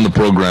being on the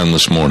program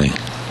this morning.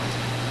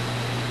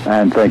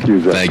 And thank you,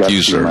 Zach. Thank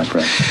you, sir. My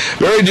friend.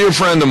 Very dear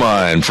friend of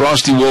mine,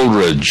 Frosty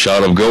Woldridge,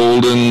 out of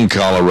Golden,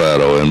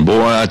 Colorado. And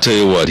boy, I tell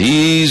you what,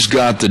 he's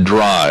got the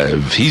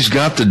drive. He's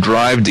got the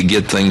drive to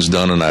get things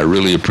done, and I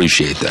really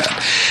appreciate that.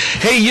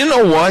 Hey, you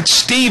know what?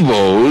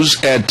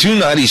 Steve-O's at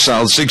 290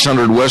 South,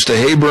 600 West of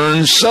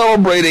Heyburn,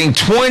 celebrating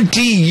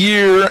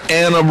 20-year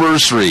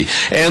anniversary.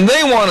 And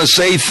they want to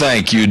say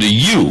thank you to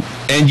you,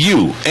 and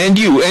you, and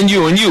you, and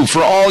you, and you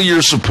for all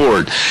your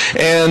support.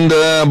 And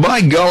by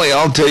golly,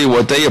 I'll tell you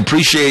what, they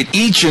appreciate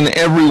each and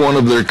every one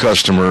of their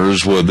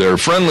customers with their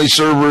friendly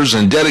servers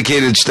and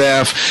dedicated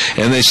staff.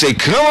 And they say,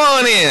 come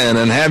on in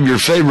and have your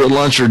favorite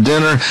lunch or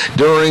dinner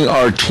during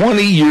our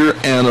 20-year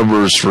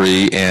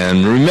anniversary.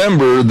 And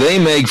remember, they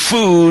make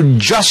food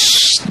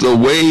just the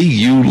way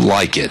you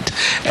like it.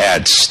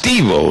 At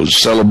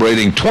Steve-O's,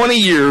 celebrating 20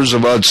 years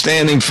of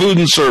outstanding food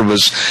and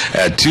service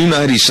at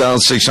 290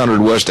 South,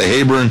 600 West of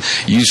Heyburn.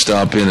 You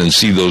stop in and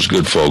see those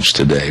good folks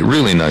today.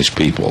 Really nice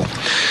people.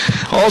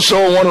 Also,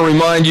 I want to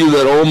remind you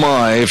that, oh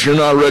my, if you're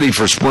not ready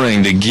for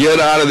spring, to get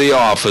out of the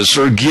office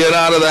or get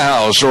out of the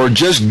house or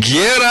just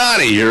get out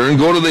of here and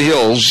go to the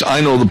hills,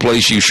 I know the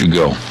place you should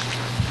go.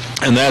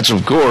 And that's,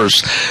 of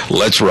course,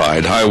 Let's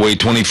Ride, Highway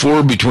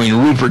 24 between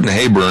Rupert and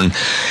Heyburn.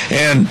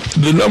 And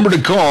the number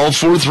to call,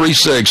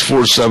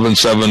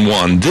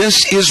 436-4771.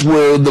 This is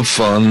where the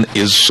fun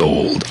is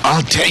sold.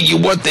 I'll tell you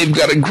what, they've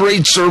got a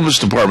great service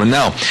department.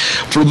 Now,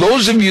 for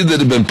those of you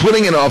that have been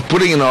putting it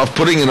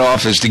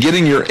off, as to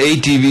getting your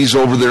ATVs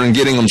over there and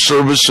getting them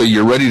serviced so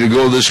you're ready to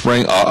go this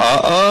spring,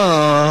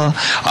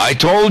 I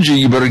told you,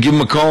 you better give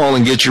them a call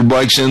and get your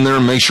bikes in there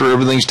and make sure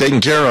everything's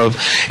taken care of.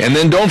 And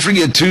then don't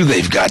forget, too,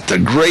 they've got the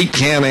great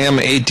Can-Am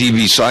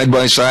ATV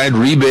side-by-side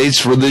rebates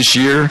for this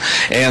year,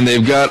 and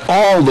they've got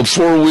all the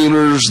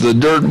four-wheelers, the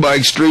dirt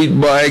bikes, street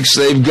bikes.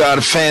 They've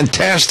got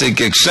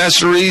fantastic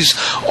accessories,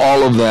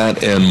 all of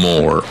that and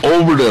more.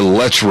 Over to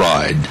Let's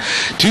Ride,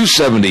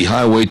 270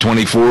 Highway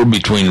 24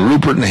 between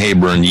Rupert and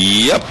Heyburn.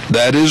 Yep,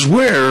 that is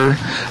where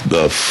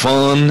the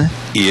fun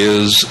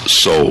is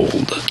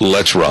sold.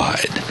 Let's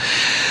Ride.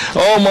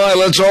 Oh my,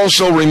 let's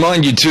also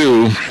remind you,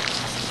 too,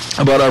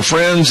 about our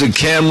friends at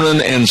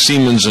Cameron and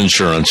Siemens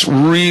Insurance.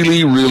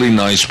 Really, really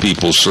nice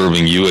people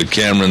serving you at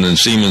Cameron and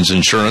Siemens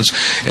Insurance.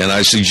 And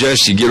I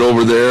suggest you get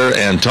over there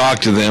and talk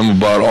to them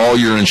about all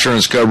your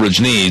insurance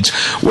coverage needs,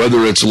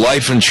 whether it's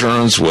life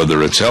insurance,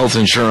 whether it's health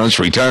insurance,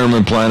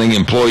 retirement planning,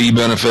 employee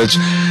benefits.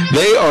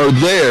 They are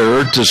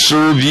there to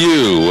serve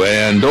you.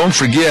 And don't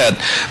forget,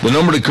 the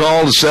number to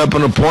call to set up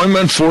an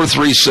appointment,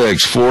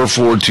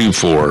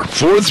 436-4424.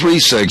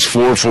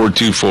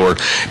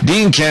 436-4424.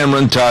 Dean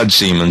Cameron, Todd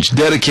Siemens,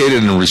 dedicated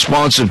and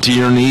responsive to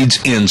your needs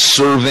in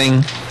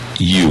serving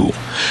you.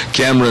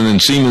 Cameron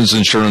and Siemens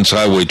Insurance,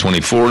 Highway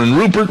 24. And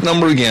Rupert,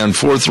 number again,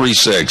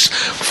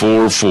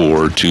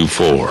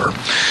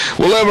 436-4424.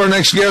 We'll have our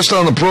next guest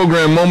on the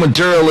program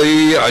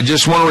momentarily. I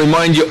just want to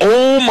remind you,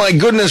 oh my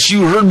goodness,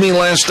 you heard me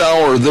last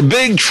hour, the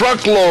big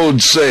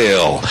truckload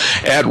sale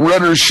at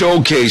Rudder's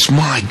Showcase.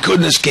 My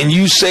goodness, can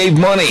you save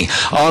money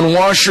on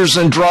washers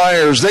and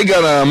dryers? They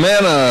got a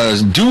Amana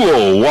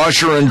Duo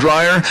washer and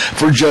dryer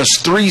for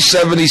just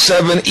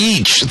 $377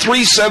 each.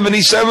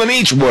 $377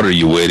 each. What are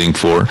you waiting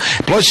for?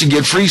 Plus, you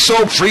get free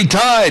soap, free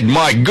Tide.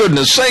 My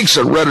goodness sakes,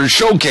 at Rudder's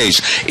Showcase.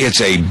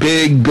 It's a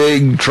big,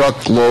 big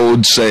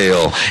truckload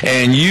sale.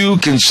 And you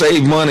can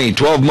save money.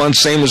 12 months,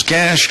 same as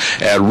cash,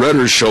 at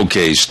Rudder's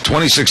Showcase,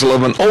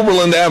 2611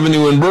 Overland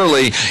Avenue in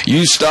Burley.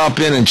 You stop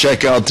in and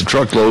check out the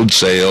truckload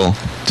sale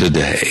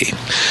today.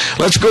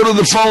 Let's go to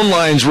the phone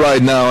lines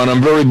right now, and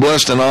I'm very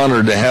blessed and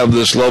honored to have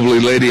this lovely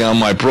lady on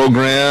my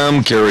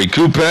program, Carrie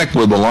Kupek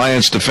with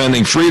Alliance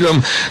Defending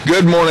Freedom.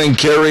 Good morning,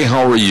 Carrie.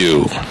 How are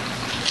you?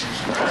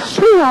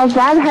 Pretty well,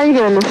 Dad. How are you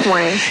doing this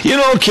morning? You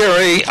know,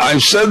 Carrie,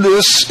 I've said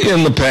this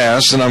in the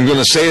past, and I'm going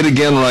to say it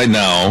again right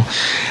now.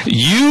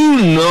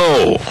 You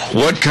know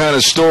what kind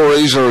of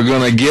stories are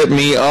going to get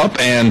me up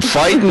and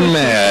fighting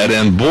mad,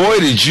 and boy,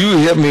 did you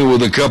hit me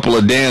with a couple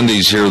of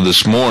dandies here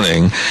this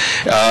morning.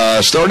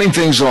 Starting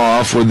things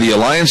off with the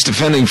Alliance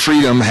Defending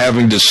Freedom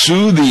having to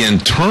sue the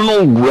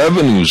Internal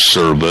Revenue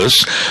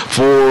Service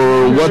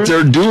for what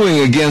they're doing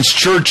against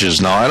churches.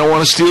 Now, I don't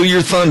want to steal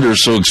your thunder,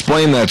 so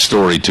explain that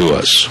story to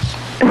us.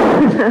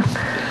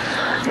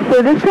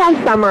 So this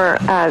past summer,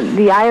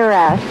 the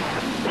IRS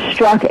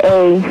struck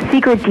a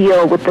secret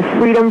deal with the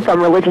Freedom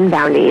from Religion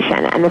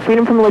Foundation. And the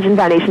Freedom from Religion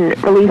Foundation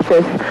released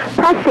this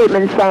press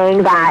statement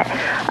saying that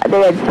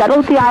they had settled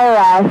with the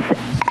IRS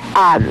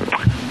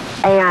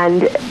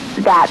and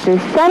that the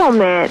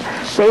settlement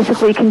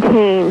basically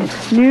contained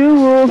new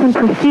rules and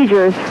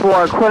procedures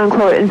for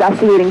quote-unquote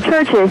investigating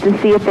churches to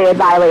see if they had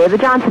violated the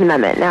Johnson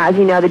Amendment. Now, as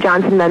you know, the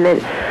Johnson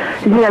Amendment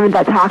is an amendment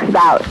that talks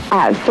about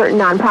certain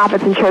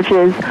nonprofits and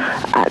churches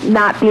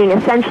not being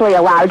essentially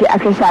allowed to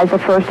exercise the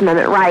First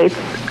Amendment rights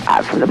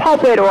from the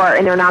pulpit or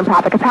in their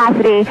nonprofit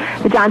capacity.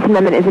 The Johnson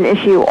Amendment is an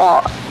issue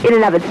in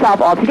and of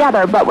itself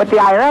altogether, but what the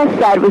IRS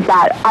said was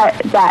that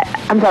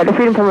the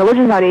Freedom from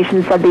Religion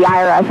Foundation said the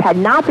IRS had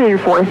not been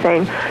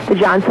enforcing the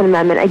Johnson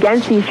Amendment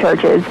against these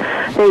churches.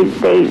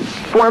 they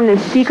formed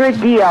this secret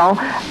deal,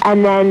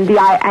 and then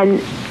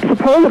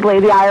supposedly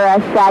the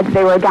IRS said that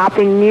they were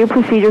adopting new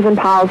procedures and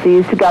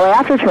policies to go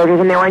after churches,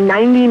 and there were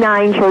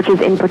 99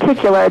 churches in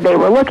particular they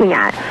were looking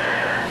at.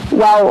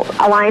 Well,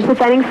 Alliance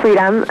Defending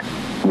Freedom,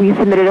 we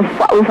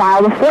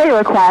filed a FOIA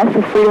request,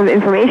 a Freedom of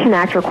Information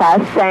Act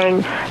request,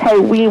 saying, hey,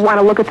 we want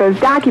to look at those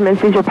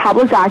documents. These are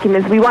public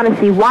documents. We want to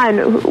see, one,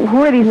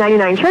 who are these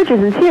 99 churches,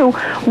 and two,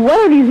 what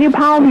are these new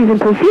policies and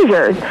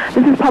procedures?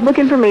 This is public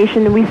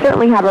information, and we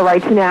certainly have a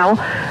right to know.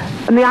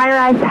 And the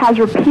IRS has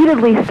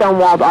repeatedly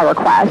stonewalled our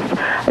request.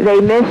 They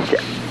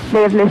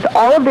have missed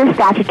all of their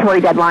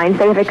statutory deadlines.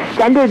 They have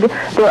extended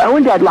their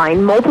own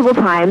deadline multiple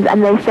times,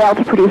 and they failed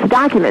to produce the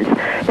documents.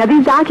 Now,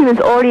 these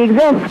documents already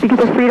exist because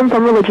the Freedom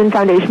from Religion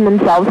Foundation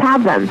themselves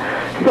have them.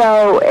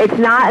 So it's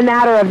not a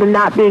matter of them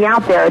not being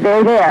out there.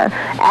 They're there,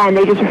 and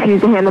they just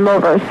refuse to hand them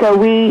over. So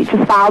we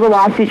just filed a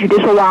lawsuit.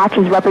 Judicial Watch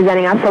is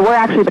representing us. So we're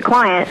actually the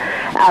client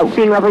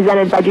being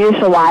represented by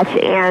Judicial Watch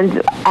and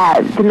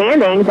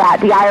demanding that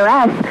the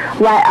IRS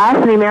let us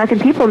and the American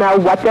people know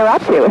what they're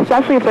up to,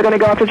 especially if they're going to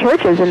go after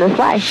churches in this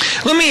way.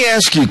 Let me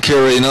ask you,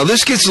 Carrie, now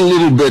this gets a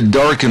little bit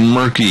dark and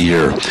murky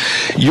here.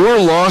 Your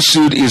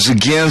lawsuit is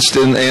against,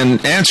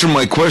 and answer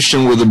my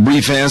question with a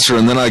brief answer,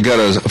 and then I got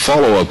a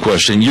follow-up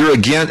question. You're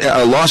against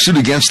a lawsuit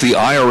against the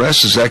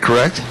IRS, is that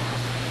correct?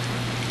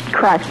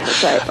 Correct.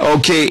 That's right.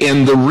 Okay,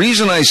 and the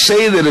reason I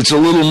say that it's a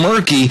little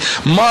murky,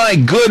 my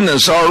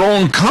goodness, our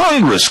own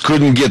Congress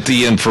couldn't get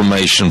the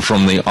information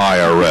from the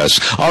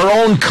IRS. Our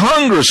own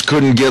Congress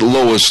couldn't get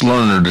Lois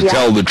Lerner to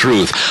tell the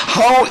truth.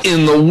 How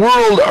in the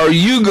world are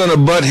you going to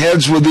butt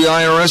heads with the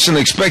IRS and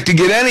expect to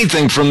get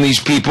anything from these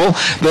people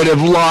that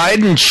have lied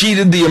and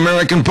cheated the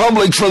American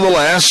public for the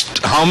last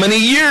how many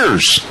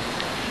years?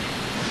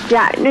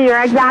 Yeah, no, you're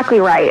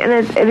exactly right.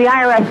 And the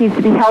IRS needs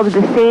to be held to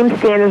the same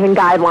standards and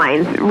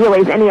guidelines,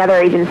 really, as any other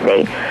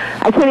agency.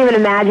 I can't even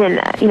imagine,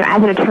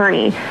 as an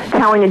attorney,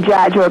 telling a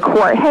judge or a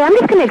court, hey, I'm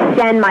just going to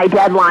extend my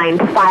deadline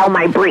to file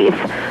my brief.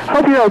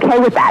 Hope you're okay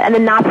with that, and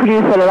then not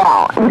produce it at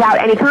all without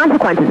any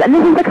consequences. And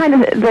this is the kind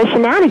of the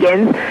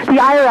shenanigans the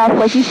IRS,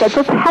 like you said,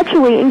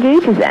 perpetually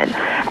engages in.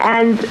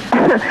 And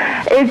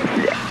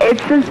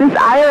it's just this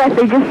IRS,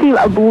 they just seem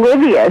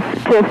oblivious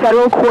to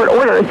federal court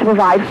orders to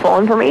provide full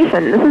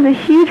information. This is a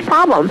huge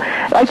problem.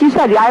 Like you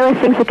said, the IRS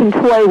thinks it can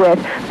toy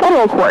with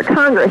federal court,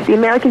 Congress, the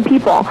American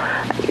people.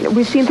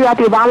 We've seen throughout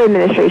the Obama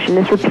administration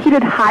this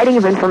repeated hiding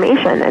of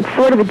information. It's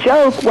sort of a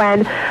joke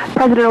when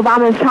President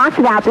Obama has talked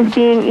about this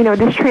being,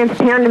 this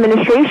transparent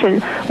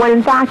administration, when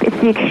in fact it's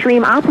the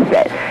extreme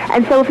opposite.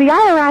 And so if the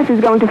IRS is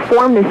going to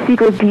form this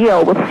secret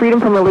deal with Freedom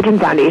from Religion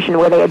Foundation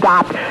where they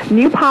adopt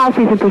new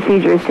policies and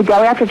procedures to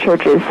go after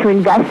churches, to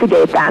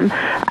investigate them,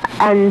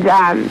 and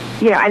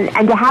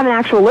to have an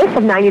actual list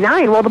of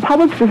 99, well, the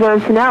public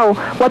deserves to know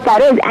what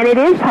that is, and it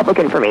is public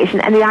information,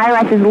 and the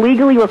IRS is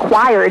legally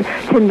required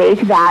to make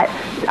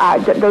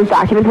those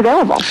documents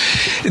available.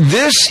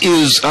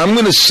 I'm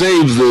going to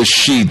save this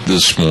sheet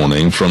this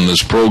morning from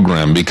this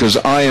program because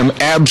I am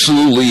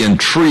absolutely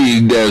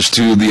intrigued as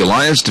to the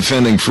Alliance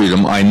Defending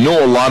Freedom. I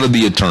know a lot of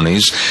the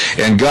attorneys,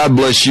 and God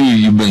bless you,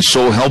 you've been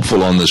so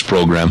helpful on this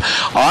program.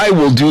 I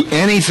will do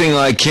anything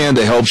I can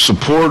to help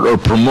support or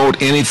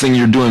promote anything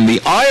you're doing. The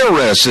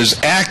IRS is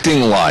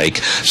acting like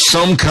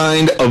some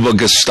kind of a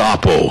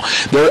Gestapo.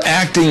 They're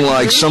acting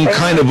like some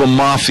kind of a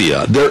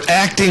mafia. They're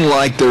acting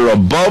like they're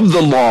above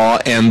the law,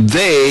 and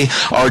they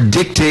are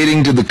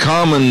dictating to the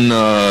common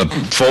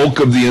folk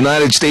of the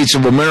United States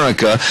of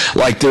America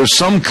like there's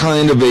some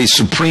kind of a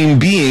supreme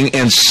being,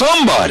 and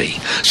somebody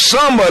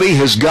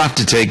has got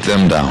to take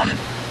them down.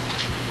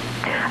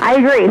 I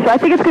agree. So I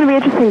think it's going to be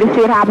interesting to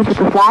see what happens with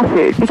this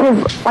lawsuit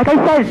because, like I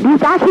said, these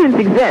documents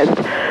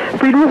exist.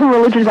 Freedom from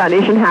Religion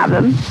Foundation have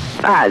them.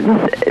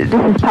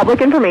 This is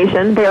public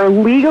information. They are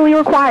legally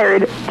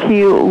required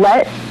to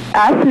let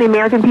us and the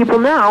American people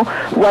know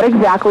what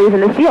exactly is in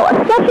this deal,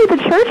 especially the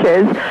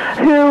churches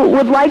who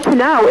would like to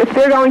know if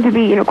they're going to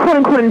be,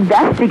 quote-unquote,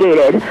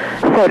 investigated,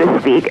 so to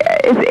speak.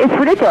 It's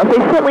ridiculous.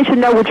 They certainly should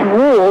know which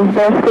rules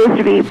they're supposed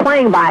to be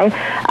playing by,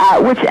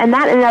 and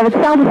that in and of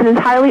itself is an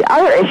entirely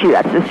other issue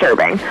that's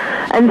disturbing.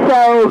 And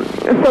so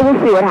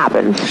we'll see what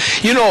happens.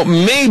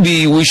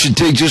 Maybe we should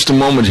take just a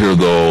moment here,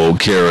 though,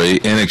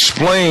 Carrie, and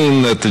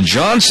explain that the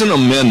Johnson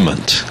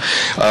Amendment,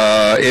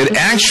 it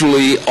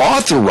actually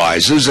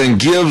authorizes and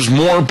gives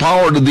more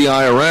power to the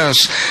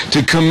IRS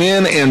to come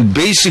in and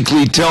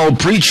basically tell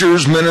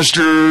preachers,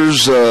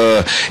 ministers,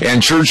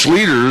 and church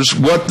leaders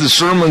what the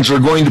sermons are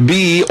going to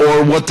be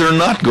or what they're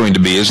not going to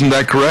be. Isn't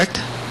that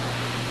correct?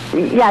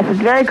 Yes, it's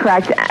very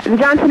correct. The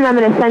Johnson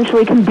Amendment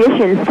essentially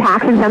conditions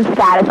tax-exempt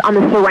status on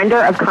the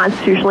surrender of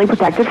constitutionally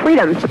protected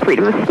freedoms, the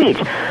freedom of speech.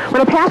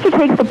 When a pastor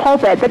takes the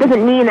pulpit, that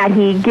doesn't mean that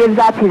he gives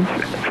up his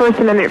First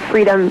Amendment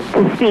freedom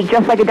to speak,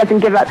 just like he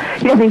doesn't give up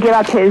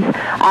his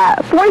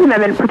Fourth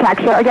Amendment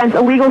protection against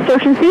illegal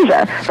search and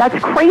seizure.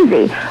 That's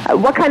crazy.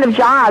 What kind of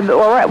job,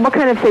 or what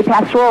kind of, say,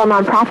 pastoral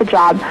nonprofit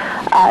job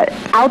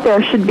out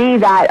there should be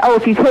that, oh,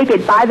 if you take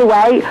it, by the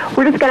way,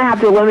 we're just going to have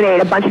to eliminate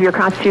a bunch of your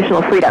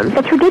constitutional freedoms.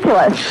 That's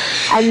ridiculous.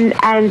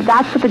 And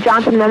that's what the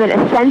Johnson Amendment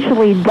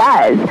essentially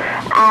does.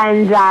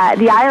 And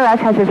the IRS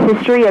has this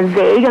history of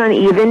vague and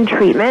uneven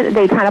treatment.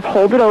 They kind of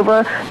hold it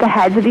over the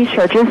heads of these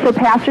churches, so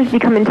pastors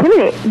become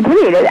intimidated,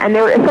 and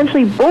they're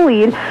essentially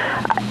bullied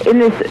in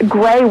this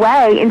gray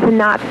way into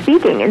not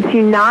speaking,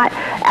 into not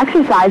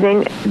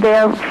exercising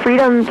their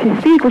freedom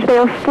to speak, which they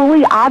are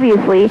fully,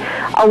 obviously,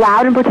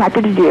 allowed and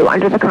protected to do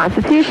under the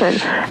Constitution.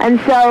 And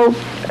so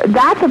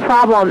that's a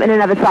problem in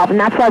and of itself, and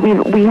that's why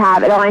we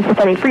have, Alliance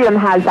Defending Freedom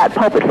has that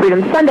Pulpit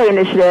Freedom Sunday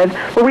initiative,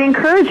 where we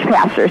encourage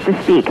pastors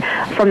to speak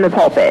from the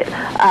pulpit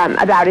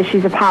about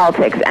issues of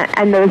politics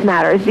and those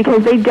matters,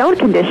 because they don't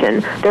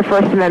condition their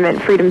First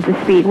Amendment freedom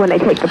to speak when they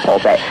take the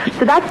pulpit.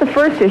 So that's the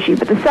first issue.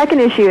 But the second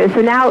issue is,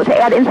 so now to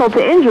add insult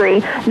to injury,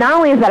 not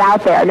only is that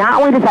out there,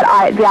 not only does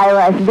that the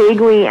IRS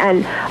vaguely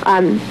and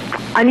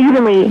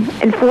unevenly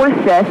enforce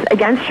this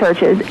against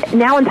churches,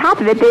 now on top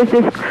of it, there's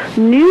this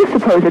new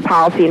supposed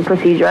policy and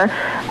procedure,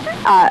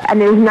 and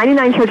there's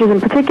 99 churches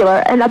in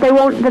particular, and that they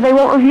won't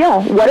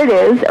reveal what it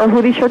is or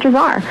who these churches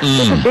are.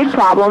 It's a big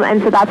problem,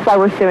 and so that's why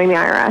we're suing the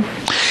IRS.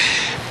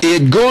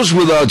 It goes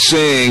without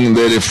saying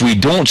that if we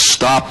don't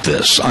stop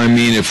this, I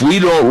mean, if we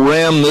don't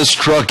ram this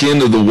truck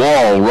into the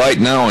wall right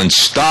now and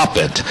stop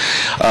it,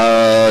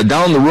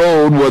 down the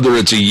road, whether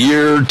it's a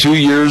year, 2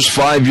 years,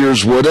 5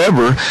 years,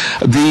 whatever,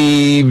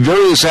 the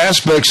various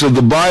aspects of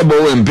the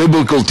Bible and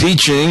biblical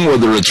teaching,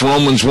 whether it's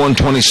Romans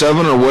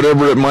 1:27 or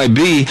whatever it might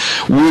be,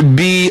 would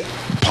be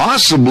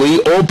possibly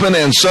open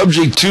and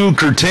subject to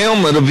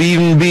curtailment of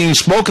even being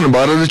spoken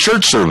about at a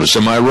church service.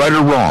 Am I right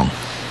or wrong?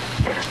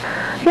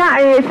 Yeah,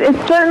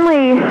 it's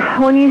certainly,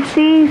 when you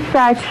see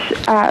such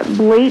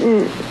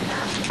blatant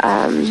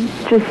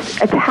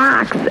just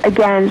attacks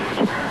against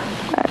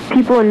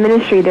people in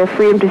ministry, their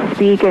freedom to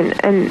speak and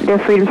their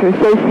freedom to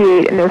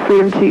associate and their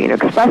freedom to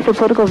express their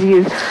political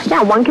views,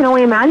 yeah, one can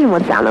only imagine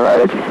what's down the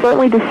road. It's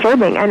certainly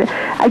disturbing. And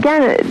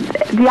again,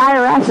 the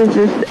IRS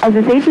as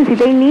this agency,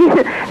 they need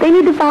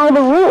to follow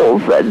the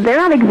rules. They're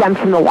not exempt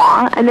from the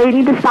law, and they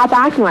need to stop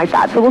acting like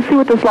that. So we'll see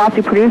what this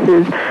lawsuit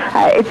produces.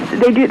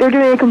 They're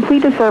doing a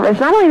complete disservice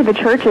not only to the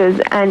churches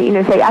and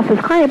say us as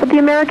client, but the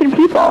American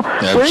people.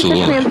 Where's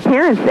the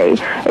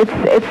transparency?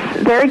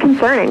 It's very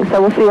concerning.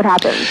 So we'll see what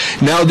happens.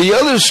 Now the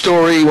other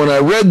story, when I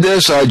read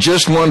this, I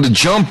just wanted to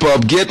jump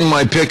up, get in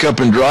my pickup,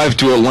 and drive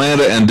to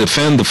Atlanta and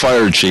defend the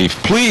fire chief.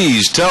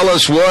 Please tell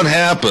us what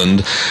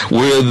happened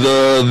with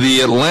the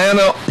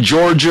Atlanta,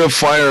 Georgia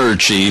fire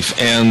chief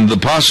and the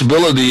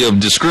possibility of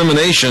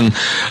discrimination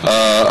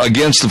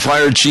against the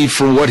fire chief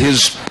for what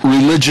his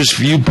religious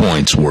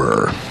viewpoints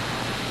were.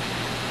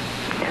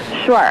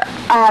 Sure.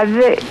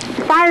 The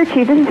fire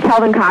chief, this is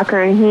Kelvin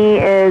Cochran.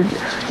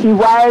 He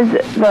was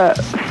the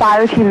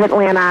fire chief of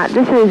Atlanta.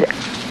 This is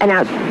an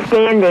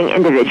outstanding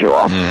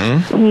individual.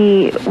 Mm-hmm.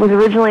 He was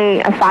originally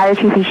a fire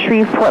chief in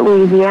Shreveport,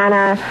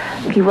 Louisiana.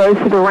 He rose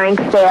through the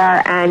ranks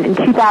there, and in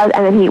 2000,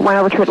 and then he went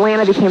over to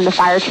Atlanta, became the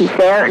fire chief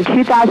there. In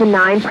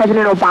 2009,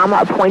 President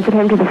Obama appointed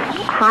him to the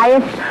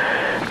highest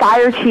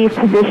fire chief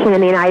position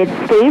in the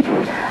United States.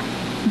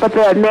 But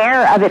the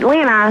mayor of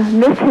Atlanta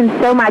missed him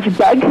so much,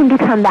 begged him to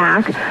come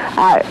back.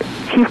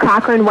 Chief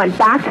Cochran went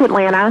back to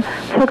Atlanta,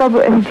 took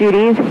over his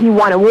duties. He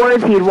won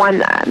awards. He had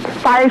won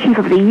Fire Chief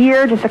of the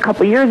Year just a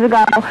couple years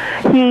ago.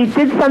 He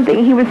did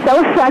something. He was so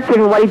effective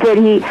in what he did.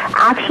 He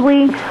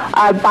actually,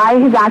 by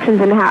his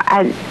actions,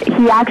 and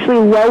he actually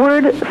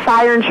lowered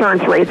fire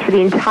insurance rates for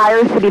the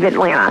entire city of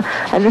Atlanta.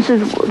 And this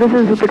is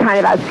the kind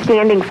of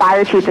outstanding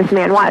fire chief this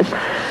man was.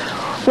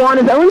 Well, on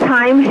his own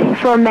time,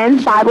 for a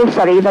men's Bible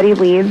study that he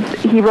leads,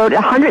 he wrote a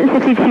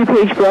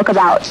 162-page book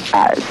about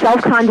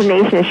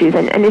self-condemnation issues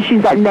and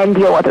issues that men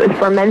deal with. It was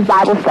for a men's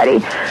Bible study.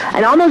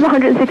 And on those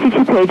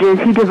 162 pages,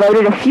 he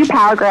devoted a few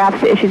paragraphs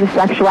to issues of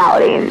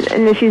sexuality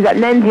and issues that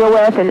men deal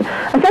with, and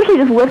essentially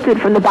just lifted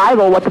from the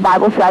Bible what the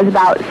Bible says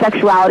about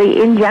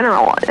sexuality in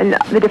general and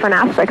the different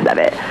aspects of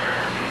it.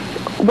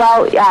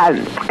 Well,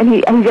 and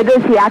he did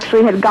this. He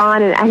actually had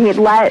gone and he had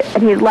let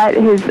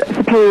his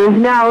superiors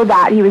know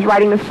that he was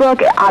writing this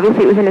book.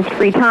 Obviously, it was in his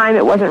free time.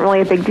 It wasn't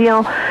really a big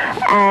deal,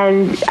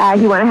 and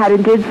he went ahead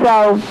and did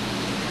so.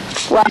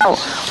 Well,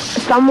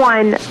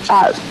 someone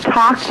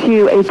talked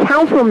to a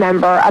council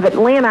member of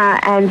Atlanta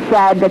and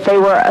said that they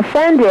were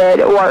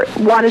offended or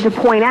wanted to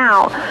point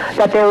out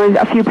that there was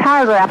a few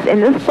paragraphs in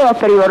this book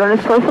that he wrote on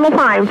his personal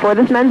time for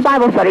this men's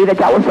Bible study that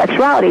dealt with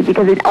sexuality,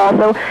 because it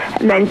also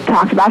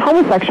talked about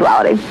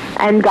homosexuality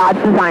and God's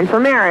design for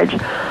marriage.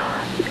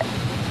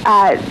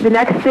 the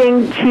next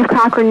thing Chief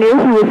Cochran knew,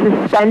 he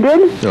was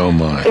suspended. Oh,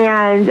 my.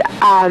 And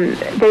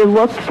they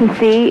looked to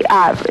see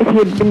if he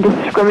had been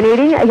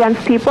discriminating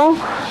against people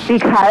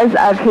because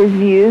of his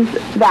views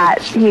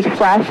that he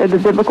expressed, or the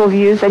biblical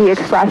views that he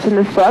expressed in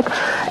this book.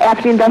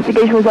 After the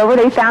investigation was over,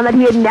 they found that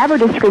he had never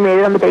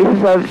discriminated on the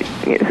basis of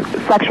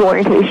sexual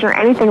orientation or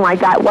anything like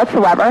that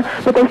whatsoever,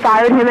 but they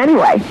fired him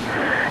anyway.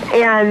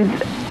 And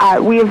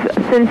we have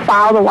since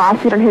filed a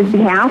lawsuit on his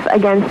behalf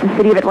against the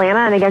city of Atlanta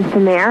and against the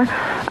mayor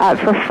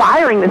for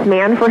firing this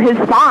man for his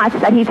thoughts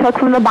that he took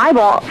from the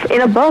Bible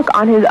in a book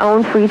on his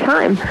own free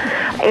time.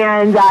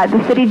 And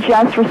the city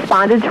just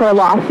responded to our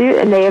lawsuit,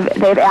 and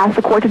they've asked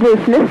the court to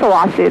dismiss the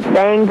lawsuit,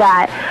 saying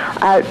that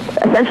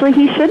essentially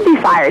he should be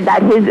fired,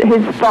 that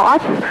his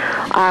thoughts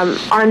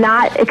are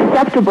not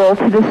acceptable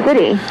to the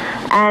city.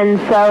 And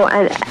so,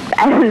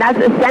 and that's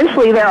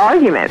essentially their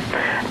argument.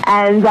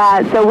 And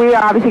so we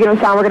are obviously going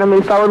to we're going to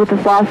move forward with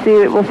this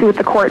lawsuit. We'll see what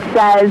the court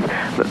says.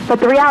 But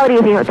the reality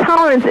is,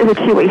 tolerance is a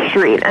two-way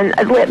street. And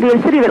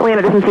the city of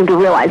Atlanta doesn't seem to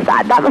realize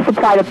that. That must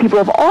apply to people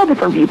of all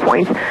different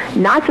viewpoints,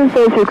 not just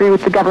those who agree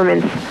with the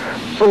government's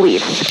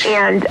beliefs.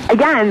 And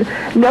again,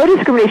 no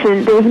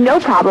discrimination. There's no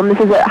problem.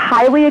 This is a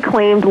highly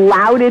acclaimed,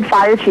 lauded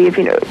fire chief.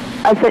 He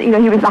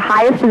was the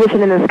highest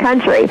position in this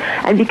country,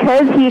 and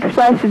because he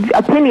expressed his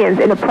opinions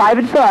in a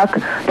private book,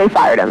 they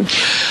fired him.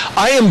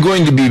 I am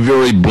going to be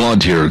very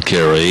blunt here,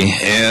 Carrie,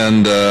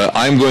 and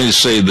I'm going to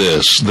say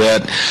this,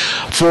 that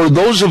for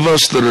those of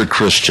us that are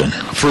Christian,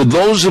 for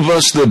those of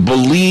us that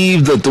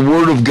believe that the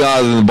Word of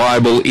God in the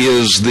Bible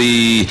is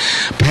the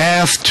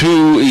path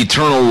to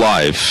eternal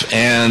life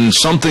and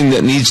something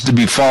that needs to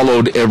be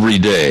followed every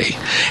day,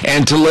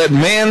 and to let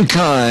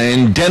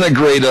mankind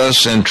denigrate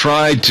us and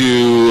try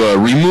to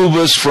remove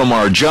us from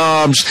our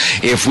jobs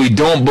if we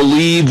don't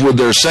believe with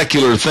their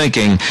secular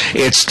thinking,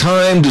 it's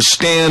time to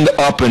stand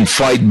up and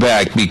fight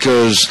back,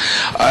 because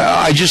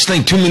I just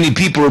think too many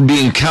people are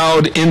being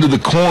cowed into the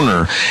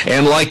corner.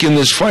 And like in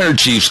this fire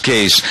chief's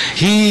case,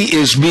 he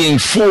is being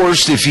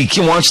forced, if he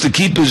wants to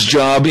keep his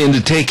job,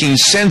 into taking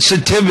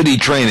sensitivity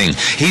training.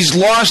 He's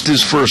lost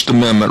his First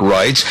Amendment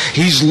rights.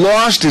 He's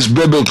lost his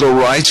biblical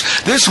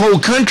rights. This whole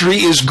country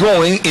is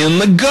going in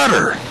the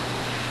gutter.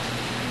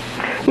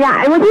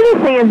 Yeah, and what's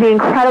interesting is the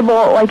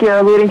incredible, like you're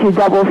alluding to,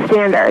 double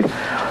standard.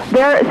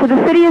 So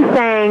the city is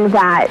saying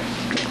that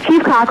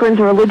Chief Cochran's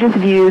religious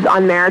views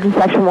on marriage and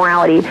sexual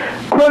morality,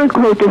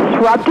 quote-unquote,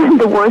 disrupted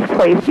the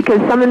workplace because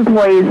some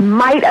employees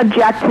might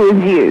object to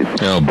his views,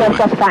 thus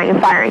justifying and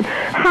firing.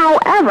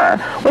 However,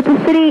 what the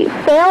city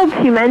failed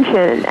to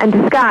mention and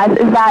discuss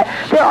is that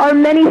there are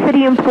many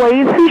city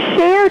employees who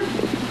share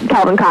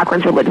Calvin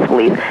Cochran's religious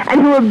beliefs and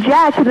who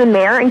object to the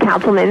mayor and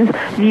councilman's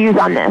views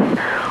on this.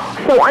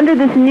 So under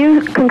this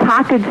new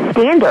concocted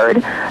standard,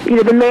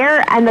 the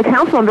mayor and the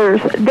council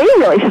members, they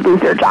really should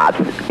lose their jobs,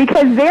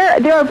 because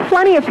there are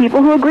plenty of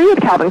people who agree with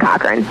Calvin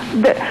Cochran.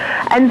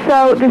 And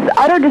so this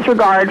utter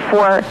disregard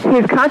for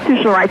his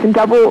constitutional rights and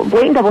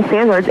blatant double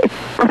standards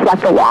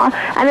reflect the law,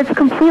 and it's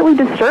completely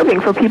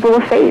disturbing for people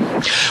of faith.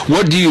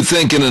 What do you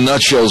think, in a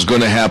nutshell, is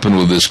going to happen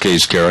with this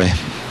case, Carrie?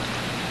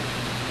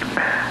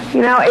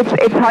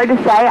 It's hard to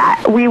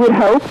say. We would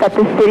hope that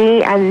the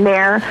city and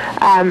Mayor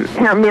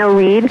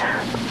Reed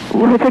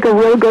will take a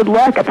real good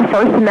look at the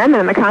First Amendment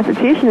and the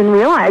Constitution and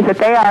realize that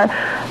they are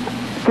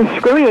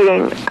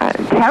discriminating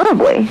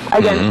terribly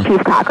against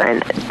Chief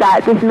Cochran.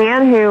 That this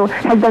man who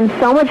has done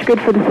so much good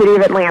for the city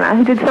of Atlanta,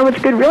 who did so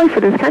much good really for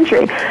this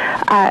country,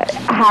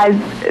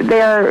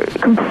 they're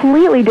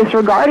completely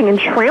disregarding and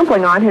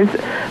trampling on his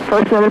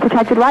First Amendment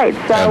protected rights.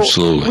 So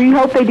absolutely. We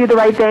hope they do the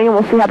right thing, and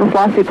we'll see how this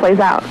lawsuit plays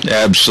out.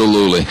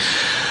 Absolutely.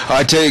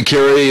 I tell you,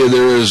 Carrie,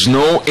 there is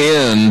no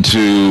end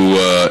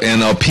to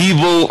an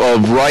upheaval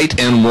of right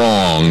and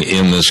wrong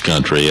in this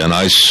country, and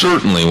I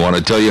certainly want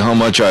to tell you how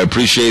much I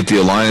appreciate the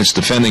Alliance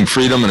Defending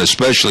Freedom, and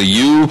especially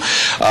you.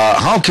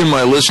 How can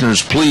my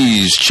listeners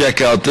please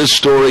check out this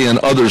story and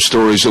other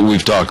stories that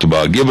we've talked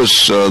about? Give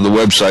us the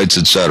websites,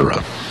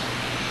 etc.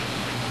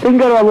 They can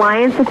go to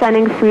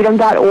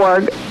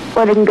alliancedefendingfreedom.org,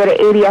 or they can go to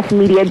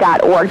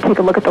adfmedia.org, take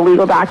a look at the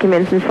legal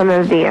documents and some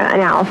of the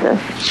analysis.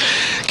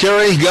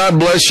 Carrie, God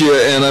bless you,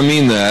 and I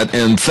mean that,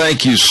 and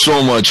thank you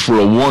so much for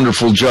a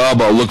wonderful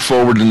job. I'll look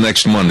forward to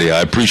next Monday.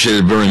 I appreciate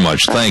it very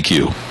much. Thank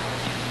you.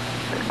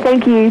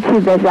 Thank you,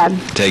 too,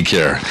 Bezab. Take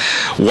care.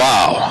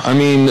 Wow. I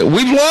mean,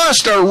 we've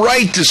lost our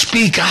right to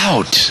speak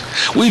out.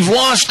 We've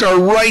lost our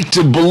right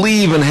to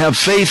believe and have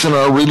faith in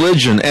our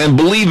religion and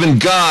believe in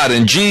God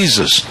and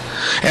Jesus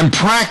and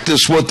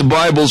practice what the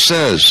Bible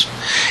says.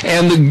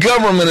 And the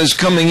government is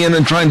coming in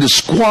and trying to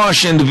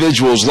squash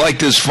individuals like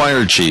this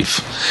fire chief.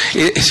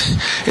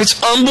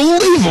 It's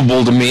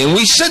unbelievable to me. And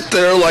we sit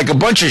there like a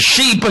bunch of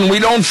sheep and we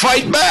don't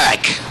fight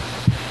back.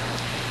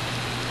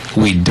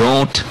 We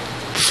don't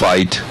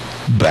fight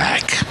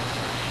back.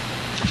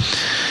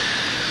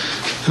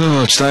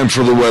 Oh, it's time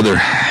for the weather.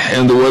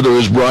 and the weather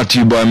is brought to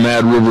you by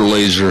Mad River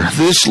Laser.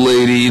 This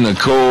lady,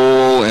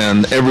 Nicole,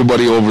 and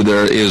everybody over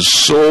there is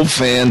so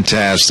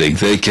fantastic.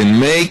 They can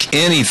make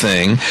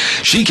anything.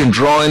 She can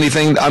draw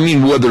anything. I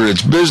mean, whether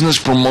it's business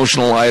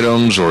promotional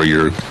items or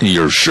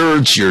your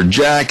shirts, your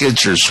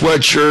jackets, your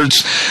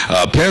sweatshirts,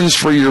 pens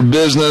for your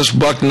business,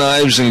 buck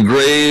knives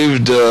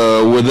engraved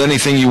with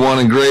anything you want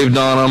engraved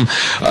on them.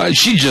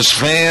 She's just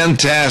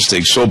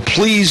fantastic. So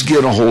please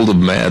get a hold of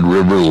Mad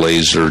River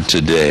Laser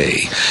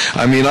today.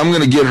 I mean, I'm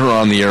going to get her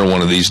on the air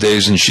one of these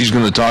days, and she's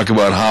going to talk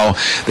about how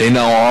they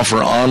now offer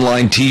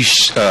online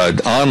T-shirt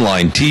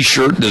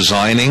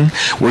designing,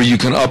 where you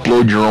can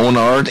upload your own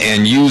art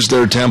and use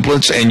their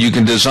templates, and you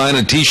can design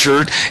a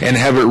T-shirt and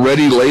have it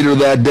ready later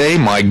that day.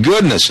 My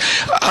goodness.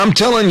 I'm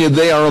telling you,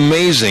 they are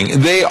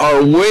amazing. They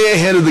are way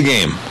ahead of the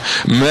game.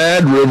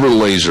 Mad River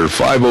Laser,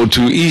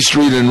 502 East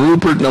Street in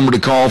Rupert. Number to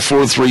call,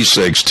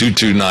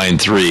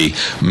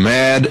 436-2293.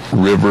 Mad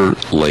River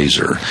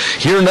Laser.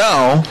 Here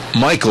now,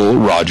 Michael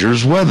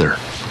Rogers weather.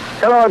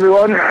 Hello,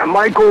 everyone.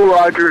 Michael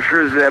Rogers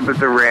for Zeb at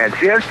the Ranch.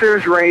 Yes,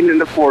 there's rain in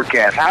the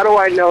forecast. How do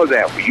I know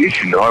that? Well, you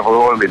should know. I've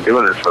only been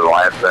doing this for the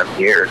last 7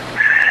 years.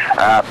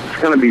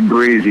 It's going to be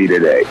breezy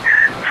today.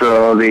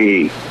 So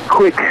the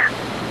quick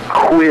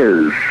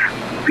quiz,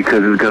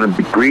 because it's going to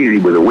be breezy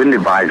with a wind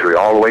advisory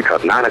all the way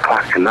till 9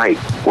 o'clock tonight.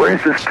 Where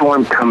is the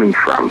storm coming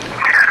from?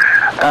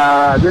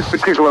 This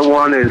particular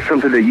one is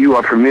something that you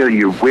are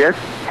familiar with,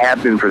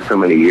 have been for so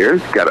many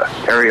years. Got an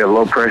area of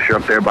low pressure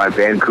up there by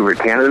Vancouver,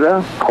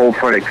 Canada. Cold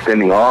front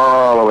extending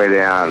all the way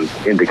down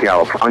into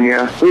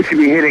California. We should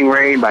be hitting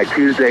rain by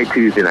Tuesday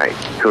night.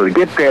 So to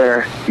get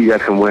there, you got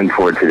some wind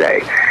for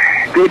today.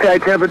 Daytime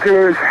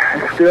temperatures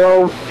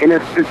still in the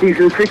 50s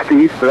and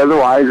 60s, but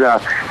otherwise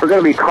we're going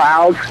to be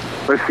clouds.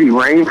 Let's see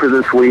rain for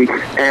this week,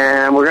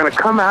 and we're going to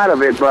come out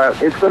of it,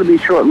 but it's going to be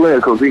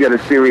short-lived because we got a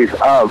series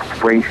of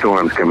spring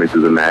storms coming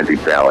through the Magic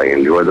Valley.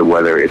 Enjoy the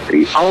weather. It's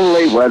the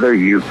only weather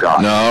you've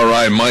got. All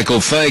right,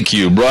 Michael, thank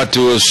you. Brought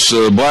to us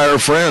by our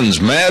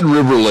friends, Mad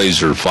River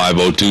Laser,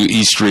 502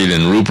 East Street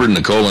in Rupert.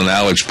 Nicole and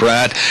Alex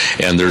Pratt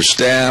and their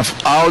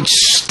staff,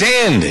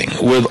 outstanding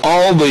with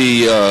all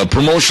the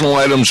promotional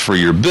items for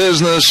your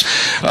business.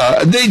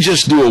 They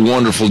just do a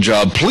wonderful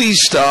job. Please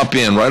stop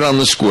in right on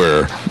the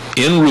square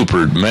in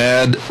Rupert,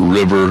 Mad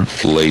River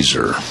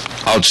Laser.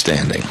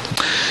 Outstanding.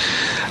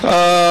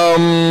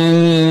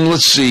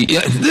 Let's see.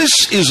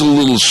 This is a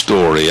little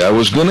story. I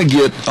was going to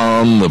get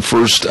on the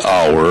first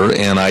hour,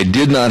 and I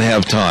did not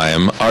have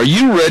time. Are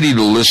you ready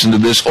to listen to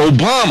this?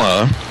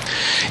 Obama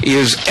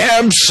is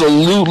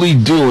absolutely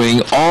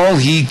doing all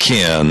he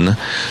can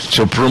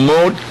to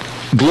promote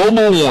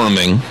global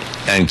warming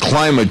and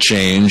climate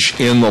change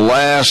in the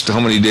last, how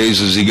many days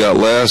has he got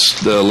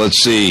last?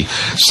 Let's see,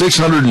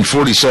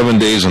 647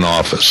 days in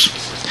office.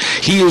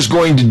 He is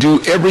going to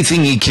do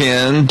everything he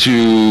can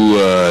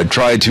to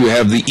try to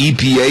have the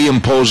EPA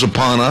impose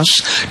upon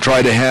us,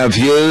 try to have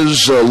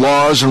his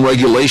laws and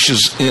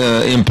regulations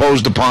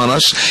imposed upon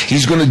us.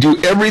 He's going to do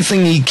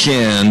everything he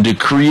can to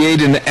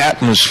create an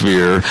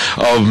atmosphere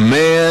of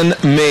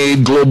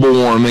man-made global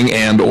warming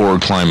and or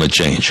climate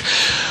change.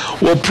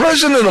 Well,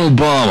 President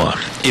Obama,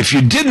 if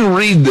you didn't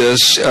read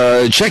this,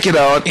 check it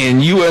out in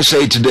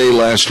USA Today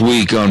last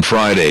week on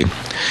Friday,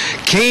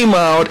 came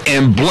out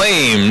and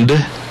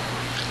blamed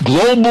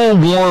global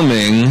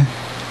warming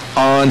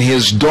on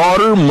his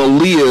daughter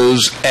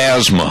Malia's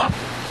asthma.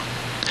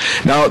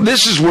 Now,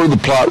 this is where the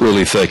plot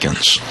really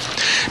thickens,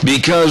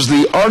 because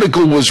the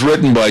article was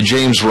written by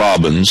James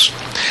Robbins,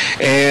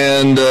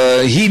 and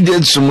he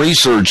did some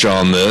research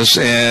on this,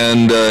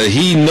 and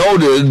he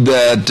noted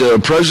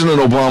that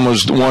President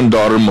Obama's one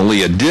daughter,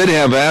 Malia, did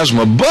have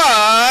asthma,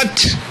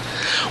 but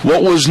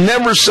what was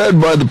never said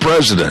by the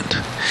president,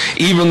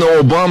 even though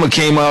Obama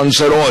came out and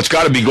said, oh, it's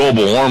got to be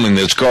global warming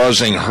that's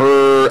causing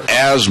her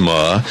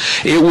asthma,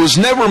 it was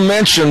never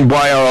mentioned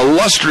by our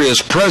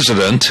illustrious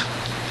president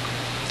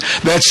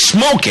that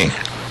smoking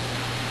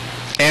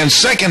and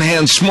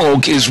secondhand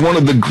smoke is one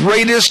of the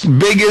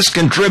biggest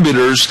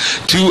contributors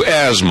to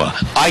asthma.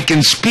 I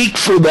can speak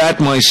for that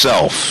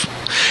myself.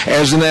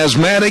 As an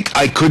asthmatic,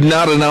 I could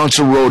not announce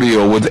a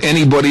rodeo with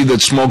anybody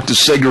that smoked a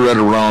cigarette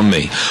around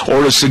me,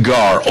 or a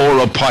cigar, or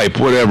a pipe,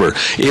 whatever.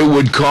 It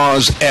would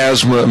cause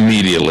asthma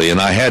immediately,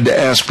 and I had to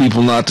ask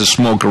people not to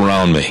smoke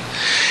around me.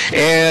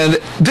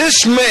 And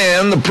this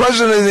man, the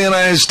President of the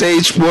United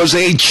States, was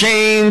a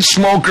chain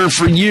smoker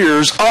for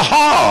years.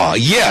 Aha!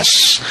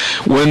 Yes,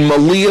 when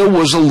Malia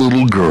was a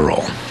little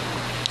girl.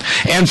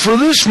 And for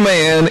this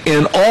man,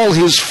 in all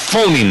his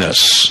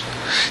phoniness,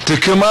 to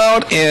come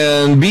out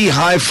and be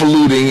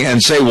highfalutin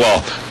and say,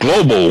 well,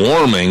 global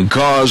warming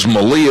caused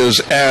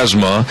Malia's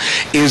asthma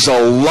is a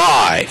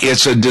lie.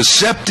 It's a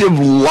deceptive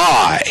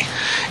lie.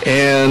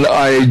 And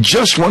I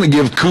just want to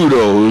give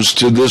kudos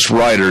to this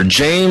writer,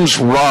 James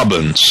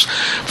Robbins,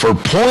 for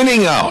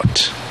pointing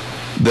out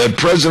that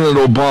President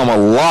Obama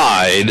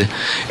lied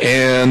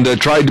and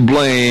tried to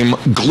blame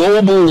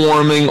global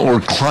warming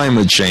or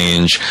climate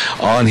change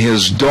on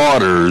his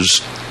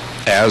daughter's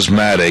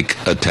asthmatic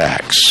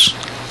attacks.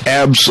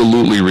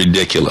 absolutely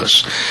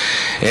ridiculous.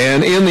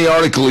 And in the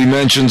article he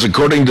mentions,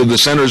 according to the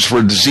Centers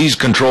for Disease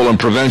Control and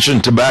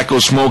Prevention, tobacco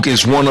smoke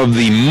is one of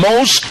the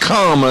most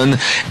common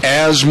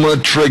asthma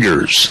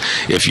triggers.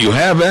 If you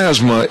have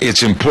asthma,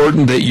 it's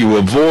important that you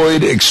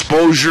avoid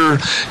exposure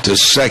to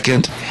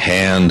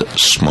second-hand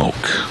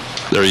smoke.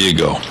 There you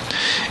go.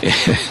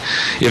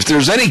 If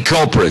there's any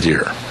culprit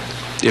here,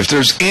 if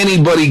there's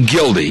anybody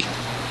guilty,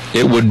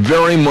 it would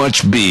very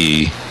much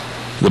be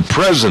the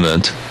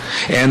president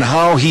and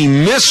how he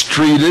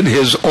mistreated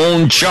his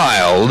own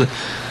child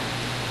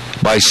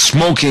by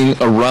smoking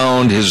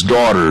around his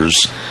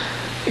daughters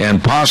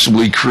and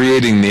possibly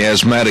creating the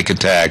asthmatic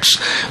attacks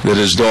that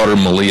his daughter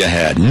Malia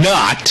had.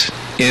 Not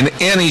in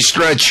any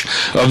stretch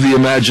of the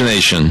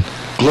imagination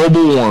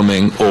global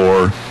warming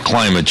or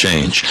climate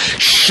change.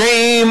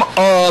 Shame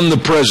on the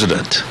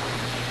president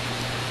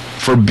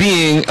for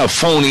being a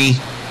phony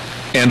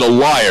and a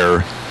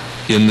liar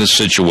in this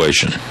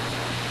situation.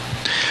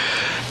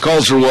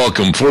 Calls are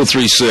welcome,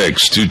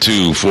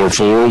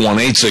 436-2244,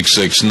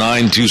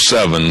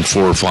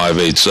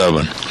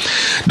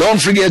 1-866-927-4587.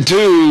 Don't forget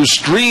to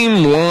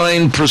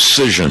Streamline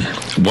Precision,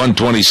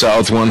 120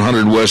 South,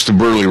 100 West of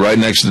Burley, right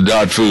next to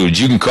Dot Foods.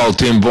 You can call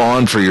Tim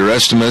Vaughn for your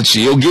estimates.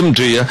 He'll give them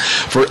to you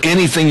for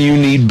anything you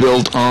need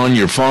built on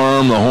your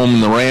farm, the home,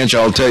 and the ranch.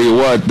 I'll tell you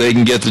what, they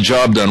can get the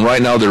job done.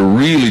 Right now, they're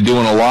really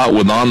doing a lot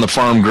with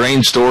on-the-farm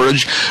grain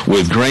storage,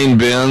 with grain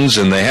bins,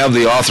 and they have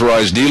the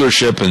authorized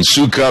dealership in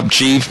Sioux Cup,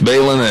 Chief,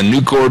 Balin, and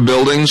Nucor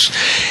buildings.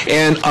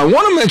 And I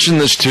want to mention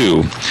this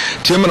too.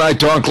 Tim and I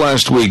talked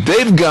last week.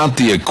 They've got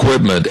the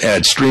equipment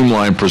at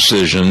Streamline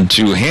Precision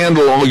to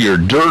handle all your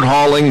dirt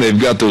hauling. They've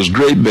got those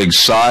great big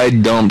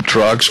side dump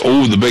trucks.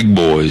 Oh, the big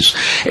boys.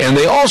 And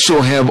they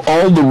also have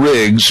all the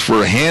rigs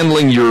for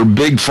handling your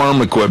big farm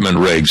equipment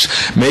rigs.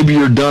 Maybe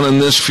you're done in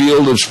this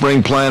field of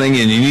spring planting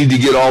and you need to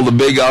get all the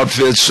big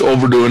outfits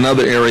over to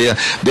another area.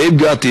 They've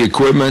got the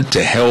equipment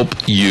to help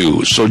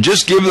you. So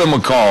just give them a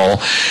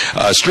call.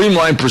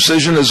 Streamline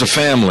Precision is a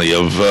family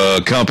of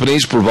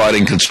companies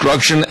providing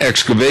construction,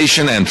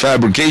 excavation, and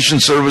fabrication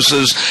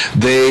services.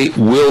 They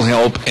will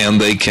help and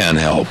they can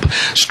help.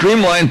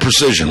 Streamline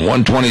Precision,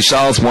 120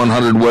 South,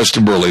 100 West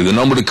of Burley. The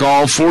number to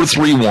call,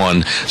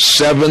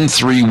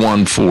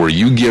 431-7314.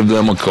 You give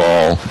them a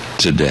call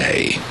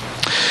today.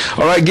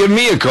 All right, give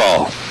me a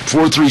call,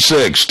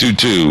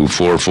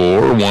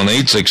 436-2244,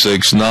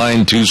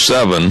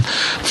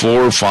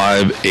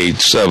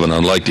 1-866-927-4587.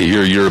 I'd like to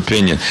hear your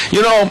opinion.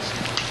 You know,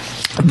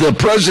 the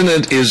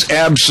president is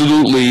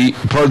absolutely,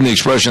 pardon the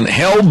expression,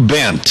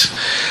 hell-bent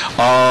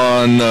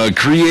on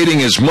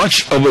creating as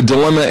much of a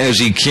dilemma as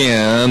he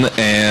can,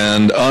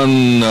 and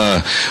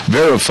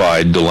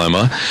unverified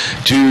dilemma,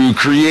 to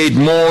create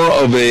more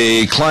of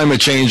a climate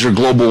change or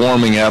global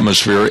warming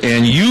atmosphere.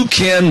 And you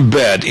can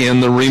bet in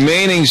the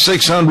remaining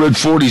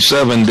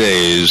 647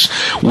 days,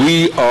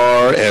 we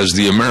are, as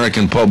the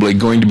American public,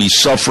 going to be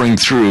suffering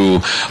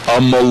through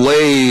a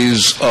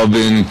malaise of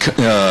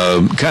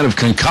kind of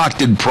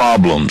concocted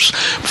problems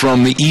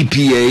from the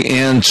EPA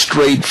and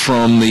straight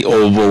from the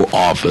Oval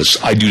Office.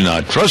 I do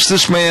not trust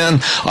this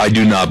man. I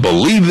do not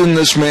believe in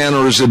this man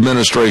or his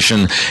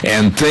administration,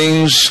 and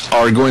things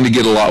are going to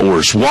get a lot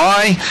worse.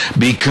 Why?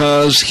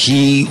 Because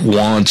he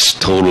wants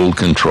total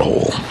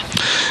control.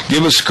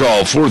 Give us a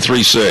call,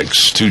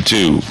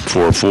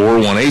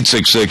 436-2244,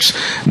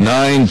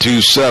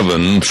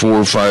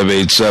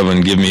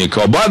 1-866-927-4587. Give me a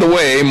call. By the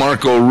way,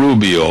 Marco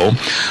Rubio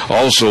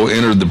also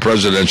entered the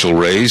presidential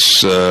race.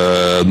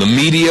 The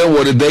media,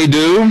 what did they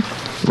do?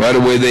 Right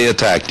away they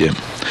attacked him.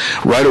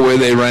 Right away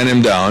they ran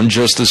him down,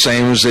 just the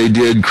same as they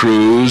did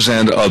Cruz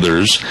and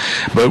others.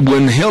 But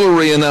when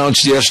Hillary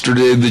announced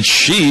yesterday that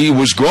she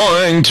was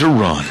going to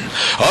run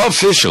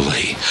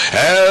officially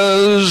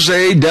as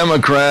a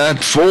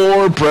Democrat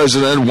for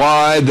president,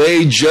 why,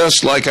 they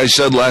just, like I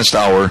said last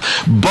hour,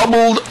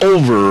 bubbled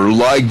over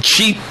like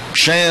cheap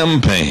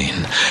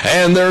champagne.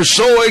 And they're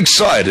so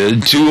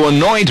excited to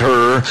anoint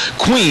her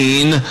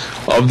queen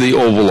of the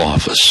Oval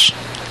Office.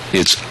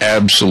 It's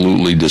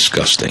absolutely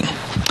disgusting.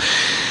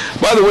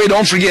 By the way,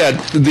 don't forget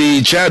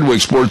the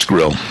Chadwick Sports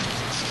Grill.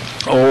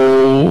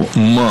 Oh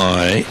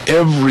my,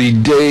 every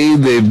day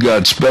they've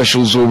got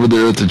specials over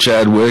there at the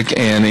Chadwick,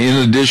 and in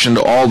addition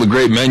to all the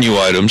great menu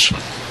items,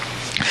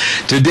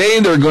 today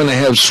they're going to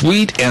have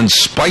sweet and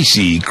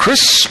spicy,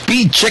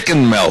 crispy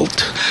chicken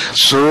melt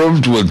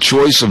served with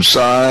choice of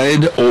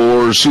side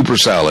or super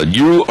salad.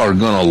 You are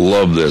going to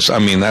love this. I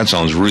mean, that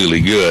sounds really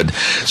good.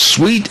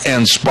 Sweet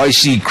and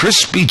spicy,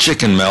 crispy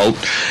chicken melt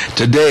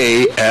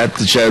today at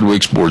the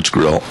Chadwick Sports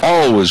Grill.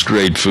 Always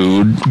great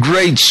food,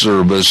 great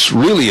service,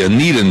 really a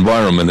neat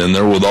environment in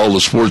there with all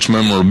the sports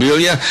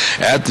memorabilia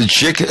at the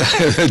chicken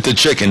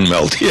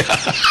melt. Yeah.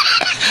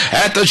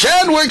 at the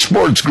Chadwick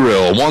Sports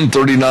Grill,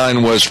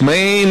 139 West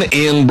Main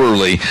in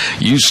Burley.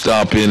 You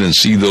stop in and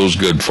see those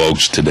good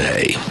folks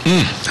today.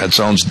 That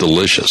sounds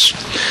delicious.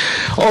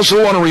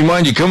 Also want to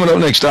remind you, coming up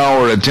next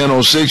hour at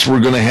 10:06, we're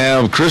going to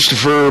have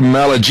Christopher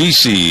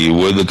Malagisi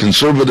with the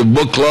Conservative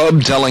Book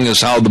Club telling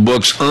us how the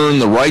books earn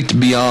the right to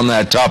be on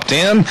that top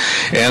 10.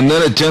 And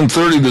then at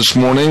 10:30 this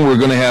morning, we're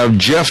going to have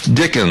Jeff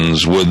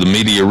Dickens with the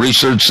Media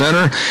Research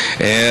Center.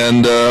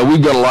 And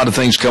we've got a lot of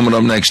things coming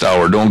up next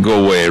hour. Don't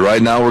go away.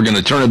 Right now, we're going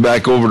to turn it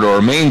back over to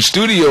our main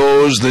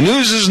studios. The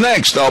news is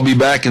next. I'll be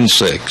back in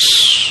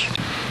 6.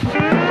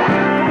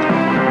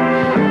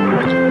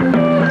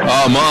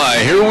 Oh my,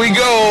 here we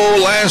go,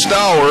 last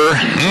hour.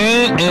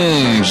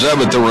 Zeb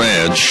at the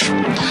Ranch.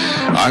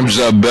 I'm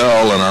Zeb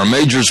Bell, and our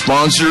major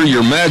sponsor,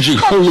 Your Magic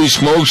Holy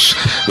Smokes,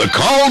 the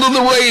call to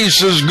the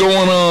race is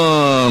going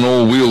on.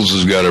 Old Wheels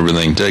has got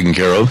everything taken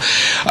care of.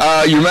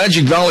 Your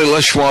Magic Valley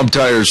Les Schwab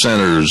Tire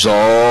Centers,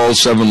 all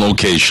 7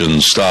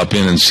 locations. Stop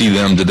in and see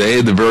them today.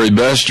 The very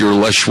best, your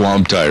Les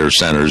Schwab Tire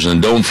Centers. And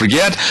don't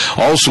forget,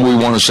 also we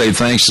want to say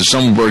thanks to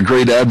some of our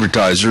great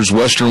advertisers.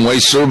 Western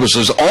Waste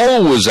Services,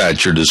 always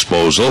at your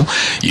disposal.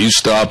 You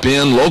stop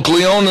in,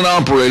 locally owned and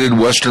operated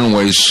Western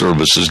Waste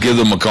Services. Give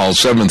them a call,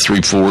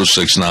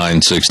 734-6969.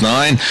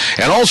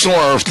 And also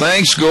our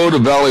thanks go to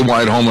Valley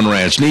White Home and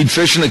Ranch. Need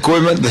fishing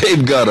equipment?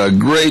 They've got a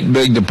great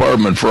big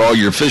department for all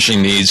your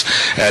fishing needs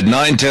at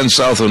 910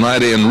 South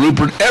Oneida in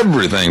Rupert.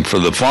 Everything for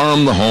the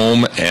farm, the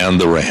home, and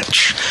the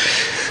ranch.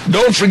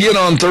 Don't forget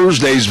on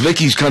Thursdays,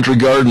 Vicky's Country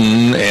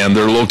Garden, and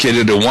they're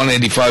located at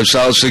 185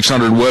 South,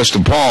 600 West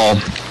of Paul.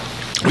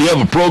 We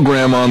have a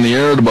program on the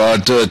air at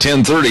about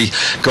 10:30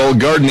 called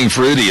Gardening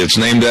for Idiots,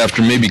 named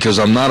after me because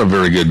I'm not a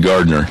very good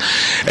gardener.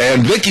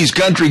 And Vicky's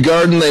Country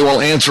Garden, they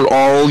will answer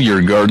all your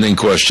gardening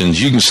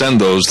questions. You can send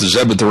those to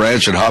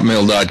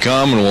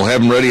zebattheranch@hotmail.com, and we'll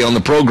have them ready on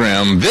the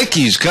program.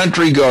 Vicky's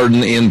Country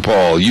Garden in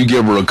Paul. You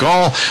give her a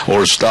call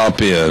or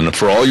stop in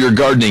for all your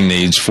gardening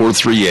needs,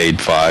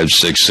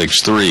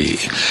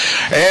 438-5663.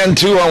 And,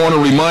 two, I want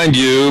to remind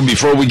you,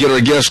 before we get our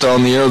guest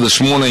on the air this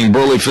morning,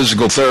 Burley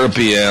Physical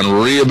Therapy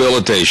and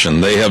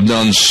Rehabilitation. They have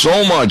done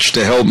so much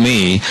to help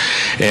me,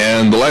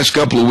 and the last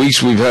couple of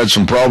weeks we've had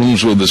some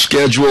problems with the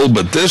schedule,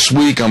 but this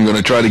week I'm going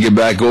to try to get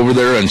back over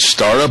there and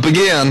start up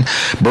again.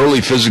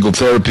 Burley Physical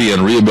Therapy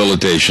and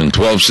Rehabilitation,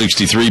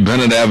 1263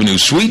 Bennett Avenue,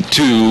 Suite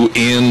 2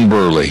 in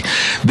Burley.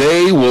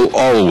 They will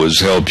always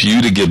help you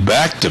to get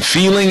back to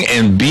feeling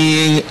and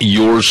being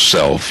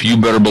yourself. You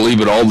better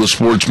believe it, all the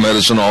sports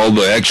medicine, all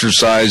the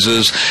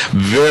exercises,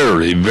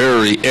 very,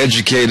 very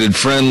educated,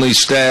 friendly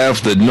staff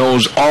that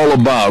knows all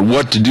about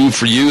what to do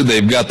for you.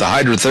 They've got the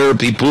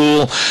hydrotherapy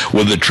pool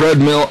with the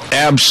treadmill,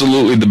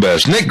 absolutely the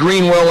best. Nick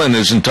Greenwell and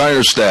his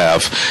entire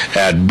staff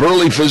at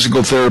Burley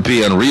Physical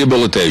Therapy and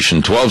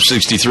Rehabilitation,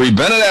 1263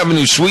 Bennett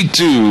Avenue, Suite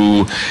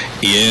 2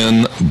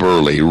 in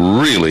Burley.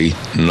 Really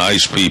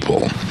nice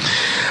people.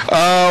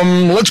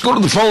 Let's go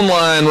to the phone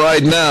line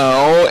right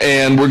now,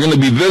 and we're going to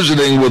be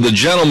visiting with a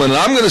gentleman.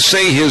 I'm going to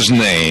say his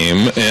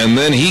name, and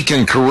then he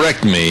can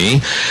correct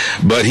me,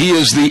 but he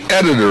is the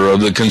editor of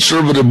the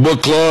Conservative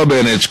Book Club,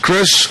 and it's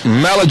Chris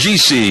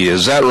Malagisi.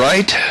 Is that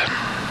right?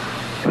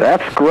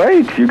 That's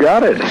great. You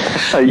got it.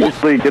 It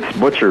usually gets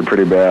butchered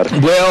pretty bad.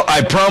 Well,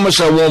 I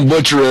promise I won't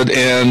butcher it.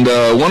 And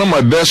one of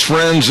my best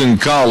friends in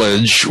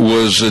college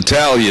was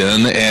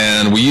Italian,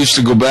 and we used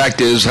to go back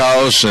to his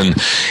house and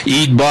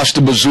eat pasta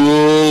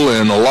bazool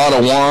and a lot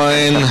of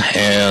wine.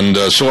 And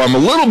so I'm a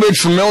little bit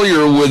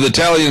familiar with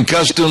Italian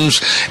customs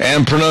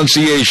and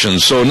pronunciation.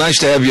 So nice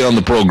to have you on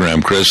the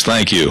program, Chris.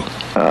 Thank you.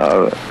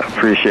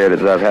 Appreciate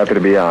it. I'm happy to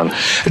be on.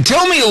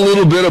 Tell me a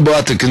little bit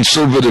about the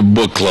Conservative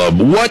Book Club.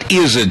 What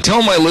is it?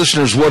 Tell my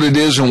listeners what it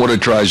is and what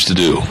it tries to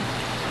do.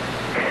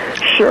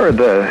 Sure.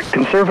 The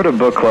Conservative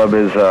Book Club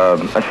is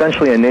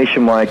essentially a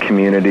nationwide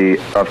community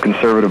of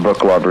conservative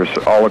book lovers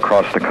all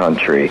across the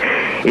country.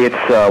 It's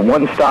a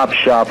one-stop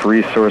shop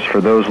resource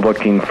for those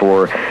looking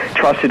for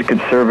trusted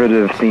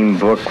conservative-themed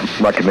book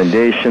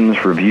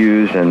recommendations,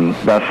 reviews, and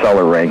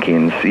bestseller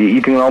rankings.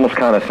 You can almost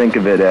kind of think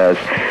of it as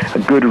a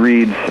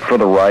Goodreads for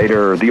the right,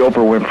 or the Oprah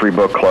Winfrey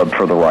Book Club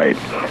for the right,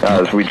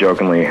 as we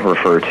jokingly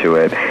refer to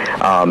it.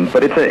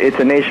 But it's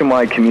a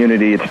nationwide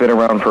community. It's been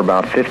around for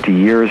about 50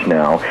 years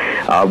now.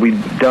 We've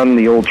done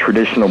the old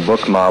traditional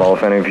book model.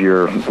 If any of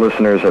your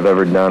listeners have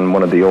ever done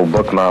one of the old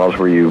book models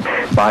where you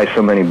buy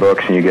so many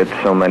books and you get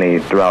so many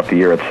throughout the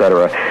year,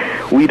 etc.,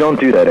 we don't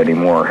do that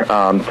anymore.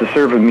 To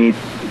serve and meet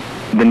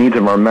the needs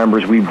of our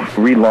members, we've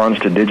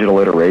relaunched a digital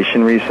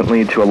iteration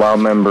recently to allow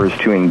members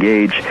to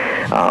engage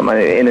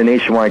in a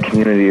nationwide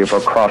community of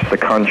across the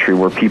country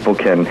where people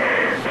can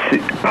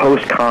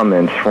post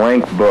comments,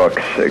 rank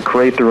books,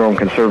 create their own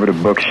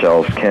conservative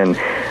bookshelves, can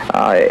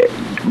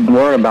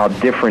learn about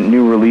different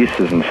new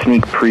releases and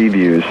sneak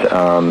previews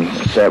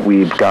that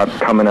we've got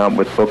coming out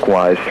with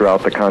Bookwise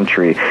throughout the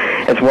country,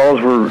 as well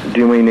as we're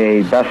doing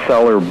a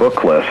bestseller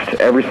book list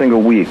every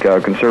single week,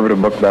 a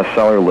conservative book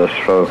bestseller list,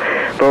 so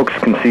folks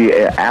can see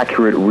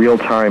accurate,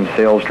 real-time,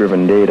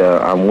 sales-driven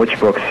data on which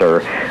books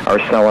are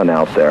selling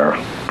out there.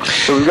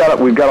 So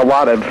we've got a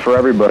lot for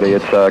everybody.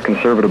 It's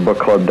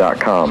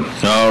conservativebookclub.com.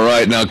 All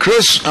right. Now,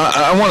 Chris,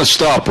 I want to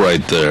stop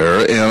right there,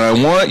 and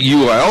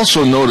I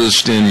also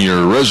noticed in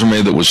your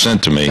resume that was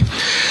sent to me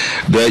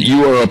that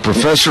you are a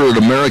professor at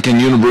American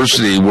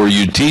University where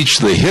you teach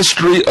the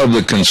history of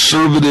the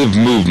conservative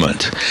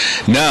movement.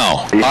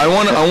 Now, I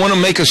want to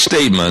make a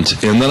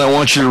statement, and then I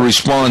want you to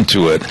respond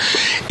to it.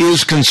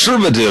 Is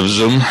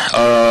conservatism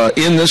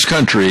in this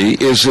country,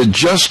 is it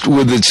just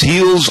with its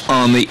heels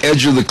on the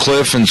edge of the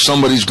cliff and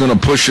somebody's going to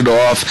push it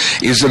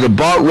off? Is it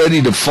about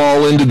ready to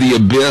fall into the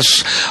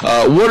abyss?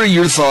 What are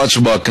your thoughts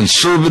about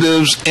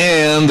conservatives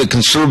and the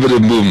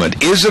conservative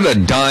movement? Is it a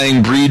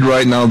dying breed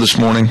right now this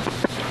morning?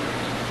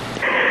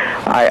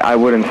 I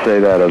wouldn't say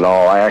that at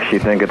all. I actually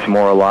think it's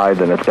more alive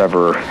than it's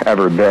ever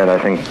been. I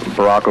think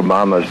Barack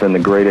Obama has been the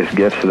greatest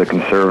gift to the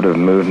conservative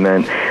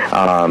movement.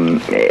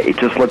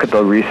 Just look at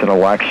the recent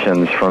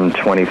elections from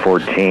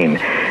 2014.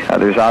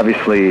 There's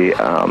obviously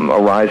a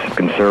rise of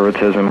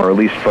conservatism, or at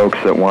least folks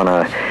that want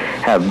to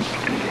have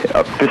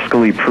a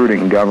fiscally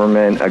prudent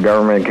government, a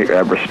government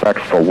that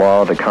respects the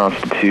law, the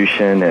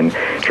Constitution, and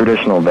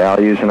traditional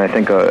values. And I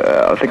think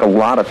a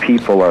lot of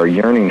people are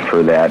yearning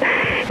for that.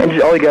 And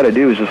all you got to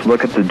do is just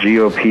look at the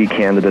GOP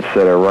candidates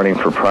that are running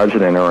for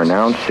president or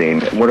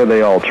announcing. What are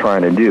they all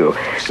trying to do?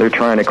 They're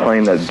trying to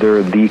claim that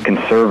they're the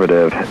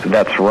conservative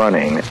that's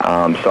running.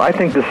 So I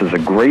think this is a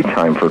great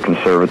time for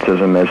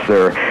conservatism, as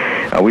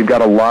we've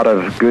got a lot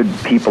of good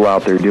people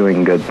out there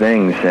doing good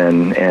things,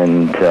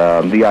 and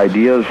the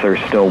ideas are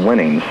still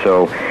winning.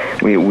 So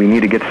we need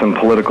to get some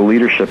political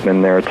leadership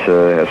in there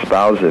to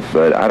espouse it,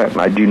 but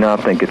I do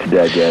not think it's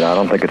dead yet. I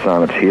don't think it's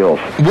on its heels.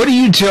 What do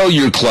you tell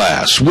your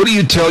class? What do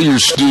you tell your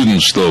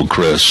students, though,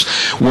 Chris,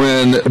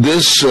 when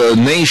this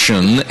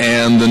nation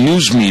and the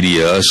news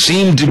media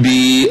seem to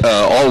be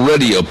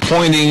already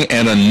appointing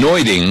and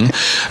anointing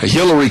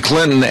Hillary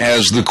Clinton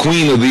as the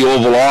queen of the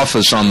Oval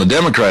Office on the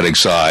Democratic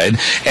side,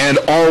 and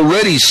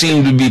already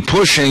seem to be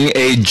pushing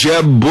a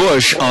Jeb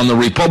Bush on the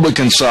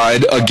Republican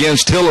side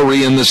against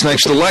Hillary in this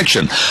next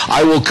election?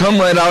 I will come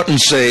right out and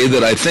say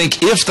that I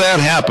think if that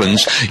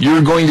happens,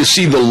 you're going to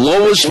see the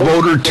lowest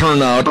voter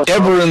turnout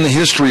ever in the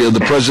history of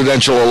the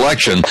presidential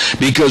election,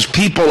 because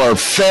people are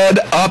fed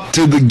up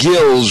to the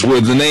gills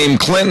with the name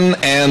Clinton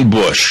and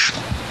Bush.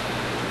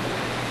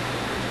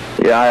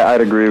 Yeah, I'd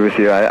agree with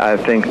you. I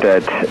think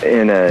that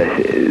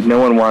no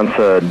one wants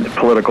a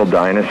political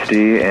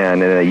dynasty,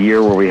 and in a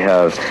year where we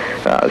have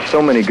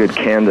so many good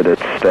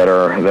candidates that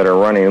are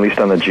running, at least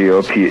on the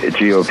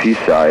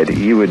GOP side,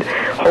 you would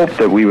hope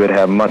that we would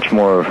have much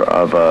more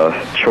of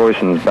a choice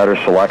and better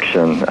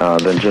selection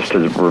than just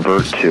to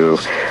revert to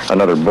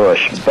another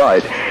Bush.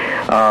 But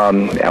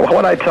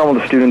what I tell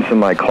the students in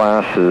my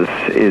classes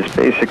is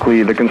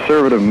basically the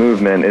conservative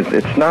movement,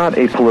 it's not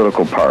a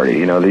political party.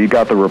 You know, you've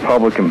got the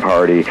Republican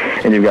Party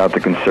and you've got the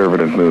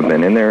conservative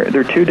movement, and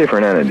they're two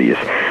different entities.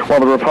 While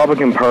the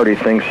Republican Party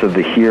thinks of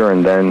the here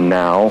and then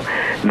now,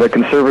 the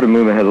conservative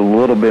movement has a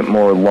little bit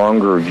more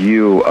longer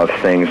view of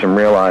things and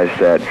realize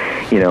that,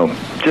 you know,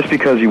 just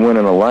because you win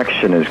an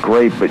election is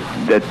great, but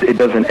that it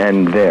doesn't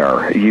end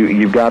there.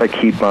 You've got to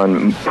keep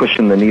on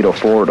pushing the needle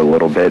forward a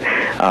little bit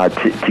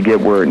to get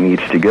where it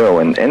needs to go,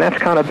 and that's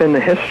kind of been the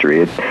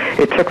history.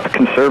 It took the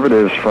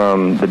conservatives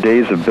from the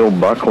days of Bill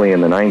Buckley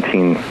in the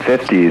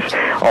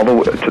 1950s all the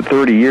way to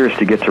 30 years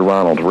to get to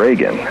Ronald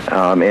Reagan,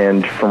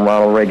 and from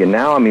Ronald Reagan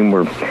now, I mean,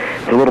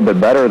 it's a little bit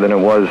better than it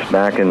was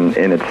back in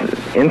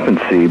its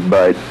infancy,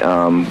 but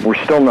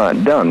we're still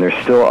not done.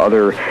 There's still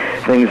other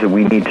things that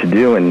we need to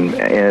do,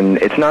 and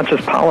it's not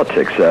just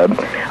politics, Ed.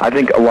 I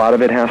think a lot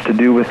of it has to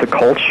do with the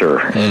culture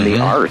and the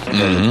arts.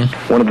 And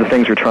one of the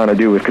things we're trying to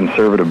do with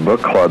Conservative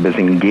Book Club is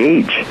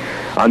engage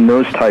on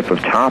those type of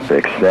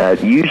topics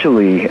that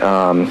usually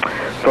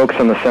folks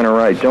on the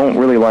center-right don't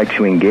really like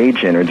to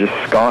engage in, or just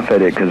scoff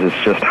at it because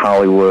it's just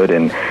Hollywood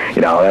and,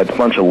 you know, that's a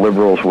bunch of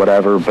liberals,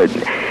 whatever. But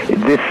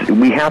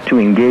we have to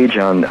engage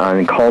on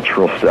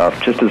cultural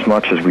stuff just as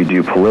much as we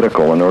do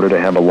political in order to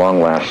have a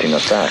long-lasting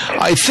effect.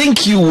 I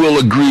think you will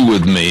agree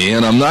with me,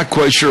 and I'm not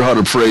quite sure how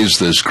to phrase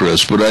this,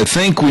 Chris, but I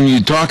think when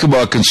you talk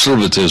about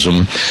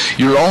conservatism,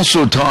 you're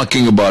also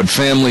talking about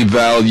family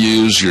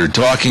values. You're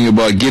talking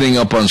about getting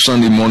up on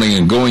Sunday morning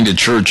and going to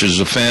church as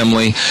a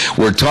family.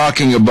 We're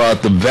talking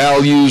about the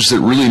values that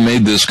really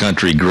made this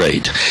country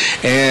great.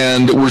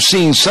 And we're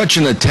seeing such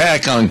an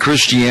attack on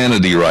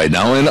Christianity right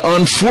now, and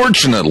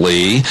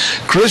unfortunately,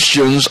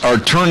 Christians are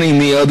turning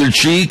the other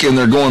cheek, and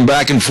they're going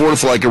back and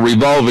forth like a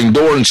revolving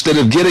door instead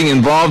of getting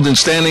involved and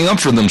standing up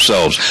for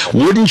themselves.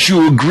 Wouldn't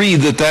you agree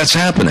that that's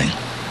happening?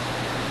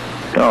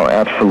 Oh,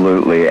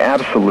 absolutely.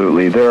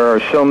 Absolutely. There are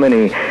so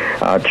many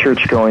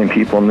church-going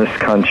people in this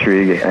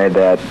country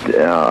that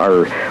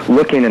are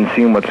looking and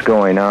seeing what's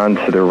going on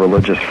to their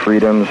religious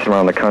freedoms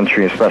around the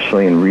country,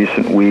 especially in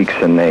recent weeks,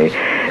 and they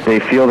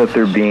feel that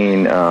they're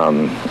being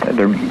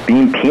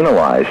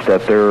penalized,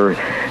 that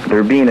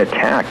they're being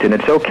attacked, and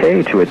it's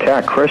okay to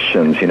attack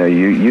Christians. You know,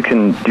 you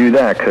can do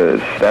that because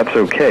that's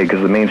okay,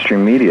 because the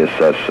mainstream media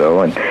says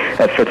so, and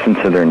that fits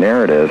into their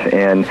narrative.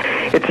 And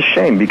it's a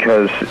shame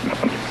because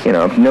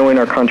knowing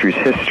our country's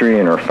history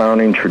and our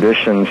founding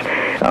traditions.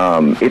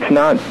 It's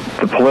not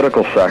the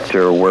political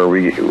sector where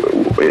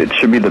it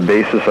should be the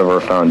basis of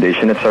our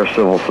foundation. It's our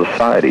civil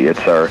society.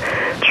 It's our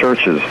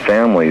churches,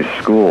 families,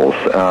 schools,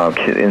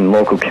 in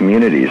local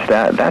communities.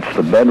 That's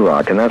the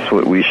bedrock, and that's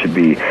what we should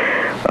be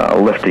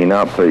lifting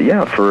up. But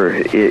yeah,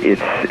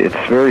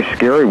 it's very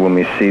scary when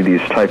we see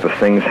these type of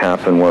things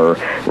happen where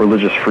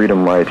religious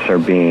freedom rights are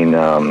being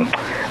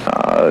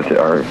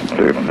there are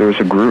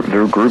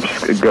groups,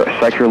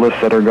 secularists,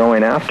 that are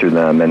going after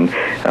them, and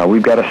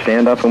we've got to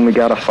stand up and we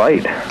got to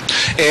fight.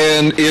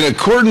 And in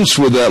accordance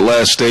with that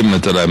last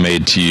statement that I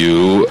made to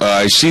you,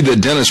 I see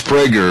that Dennis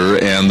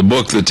Prager and the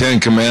book The Ten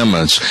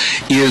Commandments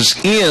is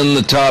in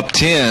the top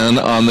 10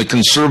 on the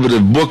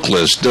conservative book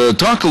list.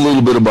 Talk a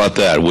little bit about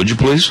that, would you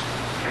please?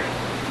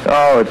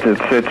 Oh,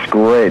 it's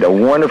great. A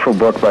wonderful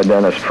book by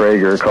Dennis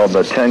Prager called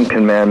The Ten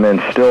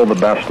Commandments, Still the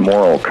Best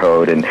Moral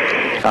Code. And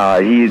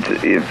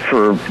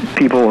for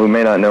people who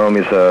may not know him,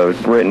 he's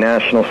a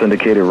national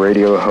syndicated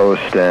radio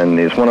host, and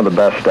he's one of the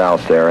best out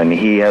there. And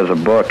he has a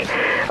book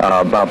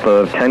about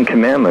the Ten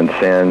Commandments,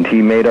 and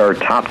he made our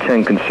top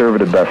 10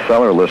 conservative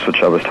bestseller list,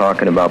 which I was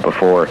talking about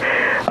before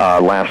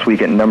last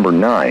week, at number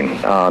 9.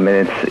 And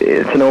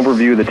it's an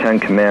overview of the Ten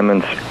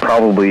Commandments,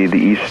 probably the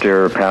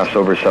Easter,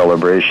 Passover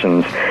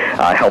celebrations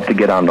helped to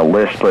get on the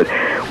list. But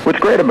what's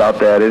great about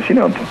that is,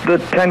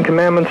 the Ten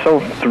Commandments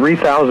are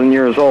 3,000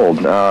 years old.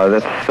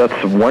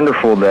 That's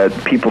wonderful that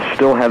people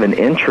still have an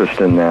interest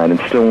in that and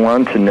still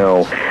want to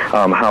know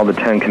how the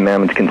Ten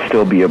Commandments can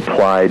still be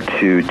applied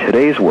to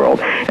today's world.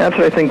 And that's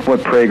what I think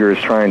what Prager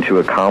is trying to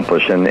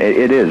accomplish, and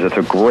it's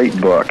a great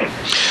book.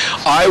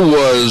 I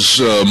was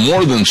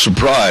more than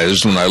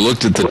surprised when I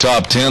looked at the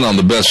top 10 on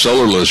the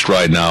bestseller list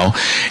right now,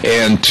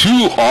 and 2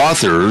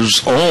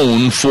 authors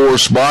own 4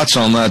 spots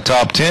on that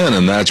top 10,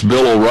 and that's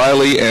Bill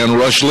O'Reilly and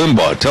Rush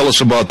Limbaugh. Tell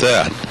us about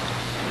that.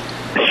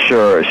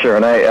 Sure.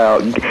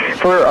 And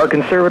for our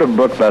conservative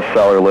book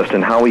bestseller list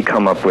and how we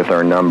come up with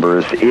our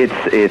numbers,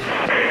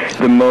 it's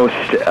the most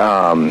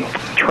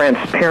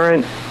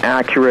transparent,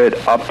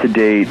 accurate,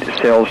 up-to-date,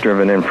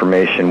 sales-driven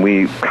information.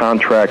 We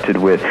contracted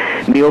with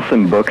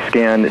Nielsen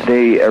Bookscan.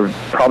 They are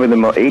probably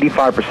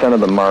 85% of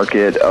the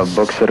market of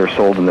books that are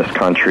sold in this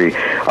country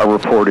are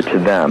reported to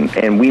them,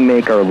 and we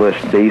make our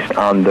list based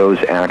on those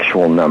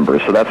actual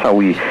numbers. So that's how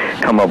we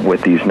come up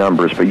with these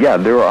numbers. But yeah,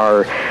 there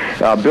are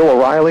Bill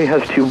O'Reilly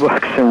has 2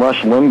 books, and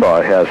Rush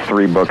Limbaugh has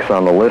 3 books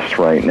on the list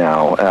right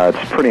now.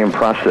 It's pretty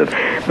impressive.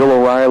 Bill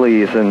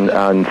O'Reilly is in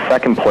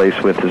second place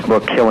with his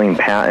book Killing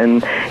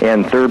Patton,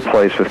 and third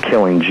place with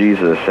Killing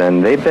Jesus,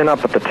 and they've been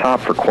up at the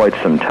top for quite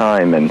some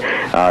time, and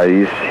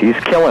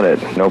he's killing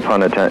it. No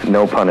pun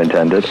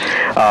intended.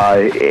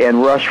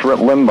 And Rush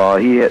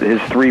Limbaugh,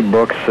 his 3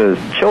 books,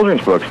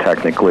 children's books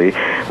technically,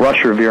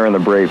 Rush Revere and the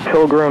Brave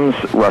Pilgrims,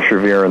 Rush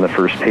Revere and the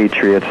First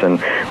Patriots,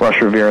 and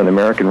Rush Revere and the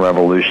American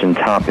Revolution,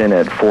 top in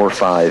at 4,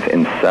 5,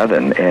 and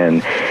 7.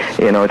 And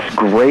it's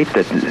great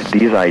that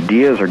these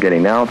ideas are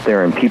getting out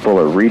there and people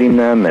are reading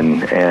them,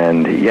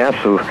 and yeah,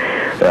 so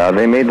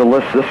they made the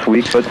list this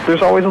week, but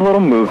there's always a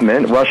little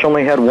movement. Rush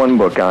only had 1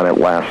 book on it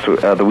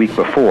the week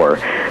before,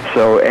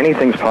 so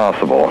anything's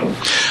possible.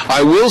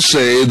 I will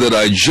say that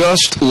I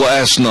just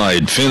last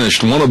night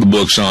finished one of the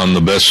books on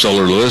the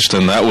bestseller list,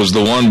 and that was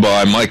the one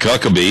by Mike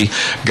Huckabee,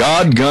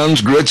 God,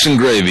 Guns, Grits, and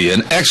Gravy.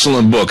 An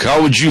excellent book.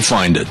 How would you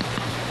find it?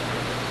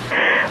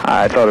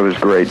 I thought it was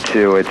great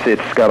too.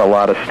 It's got a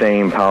lot of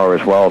staying power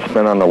as well. It's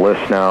been on the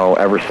list now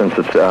ever since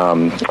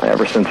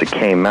it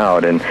came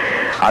out, and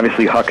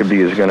obviously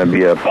Huckabee is going to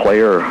be a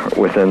player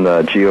within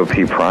the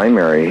GOP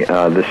primary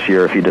this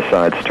year if he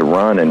decides to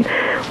run, and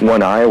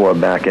won Iowa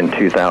back in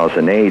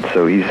 2008.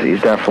 So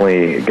he's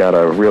definitely got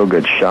a real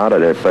good shot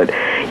at it. But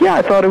yeah,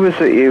 I thought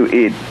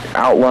it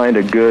outlined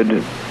a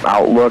good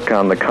outlook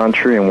on the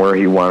country and where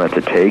he wanted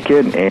to take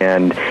it,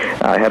 and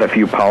had a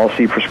few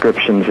policy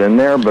prescriptions in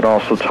there, but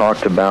also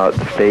talked about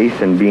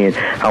faith and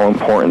how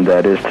important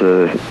that is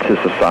to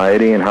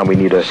society, and how we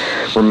need to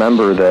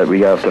remember that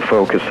we have to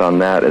focus on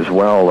that as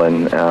well,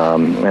 and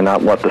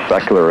not let the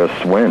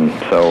secularists win.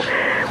 So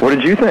what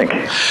did you think?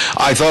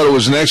 I thought it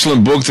was an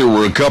excellent book. There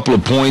were a couple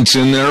of points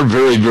in there,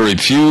 very, very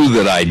few,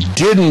 that I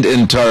didn't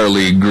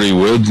entirely agree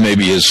with,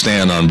 maybe his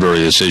stand on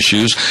various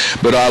issues.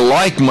 But I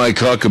like Mike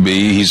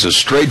Huckabee. He's a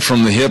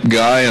straight-from-the-hip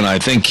guy, and I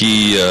think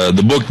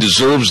the book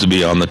deserves to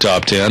be on the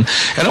top 10.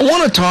 And I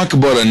want to talk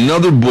about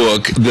another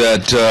book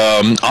that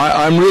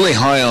I'm really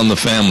high on the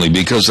family,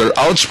 because they're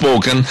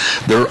outspoken,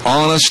 they're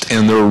honest,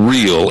 and they're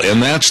real,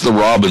 and that's the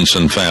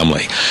Robinson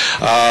family.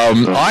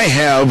 I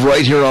have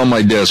right here on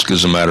my desk,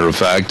 as a matter of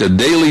fact, a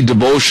daily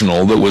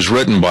devotional that was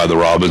written by the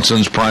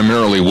Robinsons,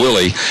 primarily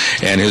Willie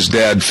and his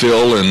dad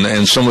Phil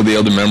and some of the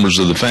other members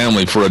of the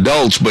family for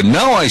adults. But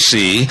now I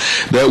see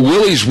that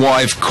Willie's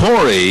wife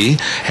Corey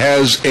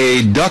has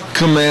a Duck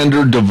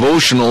Commander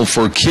devotional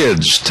for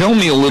kids. Tell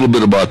me a little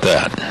bit about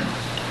that.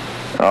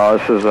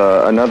 This is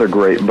another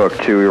great book,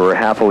 too. We were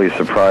happily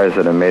surprised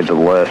that it made the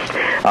list.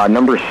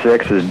 Number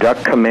 6 is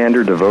Duck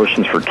Commander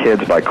Devotions for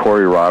Kids by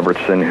Corey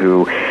Robertson,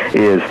 who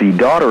is the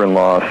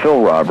daughter-in-law of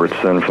Phil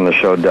Robertson from the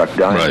show Duck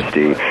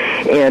Dynasty. Right.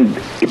 And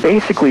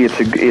basically, it's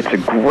a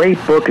great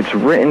book. It's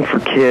written for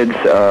kids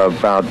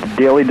about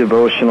daily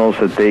devotionals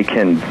that they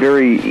can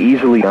very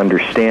easily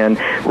understand,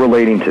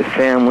 relating to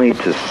family,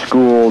 to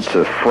school,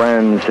 to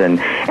friends, and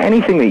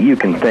anything that you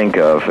can think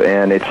of.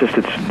 And it's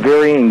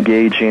very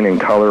engaging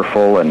and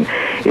colorful, and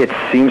it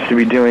seems to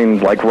be doing,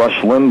 like Rush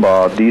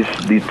Limbaugh,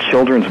 these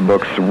children's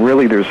books.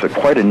 Really, there's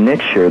quite a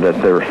niche here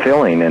that they're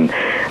filling, and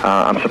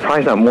I'm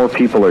surprised not more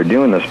people are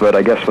doing this, but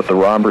I guess with the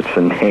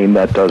Robertson name,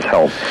 that does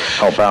help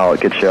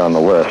out, get you on the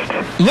list.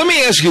 Let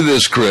me ask you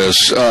this, Chris.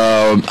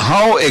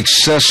 How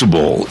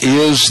accessible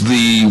is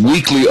the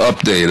weekly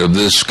update of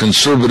this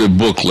conservative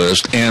book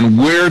list, and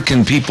where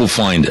can people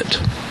find it?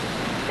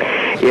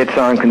 It's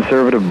on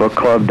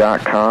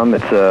conservativebookclub.com.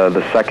 It's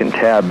the second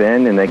tab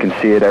in, and they can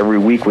see it every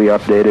week. We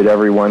update it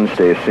every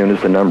Wednesday as soon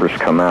as the numbers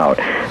come out.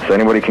 So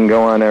anybody can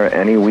go on there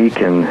any week,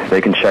 and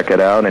they can check it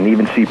out and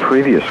even see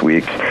previous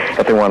weeks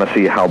if they want to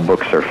see how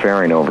books are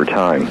faring over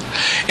time.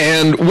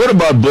 And what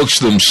about books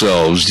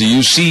themselves? Do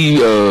you see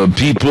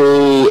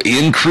people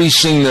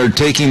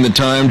taking the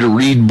time to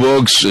read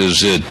books?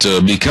 Is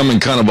it becoming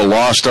kind of a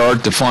lost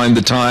art to find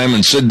the time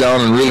and sit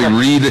down and really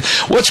read?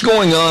 What's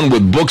going on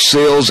with book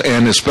sales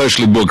and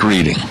especially book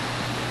reading?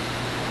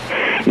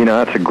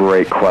 That's a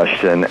great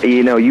question.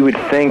 You would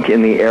think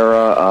in the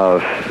era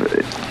of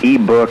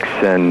e-books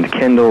and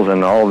Kindles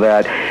and all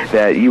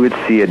that you would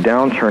see a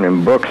downturn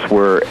in books,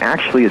 where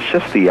actually it's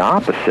just the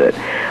opposite.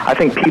 I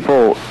think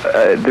people,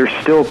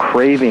 they're still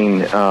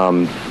craving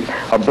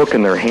a book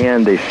in their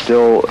hand. They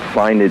still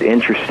find it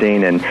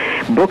interesting, and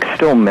books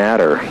still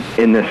matter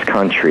in this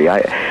country.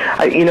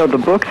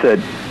 The books that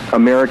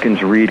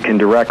Americans read can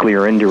directly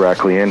or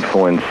indirectly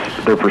influence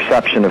their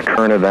perception of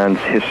current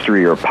events,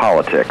 history, or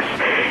politics.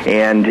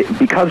 And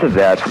because of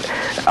that,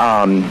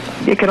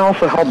 it can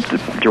also help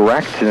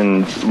direct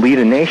and lead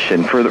a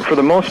nation. For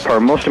the most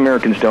part, most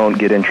Americans don't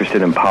get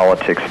interested in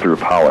politics through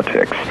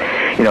politics.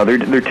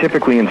 They're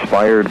typically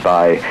inspired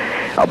by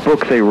a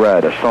book they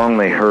read, a song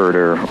they heard,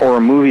 or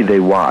a movie they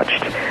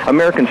watched.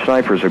 American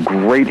Sniper is a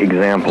great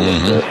example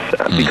of this.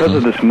 Because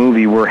of this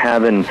movie, we're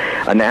having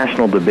a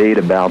national debate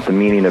about the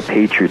meaning of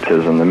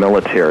patriotism, the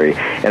military,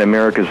 and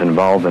America's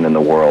involvement in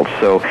the world.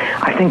 So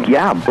I think,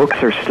 books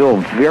are still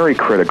very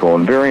critical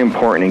and very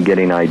important in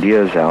getting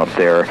ideas out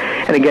there.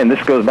 And again,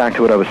 this goes back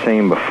to what I was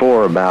saying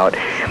before about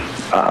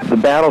the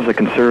battles that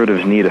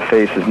conservatives need to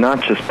face is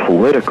not just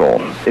political,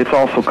 it's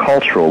also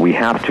cultural. We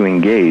have to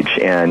engage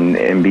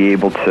and be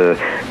able to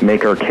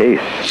make our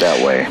case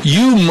that way.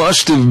 You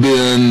must have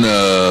been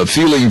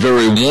feeling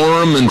very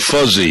warm and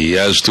fuzzy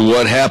as to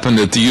what happened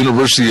at the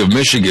University of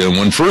Michigan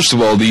when, first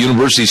of all, the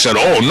university said,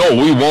 oh, no,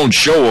 we won't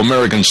show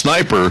American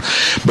Sniper.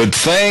 But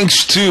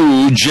thanks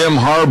to Jim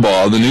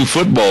Harbaugh, the new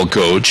football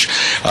coach,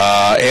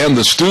 and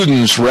the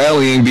students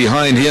rallying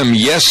behind him,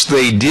 yes,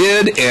 they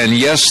did, and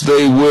yes,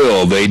 they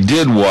will. They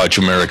did watch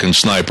American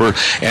Sniper,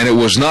 and it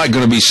was not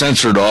going to be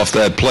censored off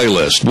that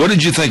playlist. What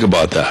did you think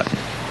about that?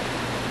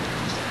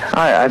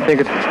 I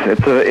think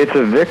it's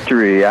a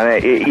victory.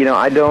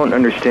 I don't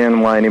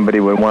understand why anybody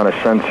would want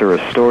to censor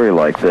a story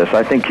like this.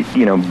 I think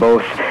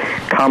both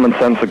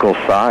commonsensical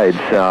sides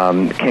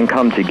can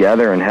come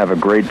together and have a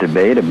great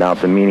debate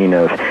about the meaning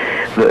of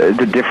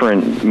the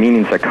different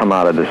meanings that come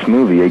out of this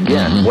movie.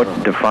 Again,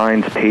 what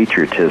defines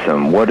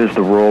patriotism? What is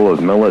the role of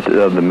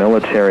the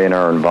military in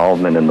our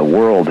involvement in the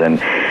world? And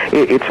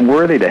it's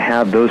worthy to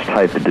have those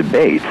type of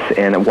debates.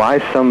 And why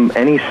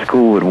any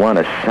school would want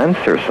to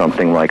censor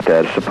something like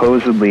that?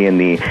 Supposedly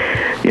in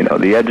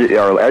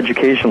our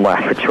education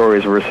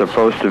laboratories, we're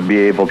supposed to be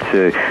able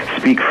to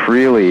speak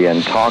freely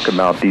and talk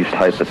about these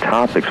types of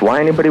topics.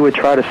 Why anybody would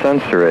try to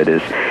censor it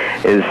is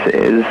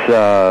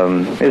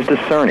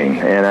discerning,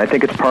 and I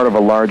think it's part of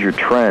a larger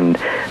trend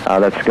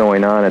that's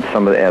going on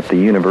at the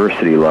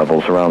university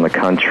levels around the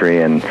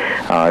country. And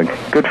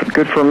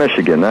good for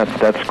Michigan.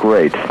 That's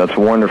great. That's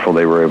wonderful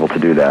they were able to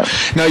do that.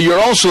 Now, you're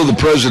also the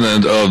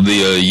president of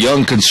the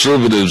Young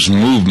Conservatives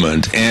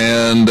movement,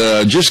 and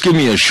just give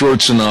me a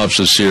short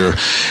synopsis here.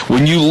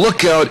 When you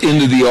look out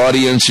into the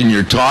audience and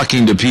you're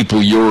talking to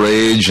people your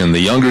age and the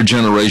younger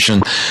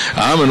generation,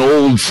 I'm an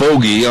old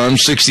fogey. I'm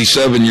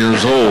 67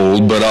 years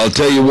old, but I'll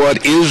tell you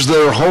what, is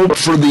there hope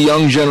for the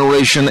young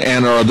generation,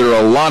 and are there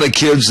a lot of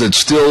kids that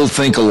still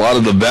think a lot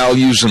of the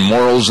values and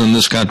morals in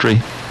this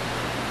country?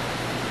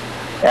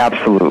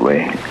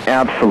 Absolutely.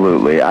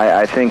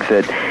 I think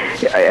that,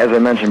 as I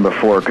mentioned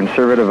before,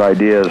 conservative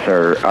ideas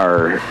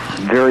are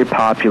very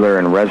popular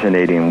and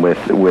resonating with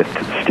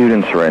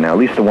students right now, at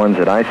least the ones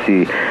that I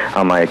see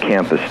on my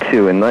campus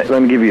too. And let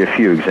me give you a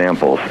few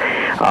examples.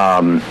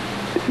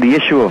 The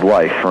issue of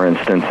life, for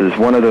instance, is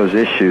one of those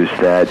issues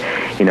that,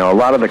 a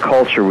lot of the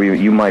culture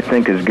you might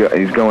think is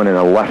going in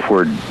a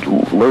leftward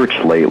lurch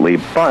lately,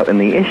 but in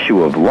the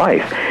issue of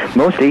life,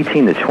 most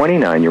 18 to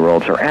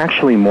 29-year-olds are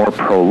actually more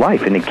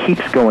pro-life, and it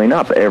keeps going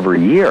up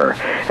every year.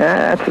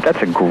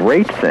 That's a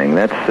great thing.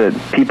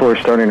 People are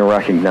starting to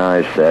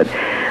recognize that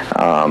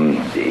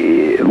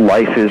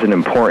life is an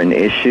important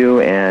issue,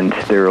 and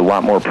there are a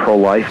lot more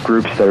pro-life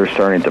groups that are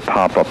starting to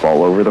pop up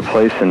all over the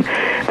place, and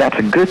that's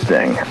a good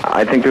thing.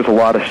 I think there's a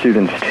lot of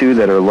students, too,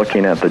 that are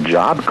looking at the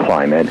job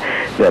climate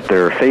that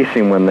they're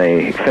facing when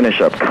they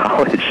finish up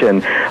college,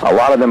 and a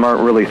lot of them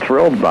aren't really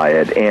thrilled by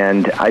it.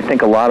 And I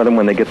think a lot of them,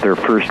 when they get their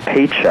first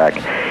paycheck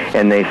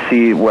and they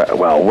see,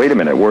 well, wait a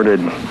minute, where did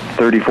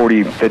 30,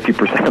 40,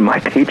 50% of my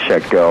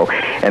paycheck go?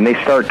 And they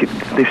start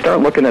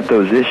looking at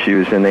those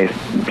issues, and they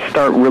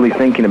start really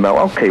thinking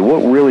about, okay, what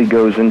really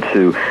goes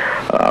into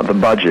the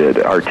budget,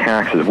 our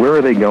taxes, where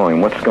are they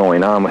going, what's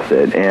going on with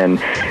it? And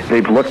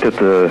they've looked at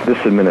this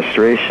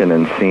administration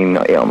and seen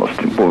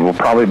will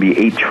probably be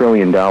 $8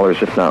 trillion,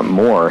 if not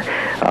more,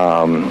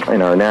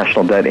 in our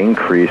national debt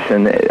increase,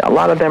 and a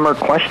lot of them are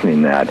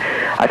questioning that.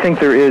 I think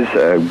there is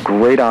a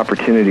great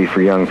opportunity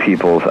for young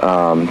people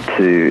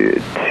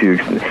to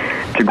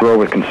grow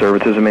with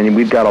conservatism, and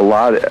we've got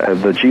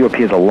the GOP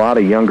has a lot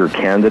of younger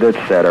candidates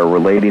that are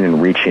relating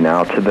and reaching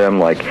out to them,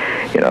 like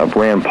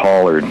Rand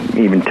Paul or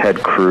even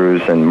Ted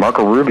Cruz and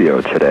Marco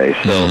Rubio today.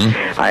 So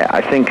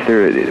I think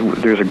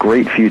there's a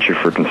great future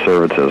for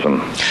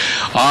conservatism.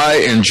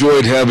 I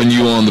enjoyed having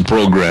you on the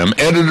program.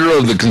 Editor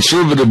of the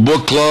Conservative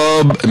Book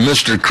Club,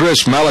 Mr.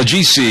 Chris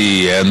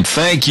Malagisi. And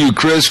thank you,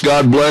 Chris.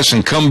 God bless,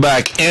 and come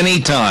back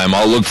anytime.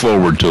 I'll look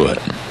forward to it.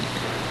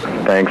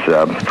 Thanks,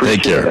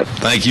 Take care. It.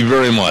 Thank you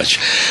very much.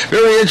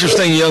 Very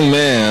interesting young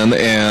man,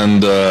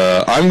 and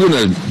I'm going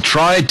to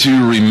try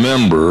to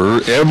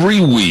remember every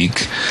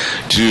week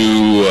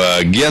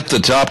to get the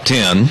top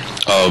 10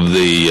 of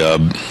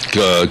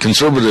the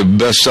conservative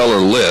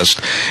bestseller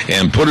list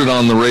and put it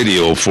on the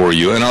radio for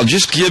you. And I'll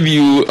just give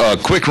you a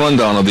quick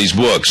rundown of these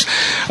books.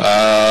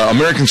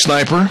 American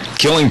Sniper,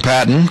 Killing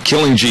Patton,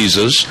 Killing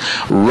Jesus,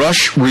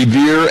 Rush,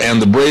 Revere,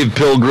 and the Brave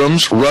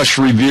Pilgrims, Rush,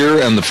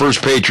 Revere, and the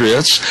First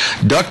Patriots,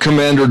 Duck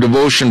Commander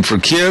Devotion for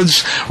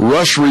Kids,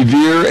 Rush,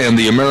 Revere, and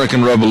the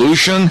American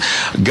Revolution,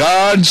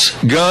 God,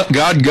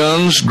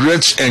 Guns,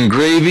 Grits, and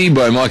Gravy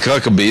by Mike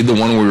Huckabee, the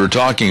one we were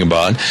talking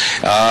about,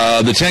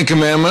 The Ten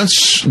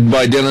Commandments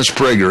by Dennis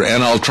Prager,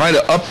 and I'll try to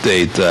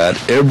update that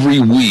every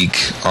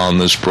week on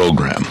this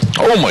program.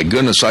 Oh my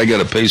goodness, I got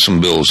to pay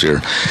some bills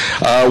here.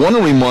 I want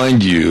to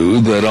remind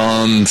you that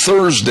on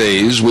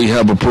Thursdays we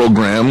have a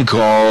program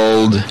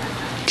called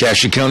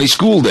Cassia County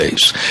School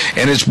Days,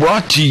 and it's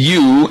brought to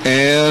you,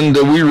 and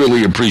we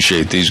really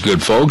appreciate these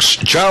good folks,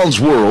 Child's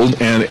World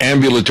and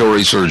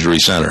Ambulatory Surgery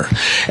Center.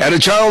 At a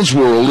Child's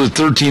World at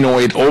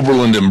 1308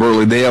 Overland in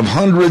Burley, they have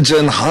hundreds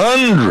and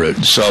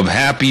hundreds of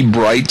happy,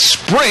 bright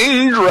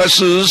spring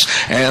dresses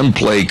and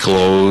play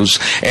clothes,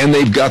 and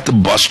they've got the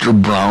Buster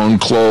Brown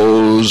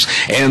clothes,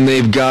 and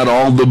they've got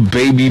all the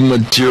baby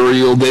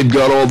material, they've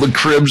got all the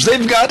cribs,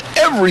 they've got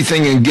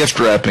everything, and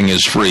gift wrapping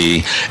is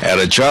free at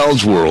a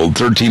Child's World,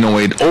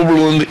 1308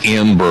 Overland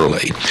in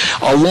Burley,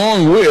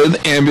 along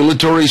with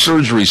Ambulatory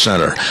Surgery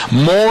Center.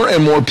 More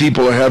and more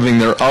people are having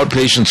their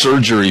outpatient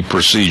surgery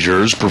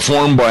procedures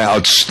performed by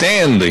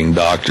outstanding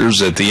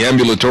doctors at the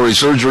Ambulatory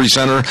Surgery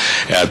Center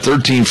at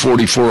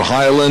 1344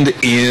 Highland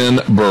in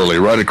Burley,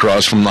 right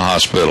across from the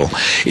hospital.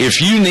 If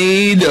you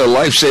need a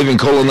life-saving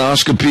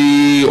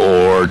colonoscopy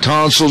or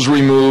tonsils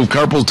removed,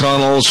 carpal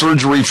tunnel,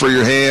 surgery for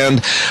your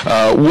hand,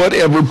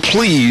 whatever,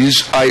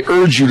 please, I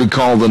urge you to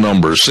call the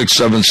number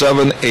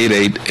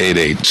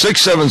 677-8888.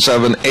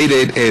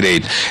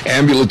 677-8888,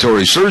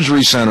 Ambulatory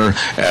Surgery Center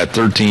at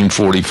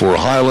 1344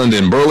 Highland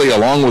in Burley,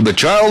 along with the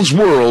Child's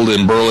World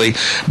in Burley,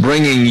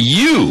 bringing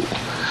you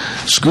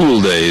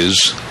school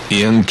days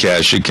in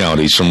Cassia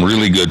County. Some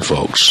really good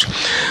folks.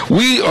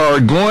 We are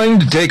going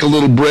to take a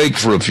little break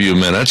for a few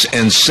minutes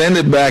and send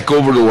it back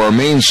over to our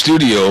main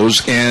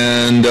studios.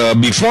 And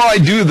before I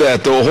do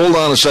that, though, hold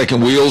on a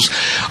second, Wheels.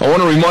 I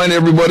want to remind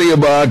everybody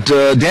about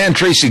Dan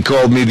Tracy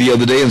called me the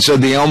other day and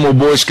said the Elmo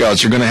Boy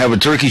Scouts are going to have a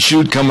turkey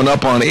shoot coming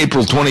up on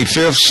April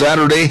 25th,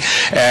 Saturday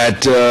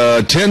at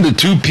 10 to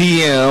 2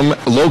 p.m.,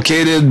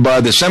 located by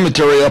the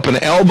cemetery up in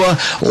Elba.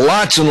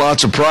 Lots and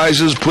lots of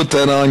prizes. Put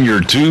that on your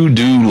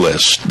to-do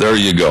list. There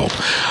you go.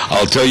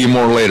 I'll tell you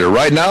more later.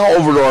 Right now,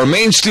 over to our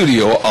main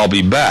studio. I'll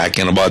be back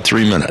in about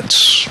 3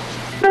 minutes.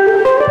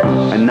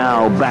 And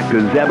now, back to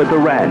Zeb at the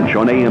Ranch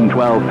on AM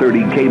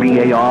 1230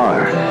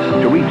 KBAR.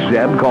 To reach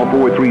Zeb, call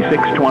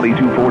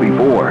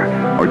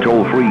 436-2244 or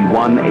toll free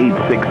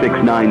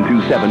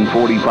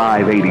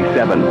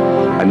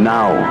 1-866-927-4587. And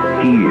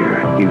now,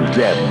 here is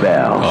Zeb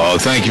Bell. Oh,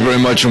 thank you very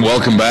much, and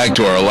welcome back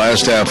to our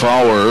last half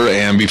hour.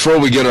 And before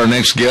we get our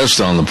next guest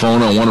on the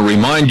phone, I want to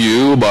remind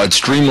you about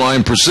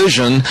Streamline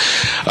Precision,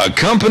 a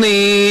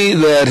company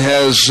that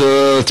has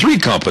 3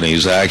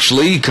 companies,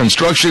 actually: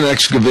 construction,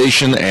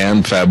 excavation,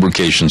 and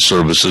fabrication services.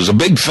 services, a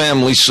big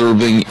family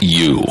serving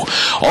you.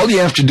 All you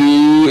have to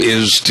do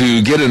is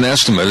to get an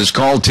estimate. It's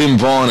called Tim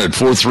Vaughn at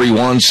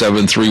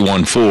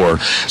 431-7314.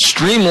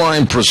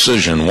 Streamline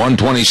Precision,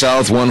 120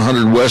 South,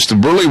 100 West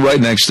of Burley, right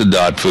next to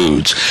Dot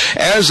Foods.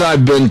 As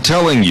I've been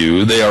telling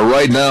you, they are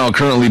right now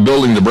currently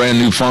building the brand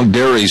new Funk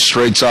Dairies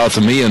straight south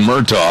of me in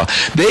Murtaugh.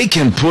 They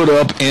can put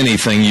up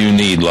anything you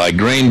need, like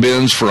grain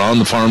bins for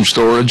on-the-farm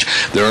storage.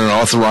 They're an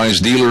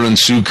authorized dealer in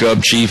Sioux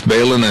Cub, Chief,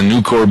 Balin, and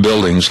Nucor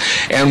buildings.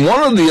 And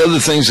one of the other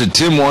things that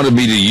Tim wanted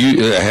me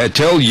to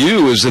tell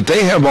you is that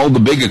they have all the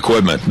big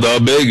equipment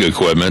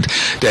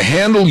to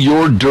handle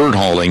your dirt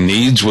hauling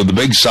needs with the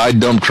big side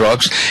dump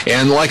trucks.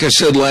 And like I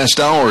said last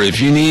hour, if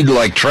you need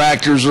like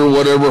tractors or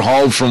whatever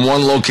hauled from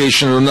one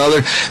location to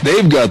another,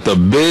 they've got the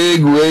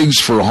big rigs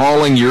for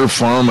hauling your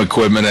farm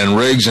equipment and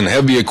rigs and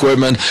heavy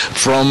equipment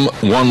from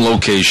one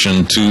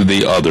location to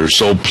the other.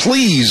 So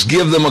please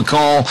give them a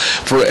call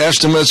for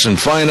estimates and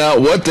find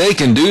out what they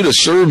can do to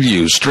serve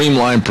you.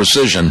 Streamline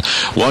Precision,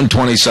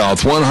 120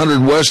 South,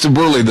 100 West of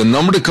Burley. The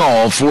number to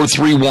call,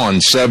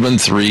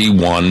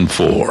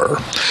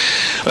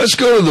 431-7314. Let's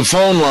go to the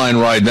phone line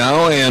right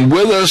now, and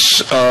with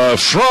us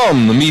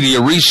from the Media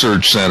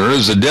Research Center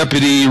is the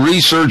Deputy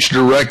Research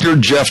Director,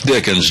 Jeff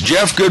Dickens.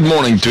 Jeff, good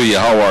morning to you.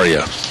 How are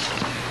you?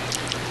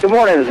 Good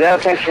morning,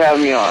 Zeb. Thanks for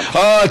having me on.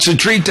 It's a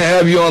treat to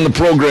have you on the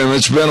program.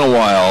 It's been a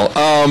while.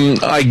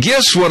 I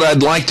guess what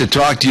I'd like to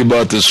talk to you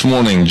about this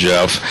morning,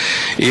 Jeff,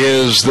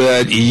 is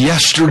that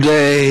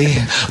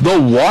yesterday, the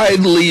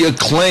widely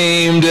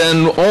acclaimed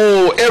and,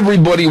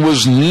 everybody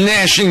was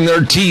gnashing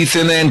their teeth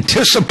in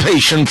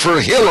anticipation for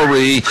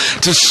Hillary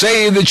to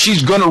say that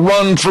she's going to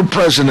run for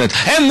president.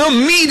 And the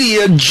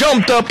media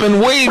jumped up and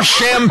waved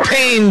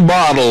champagne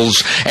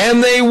bottles,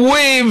 and they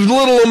waved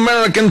little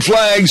American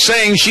flags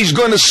saying she's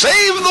going to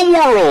save the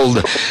world.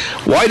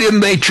 Why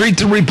didn't they treat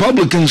the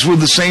Republicans with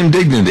the same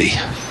dignity?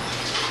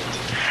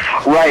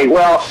 Right.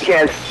 Well,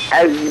 yes,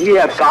 as we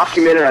have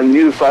documented on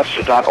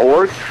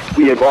newsbuster.org,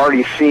 we have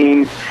already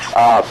seen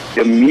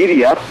the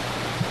media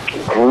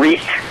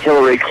greet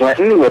Hillary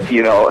Clinton with,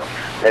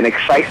 an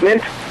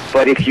excitement.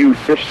 But if you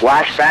just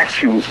flash back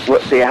to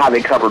how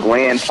they covered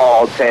Rand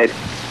Paul, Ted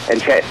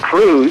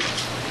Cruz,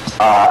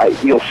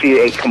 you'll see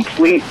a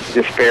complete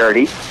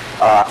disparity.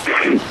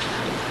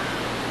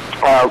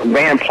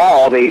 Rand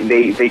Paul,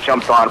 they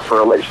jumped on for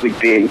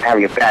allegedly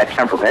having a bad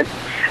temperament,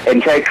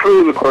 and Ted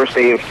Cruz, of course,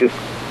 they have just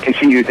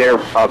continued their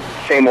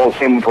same old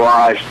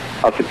barrage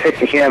of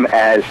depicting him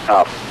as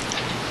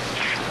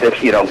this,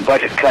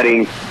 budget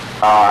cutting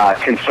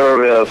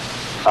conservative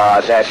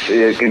that's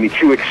going to be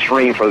too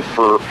extreme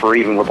for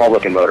even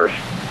Republican voters.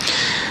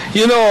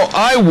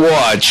 I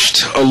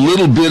watched a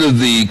little bit of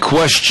the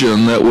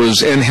question that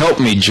was, and help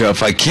me,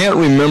 Jeff, I can't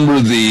remember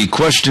the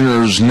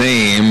questioner's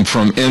name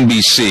from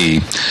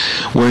NBC,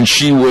 when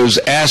she was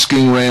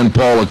asking Rand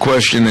Paul a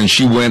question and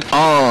she went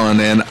on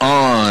and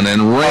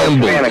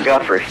rambled. Savannah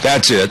Guthrie.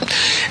 That's it.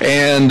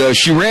 And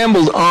she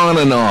rambled on,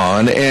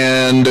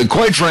 and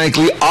quite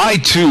frankly, I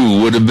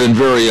too would have been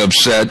very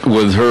upset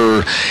with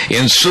her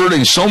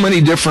inserting so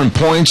many different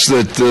points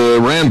that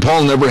Rand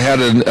Paul never had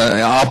an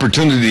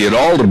opportunity at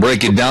all to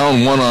break it down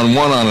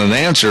one-on-one on an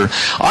answer.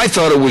 I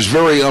thought it was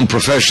very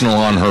unprofessional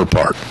on her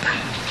part.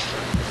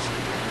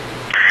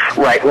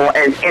 Right. Well,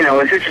 and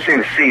it's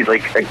interesting to see.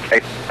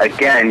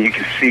 Again, you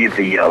can see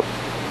the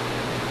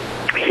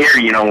here.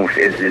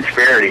 Is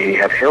disparity.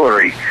 You have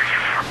Hillary,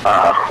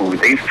 who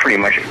they've pretty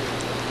much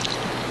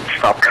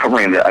stopped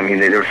covering that. I mean,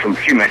 there were some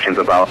few mentions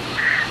about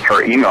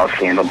her email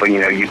scandal, but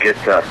you get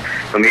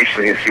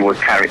basically you see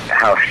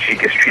how she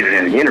gets treated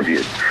in the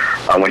interviews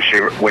when she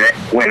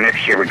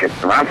ever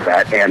gets around to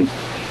that.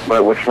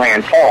 But with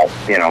Rand Paul,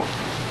 they don't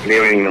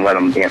even let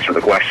him answer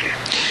the question.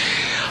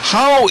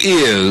 How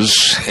is,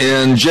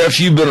 and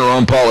Jeff, you've been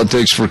around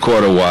politics for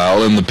quite a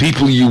while, and the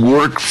people you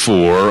work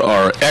for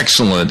are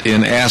excellent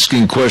in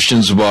asking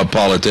questions about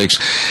politics,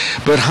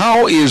 but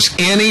how is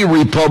any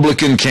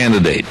Republican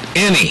candidate,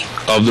 any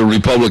of the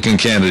Republican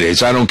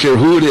candidates, I don't care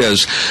who it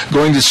is,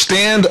 going to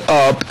stand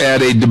up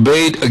at a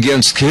debate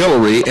against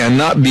Hillary and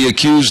not be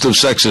accused of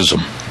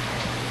sexism?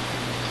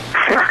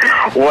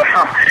 Well,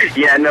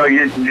 yeah, no,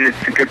 it's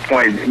a good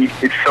point.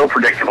 It's so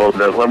predictable.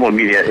 The liberal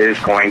media is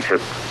going to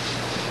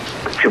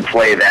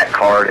play that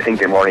card. I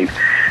think they've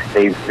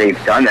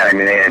done that. I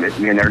mean,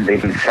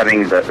 they've been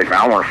setting the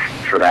groundwork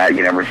for that,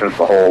 ever since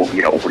the whole,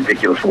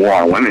 ridiculous war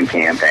on women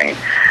campaign.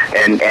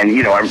 And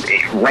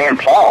Rand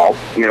Paul,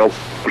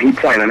 he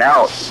pointed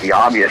out the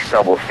obvious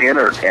double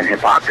standard and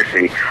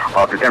hypocrisy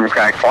of the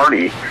Democratic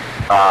Party,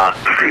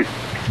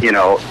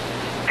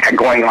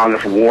 going on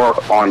this war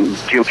on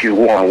GOP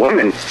war on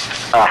women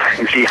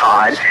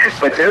jihad,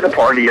 but they're the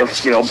party of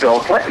Bill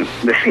Clinton,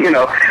 the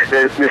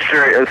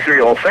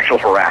serial sexual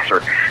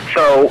harasser.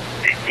 So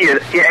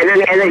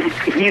and then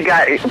he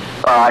got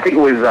I think it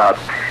was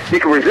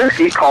Nika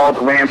Brzezinski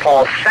called Rand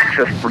Paul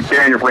sexist for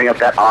daring to bring up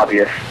that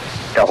obvious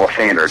double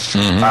standard.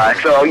 Mm-hmm.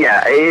 So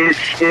yeah,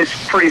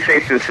 it's pretty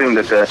safe to assume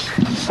that the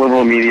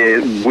liberal media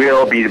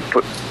will be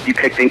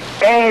depicting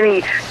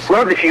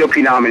whoever the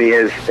GOP nominee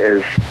is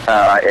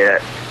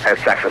have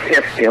sex with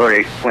if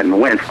Hillary Clinton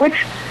wins,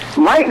 which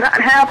might not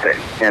happen,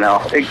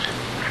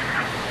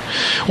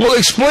 Well,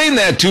 explain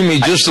that to me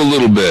just a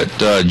little bit,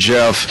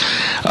 Jeff.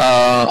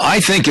 I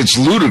think it's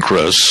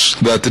ludicrous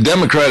that the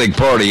Democratic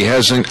Party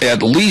hasn't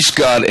at least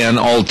got an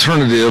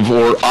alternative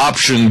or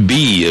option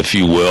B, if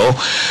you will.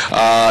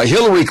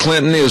 Hillary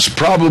Clinton is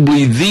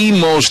probably the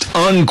most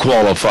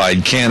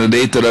unqualified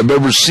candidate that I've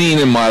ever seen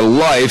in my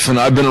life, and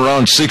I've been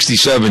around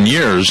 67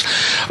 years.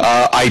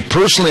 I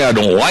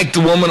don't like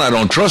the woman, I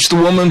don't trust the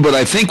woman, but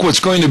I think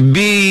what's going to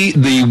be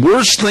the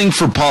worst thing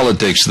for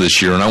politics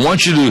this year, and I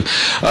want you to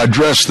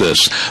address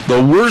this,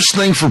 the worst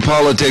thing for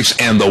politics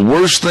and the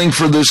worst thing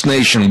for this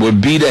nation would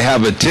be to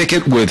have a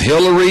ticket with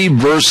Hillary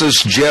versus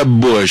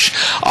Jeb Bush.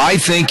 I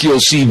think you'll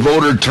see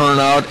voter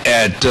turnout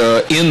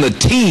in the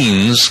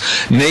teens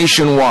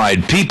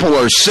nationwide. People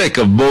are sick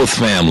of both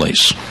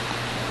families.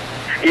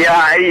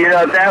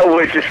 Yeah, that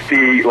would just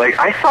be like,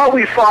 I thought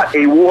we fought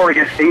a war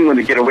against England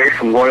to get away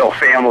from royal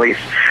families.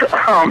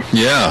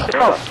 Yeah.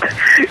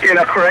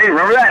 Right?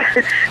 Remember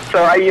that?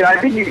 So, I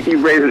think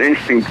you raised an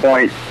interesting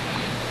point.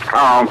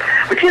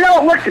 But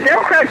look, the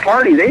Democratic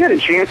Party, they had a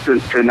chance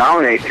to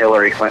nominate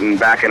Hillary Clinton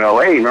back in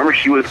 2008. Remember,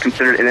 she was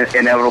considered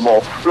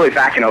inevitable really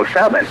back in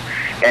 2007.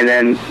 And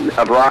then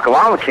Barack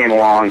Obama came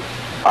along,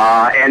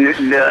 and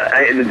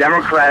the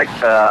Democratic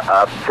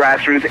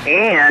grassroots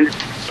and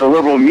the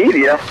liberal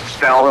media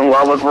fell in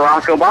love with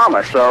Barack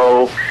Obama.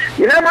 So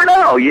you never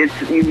know.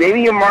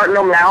 Maybe a Martin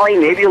O'Malley,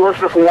 maybe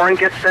Elizabeth Warren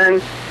gets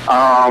in.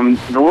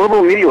 The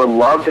liberal media would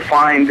love to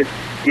find, a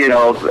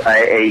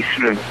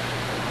sort of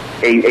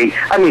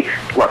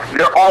look,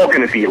 they're all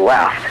going to be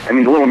left. The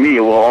liberal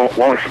media will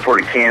only support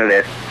a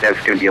candidate that's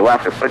going to be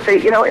leftist, but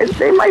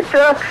they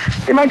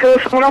might go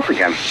to someone else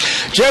again.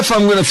 Jeff,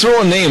 I'm going to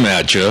throw a name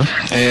at you,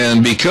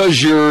 and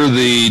because you're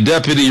the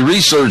deputy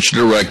research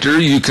director,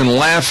 you can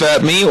laugh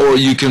at me or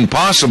you can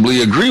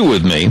possibly agree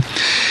with me.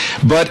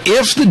 But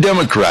if the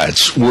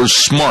Democrats were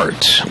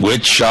smart,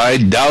 which I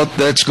doubt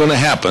that's going to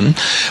happen,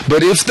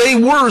 but if they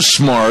were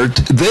smart,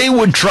 they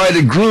would try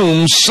to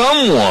groom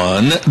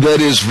someone that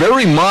is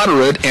very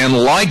moderate and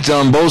liked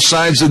on both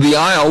sides of the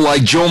aisle,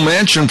 like Joe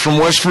Manchin from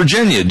West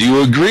Virginia. Do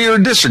you agree or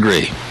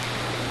disagree?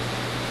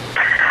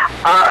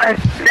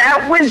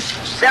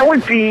 That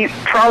would be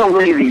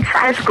probably the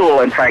practical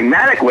and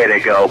pragmatic way to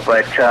go,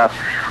 but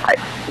I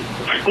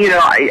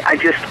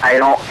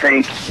don't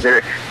think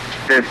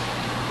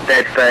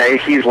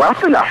that he's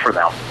left enough for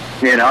them.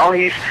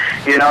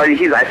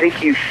 I think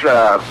he's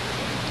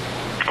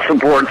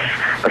supports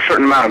a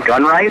certain amount of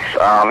gun rights,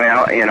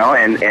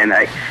 and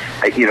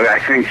I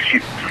think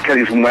because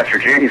he's from West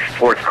Virginia, he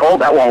supports coal.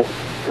 That won't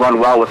run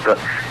well with the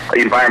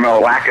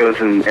environmental wackos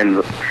in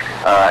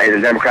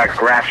the Democratic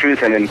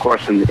grassroots and, of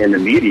course, in the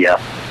media.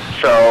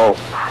 So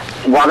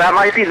while that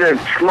might be the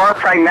smart,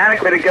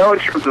 pragmatic way to go in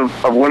terms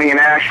of winning a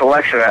national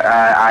election,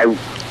 I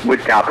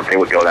would doubt that they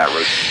would go that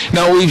route.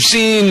 Now, we've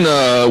seen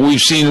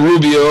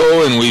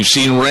Rubio, and we've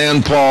seen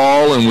Rand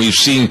Paul, and we've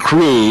seen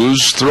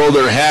Cruz throw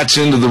their hats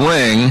into the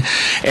ring,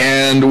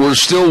 and we're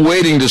still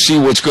waiting to see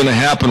what's going to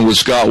happen with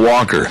Scott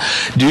Walker.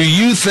 Do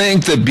you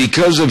think that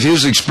because of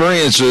his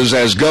experiences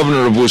as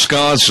governor of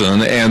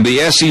Wisconsin and the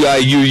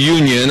SEIU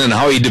union and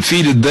how he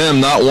defeated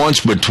them not once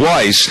but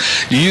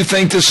twice, do you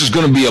think this is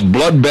going to be a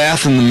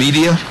bloodbath in the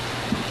media?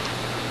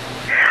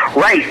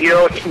 Right.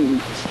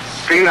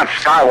 Bringing up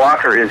Scott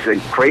Walker is a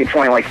great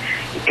point. Like,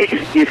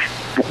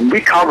 if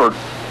we covered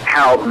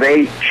how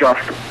they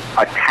just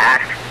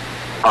attacked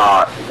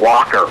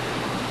Walker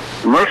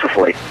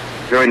mercifully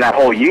during that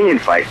whole union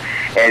fight,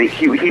 and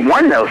he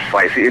won those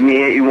fights.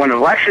 He won an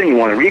election, he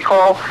won a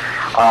recall,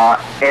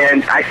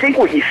 and I think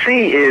what you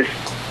see is,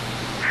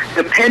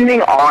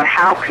 depending on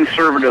how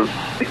conservative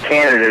the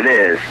candidate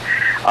is,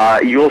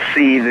 you'll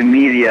see the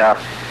media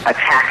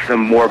attack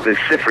them more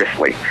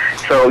vociferously.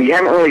 So you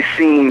haven't really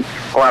seen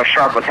a lot of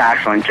sharp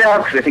attacks on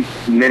Jeb, because I think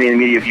many in the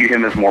media view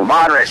him as more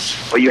moderate,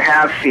 but you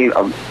have seen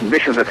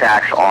vicious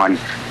attacks on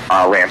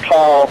Rand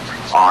Paul,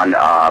 on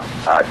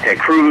Ted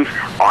Cruz,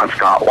 on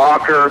Scott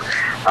Walker.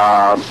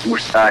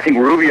 I think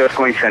Rubio is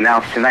going to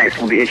announce tonight. It's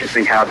going to be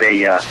interesting how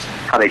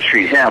they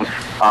treat him.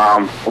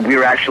 We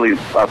were actually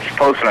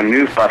posted on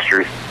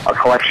Newsbusters a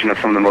collection of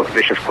some of the most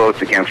vicious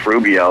quotes against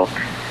Rubio.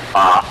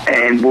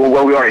 And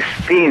what we've already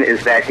seen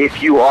is that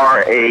if you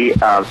are a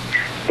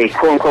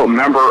quote-unquote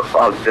member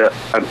of the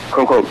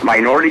quote-unquote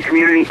minority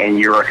community and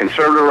you're a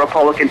conservative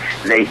Republican,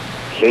 they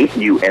hate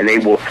you, and they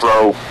will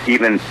throw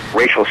even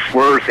racial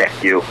slurs at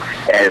you,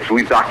 as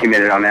we've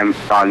documented on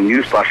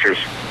Newsbusters,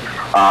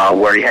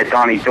 where you had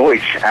Donnie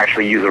Deutsch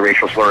actually use a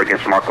racial slur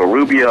against Marco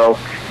Rubio,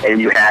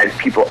 and you had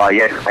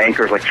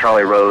anchors like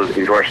Charlie Rose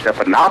and George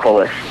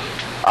Stephanopoulos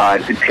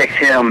depict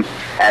him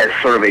as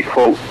sort of a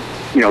quote,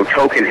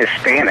 token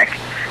Hispanic,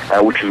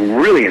 which is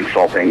really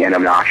insulting and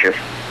obnoxious.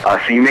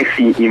 So you may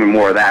see even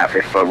more of that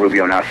if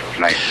Rubio announces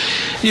tonight.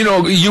 You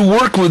know, you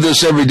work with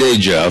this every day,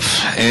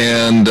 Jeff,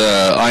 and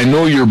I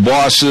know your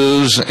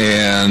bosses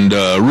and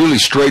really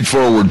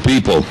straightforward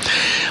people.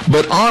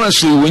 But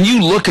honestly, when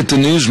you look at the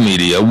news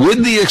media,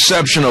 with the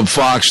exception of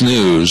Fox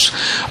News,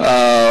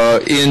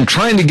 in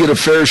trying to get a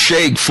fair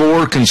shake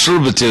for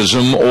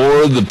conservatism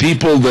or the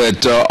people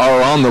that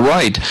are on the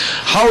right,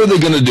 how are they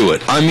going to do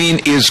it? I mean,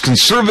 is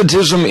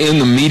conservatism in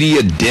the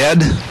media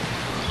dead?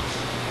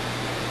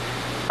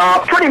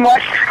 Pretty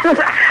much.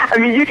 I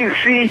mean, you can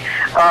see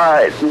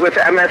with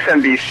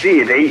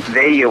MSNBC,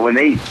 they when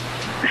they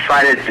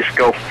decided to just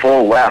go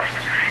full left,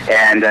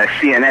 and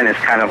CNN is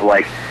kind of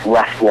like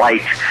left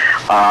light,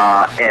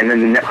 and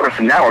then of course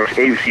the networks,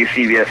 ABC,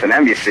 CBS, and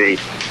NBC.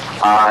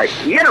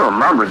 You got to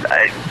remember,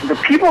 the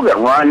people that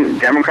run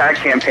Democratic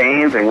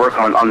campaigns and work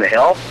on the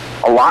Hill,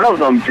 a lot of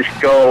them just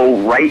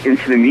go right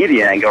into the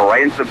media and go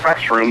right into the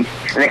press rooms,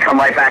 and they come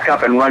right back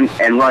up and run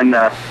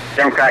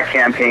Democratic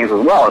campaigns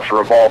as well. It's a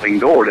revolving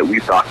door that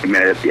we've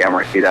documented at the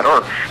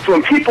MRC.org. So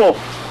when people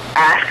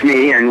ask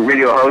me, and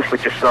radio hosts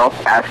like yourself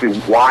ask me,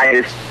 why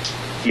is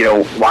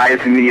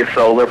the media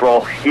so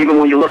liberal? Even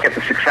when you look at the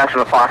success of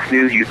the Fox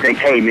News, you think,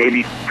 hey,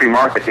 maybe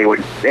pre-market they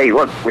would, hey,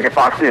 look at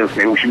Fox News,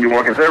 maybe we should be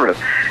more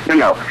conservative.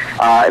 No.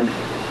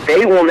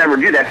 They will never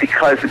do that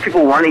because the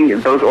people running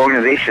those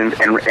organizations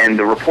and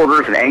the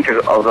reporters and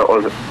anchors of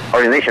those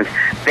organizations,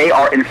 they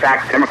are in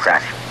fact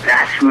Democrats.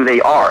 That's who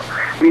they are.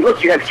 I mean,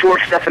 look, you have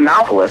George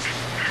Stephanopoulos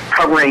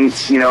covering,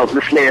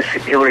 this latest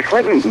Hillary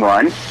Clinton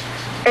run,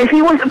 and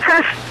he was the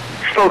press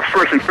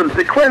spokesperson for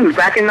the Clintons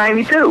back in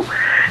 '92.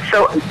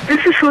 So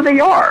this is who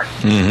they are.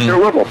 Mm-hmm. They're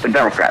liberals, they're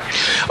Democrats.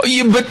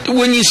 Yeah, but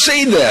when you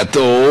say that,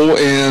 though,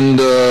 and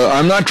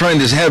I'm not trying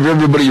to have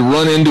everybody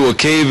run into a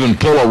cave and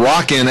pull a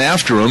rock in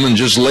after them and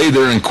just lay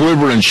there and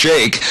quiver and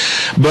shake,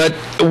 but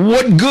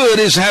what good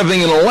is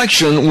having an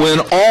election when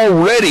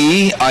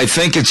already I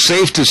think it's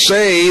safe to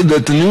say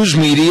that the news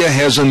media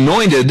has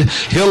anointed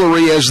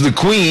Hillary as the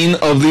queen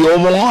of the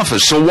Oval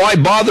Office? So why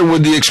bother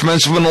with the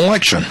expense of an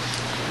election?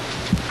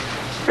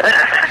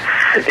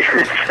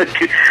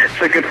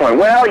 It's a good point.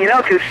 Well,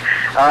 because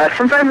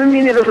sometimes the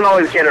media doesn't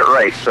always get it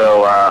right.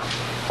 So,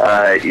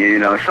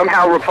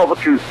 somehow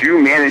Republicans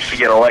do manage to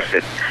get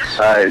elected.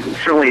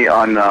 Certainly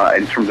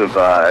in terms of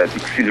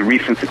see the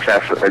recent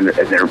success in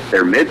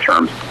their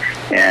midterms.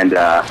 And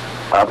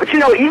but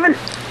even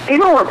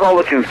when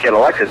Republicans get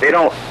elected, they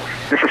don't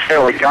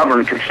necessarily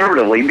govern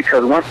conservatively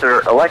because once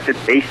they're elected,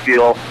 they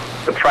feel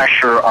the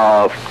pressure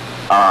of.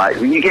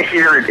 When you get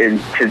here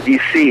to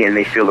D.C. and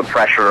they feel the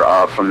pressure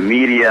from the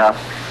media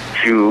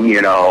to,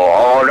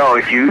 oh no,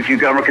 if you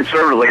govern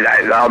conservatively,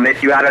 I'll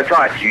make you out of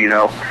touch,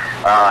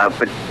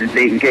 but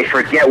they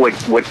forget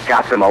what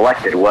got them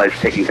elected was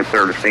taking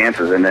conservative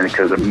stances, and then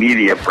because the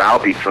media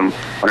browbeats them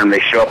when they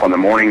show up on the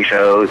morning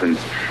shows and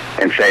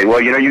say, well,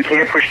 you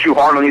can't push too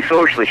hard on these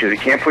social issues, you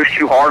can't push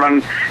too hard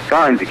on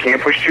guns, you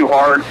can't push too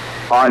hard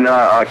on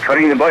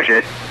cutting the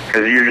budget.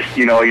 Because you're just,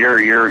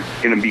 you're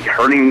going to be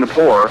hurting the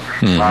poor,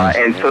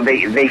 and so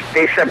they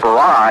set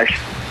barrage,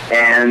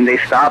 and they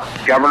stop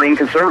governing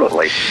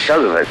conservatively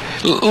because of it.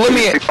 Let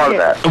me part of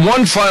that.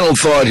 One final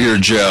thought here,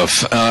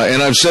 Jeff,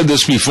 and I've said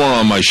this before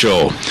on my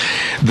show,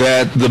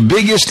 that the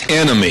biggest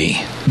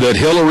enemy that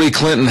Hillary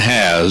Clinton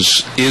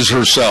has is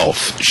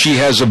herself. She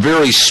has a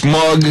very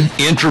smug,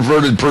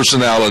 introverted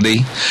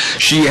personality.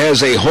 She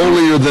has a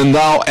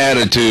holier-than-thou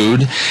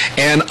attitude,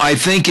 and I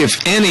think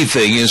if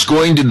anything is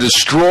going to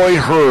destroy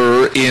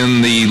her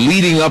in the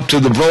leading up to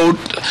the vote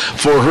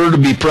for her to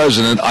be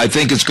president, I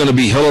think it's going to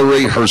be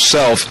Hillary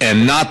herself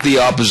and not the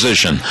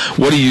opposition.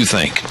 What do you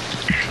think?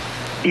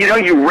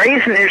 You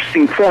raise an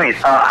interesting point.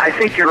 I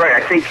think you're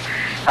right. I think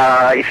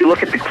if you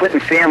look at the Clinton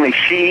family,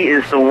 she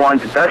is the one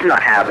that does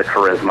not have the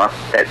charisma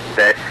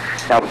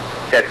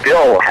that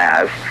Bill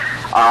has.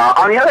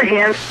 On the other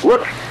hand,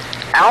 look,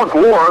 Al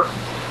Gore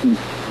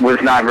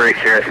was not very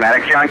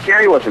charismatic. John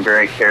Kerry wasn't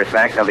very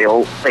charismatic. Now, they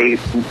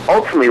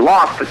ultimately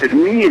lost, but the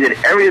media did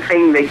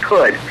everything they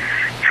could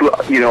to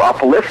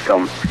uplift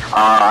them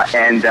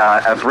and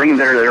bring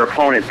their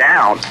opponent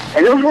down.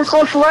 And those were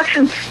close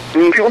elections. I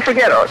mean, people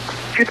forget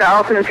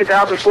 2000 and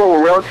 2004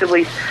 were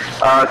relatively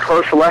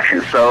close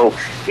elections. So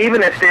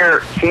even if their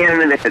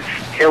candidate, if it's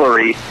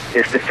Hillary,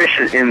 is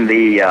deficient in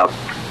the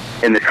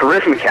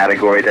charisma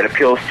category that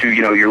appeals to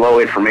your low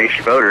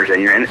information voters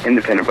and your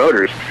independent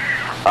voters,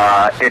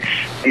 it's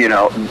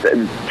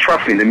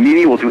trust me, the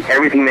media will do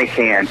everything they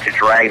can to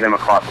drag them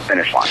across the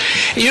finish line.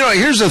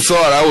 Here's a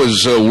thought I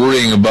was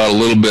worrying about a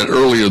little bit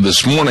earlier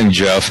this morning,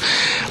 Jeff.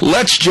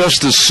 Let's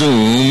just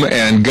assume,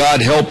 and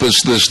God help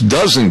us this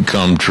doesn't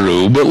come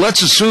true, but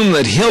let's assume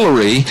that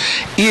Hillary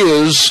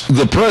is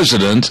the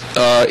president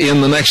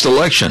in the next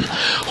election.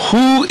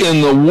 Who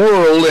in the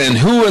world and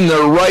who in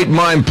their right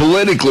mind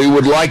politically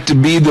would like to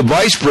be the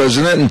vice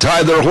president and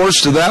tie their horse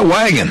to that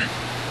wagon?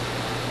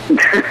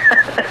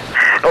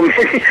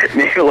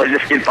 Maybe we'll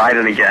just get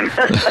Biden again.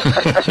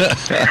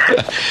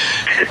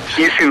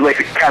 He seems like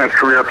the kind of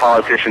career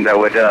politician that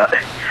would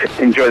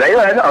enjoy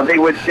that. They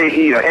would.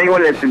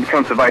 Anyone that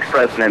becomes the vice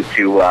president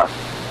to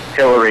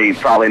Hillary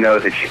probably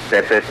knows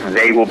that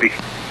they will be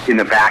in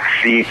the back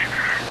seat,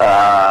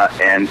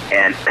 and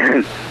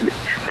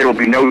there will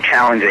be no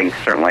challenging,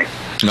 certainly.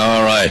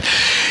 All right.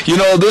 You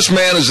know, this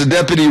man is a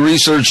deputy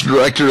research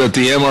director at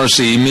the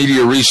MRC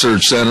Media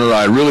Research Center.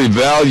 I really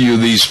value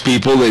these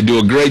people. They do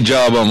a great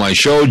job on my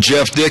show.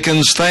 Jeff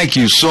Dickens, thank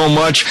you so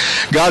much.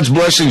 God's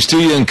blessings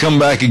to you, and come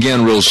back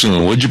again real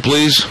soon, would you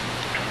please?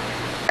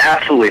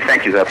 Absolutely.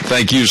 Thank you, Zeb.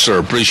 Thank you, sir.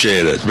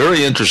 Appreciate it.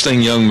 Very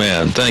interesting young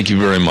man. Thank you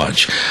very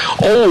much.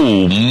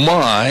 Oh,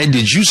 my.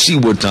 Did you see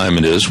what time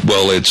it is?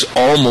 Well, it's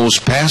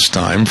almost past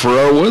time for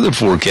our weather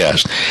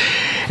forecast.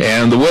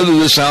 And the weather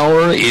this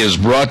hour is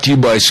brought to you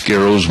by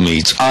Scarrows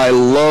Meats. I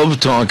love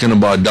talking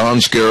about Don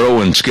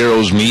Scarrow and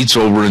Scarrows Meats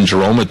over in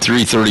Jerome at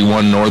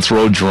 331 North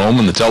Road, Jerome,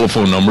 and the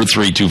telephone number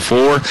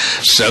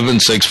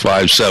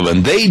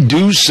 324-7657. They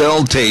do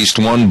sell taste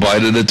one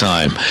bite at a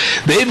time.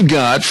 They've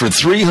got for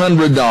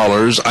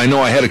 $300. I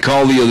know I had a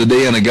call the other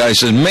day and a guy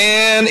said,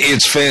 man,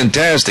 it's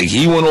fantastic.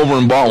 He went over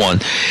and bought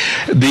one.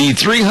 The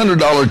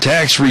 $300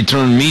 tax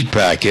return meat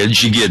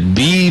package, you get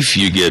beef,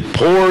 you get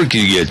pork,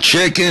 you get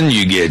chicken,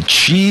 you get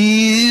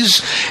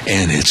cheese,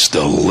 and it's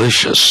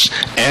delicious.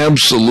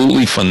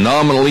 Absolutely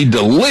phenomenally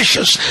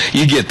delicious.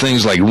 You get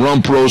things like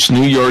rump roast,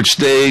 New York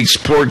steaks,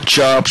 pork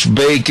chops,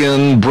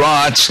 bacon,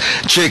 brats,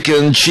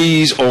 chicken,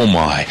 cheese. Oh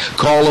my.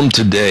 Call them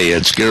today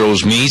at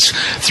Scarrows Meats,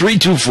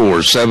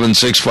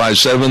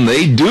 324-7657.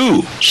 They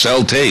do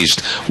sell taste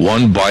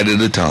one bite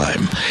at a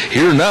time.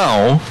 Here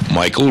now,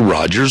 Michael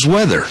Rogers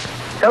weather.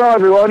 Hello,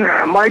 everyone.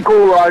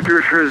 Michael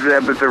Rogers for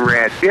Zeb at the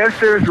Ranch. Yes,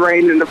 there's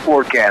rain in the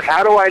forecast.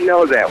 How do I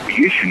know that? Well,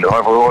 you should know.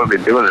 I've only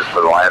been doing this for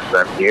the last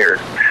 7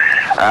 years.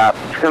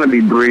 It's going to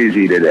be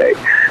breezy today.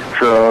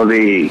 So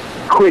the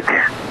quick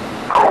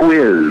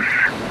quiz,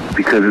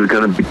 because it's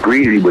going to be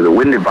breezy with a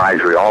wind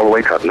advisory all the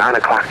way till 9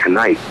 o'clock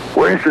tonight.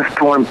 Where's the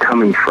storm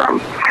coming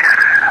from?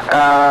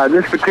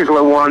 This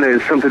particular one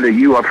is something that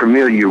you are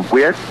familiar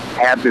with,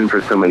 have been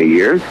for so many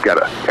years.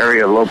 Got an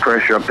area of low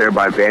pressure up there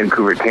by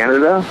Vancouver,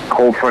 Canada.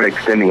 Cold front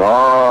extending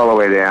all the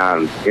way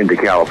down into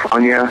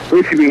California.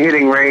 We should be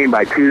hitting rain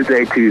by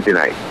Tuesday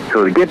night.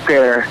 So to get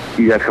there,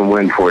 you got some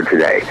wind for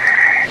today.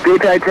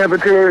 Daytime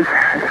temperatures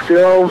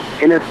still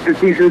in the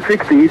 50s and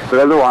 60s, but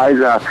otherwise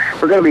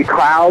we're going to be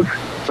clouds.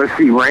 Let's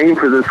see rain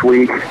for this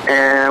week,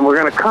 and we're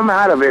going to come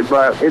out of it,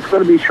 but it's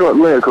going to be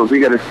short-lived because we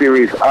got a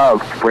series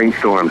of spring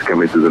storms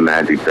coming through the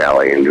Magic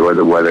Valley. Enjoy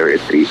the weather.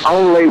 It's the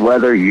only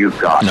weather you've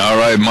got. All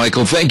right,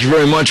 Michael, thank you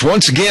very much.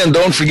 Once again,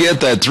 don't forget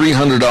that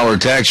 $300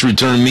 tax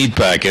return meat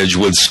package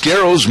with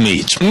Scarrows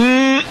Meats.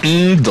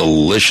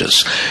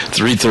 Delicious.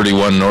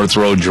 331 North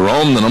Road,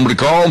 Jerome. The number to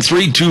call,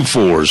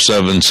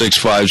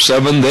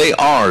 324-7657. They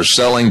are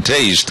selling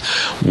taste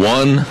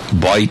one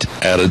bite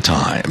at a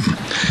time.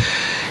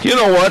 You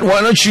know what?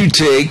 Why don't you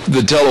take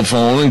the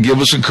telephone and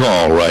give us a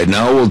call right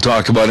now? We'll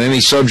talk about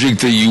any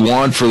subject that you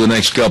want for the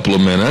next couple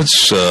of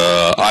minutes.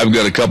 I've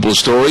got a couple of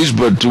stories,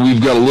 but we've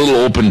got a little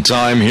open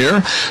time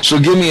here. So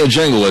give me a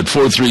jingle at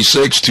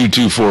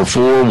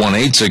 436-2244,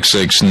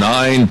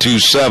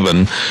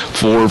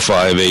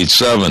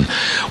 1-866-927-4587.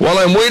 While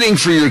I'm waiting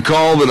for your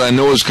call that I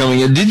know is coming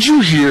in, did you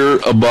hear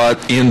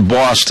about in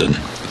Boston?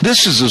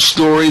 This is a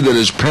story that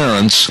as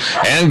parents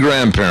and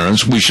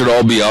grandparents, we should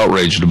all be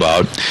outraged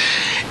about.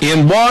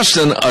 In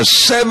Boston, a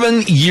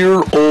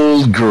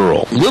 7-year-old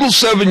girl, little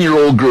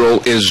 7-year-old girl,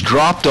 is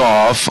dropped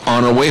off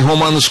on her way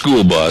home on the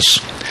school bus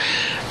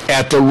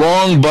at the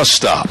wrong bus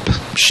stop.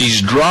 She's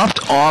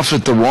dropped off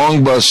at the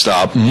wrong bus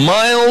stop,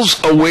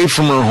 miles away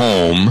from her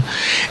home,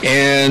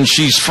 and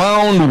she's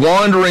found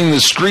wandering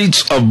the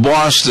streets of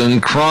Boston,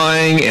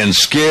 crying and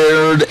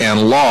scared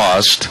and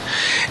lost.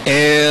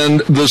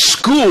 And the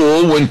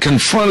school, when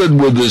confronted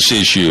with this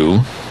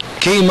issue,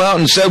 came out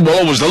and said,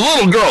 well, it was the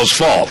little girl's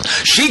fault.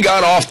 She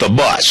got off the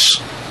bus.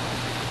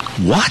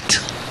 What?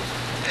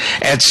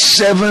 At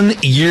 7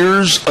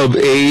 years of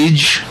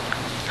age,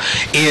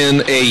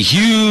 in a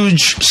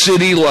huge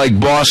city like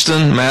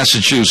Boston,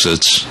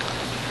 Massachusetts,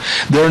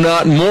 they're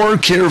not more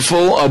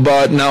careful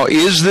about, now,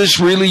 is this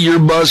really your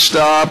bus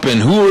stop,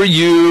 and who are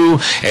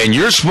you, and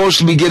you're supposed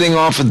to be getting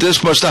off at this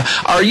bus stop?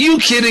 Are you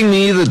kidding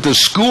me that the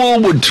school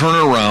would turn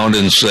around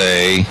and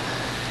say,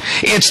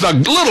 it's the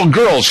little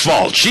girl's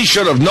fault. She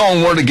should have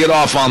known where to get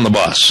off on the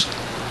bus?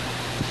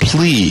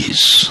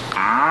 Please.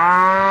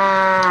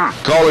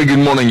 Caller, good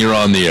morning. You're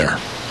on the air.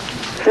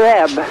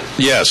 Zeb.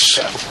 Yes.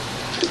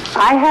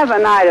 I have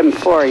an item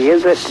for you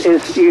that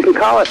is, you can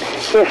call it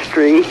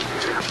history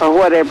or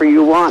whatever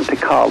you want to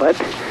call it.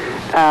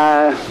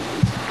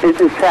 It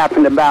just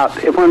happened about,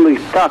 when we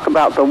talk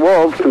about the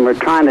wolves and we're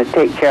trying to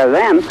take care of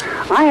them,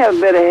 I have a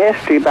bit of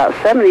history. About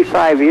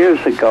 75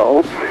 years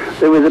ago,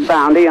 there was a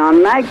bounty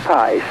on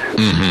magpies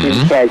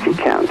in Cassia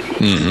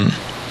County.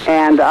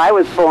 And I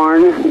was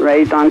born and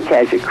raised on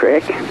Cassia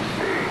Creek.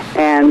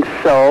 And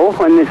so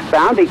when this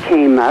bounty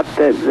came up,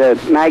 the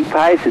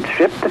magpies had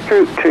stripped the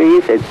fruit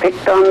trees, had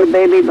picked on the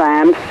baby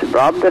lambs,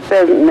 robbed the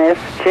pheasant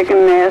nests,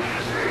 chicken nests,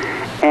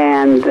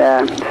 and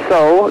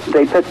so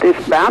they put this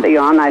bounty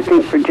on, I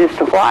think, for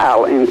just a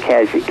while in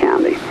Cassia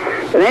County.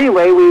 But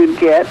anyway, we would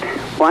get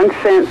 1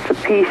 cent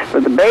apiece for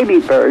the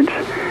baby birds,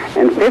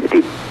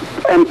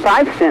 and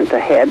 5 cents a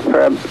head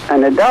for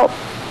an adult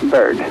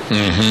bird.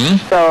 Mm-hmm.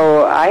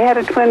 So I had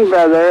a twin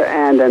brother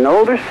and an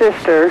older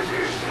sister.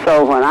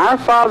 So when our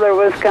father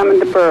was coming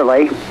to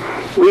Burley,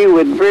 we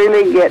would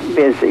really get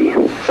busy.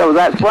 So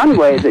that's one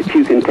way that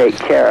you can take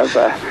care of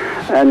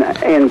an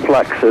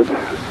influx of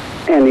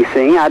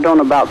anything. I don't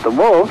know about the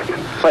wolves.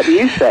 What do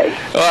you say?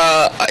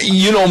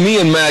 Me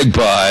and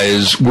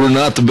magpies were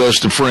not the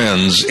best of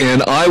friends,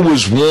 and I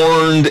was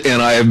warned,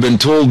 and I have been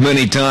told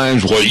many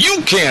times, well,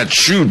 you can't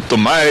shoot the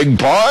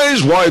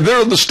magpies. Why,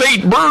 they're the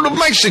state bird of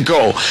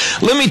Mexico.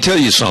 Let me tell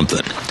you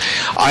something.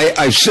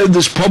 I've said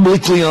this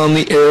publicly on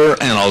the air,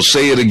 and I'll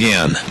say it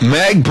again.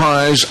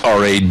 Magpies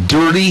are a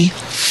dirty,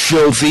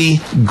 filthy,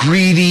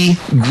 greedy,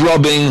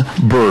 grubbing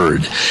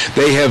bird.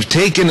 They have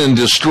taken and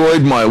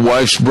destroyed my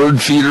wife's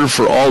bird feeder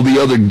for all the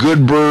other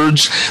good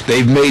birds.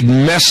 They've made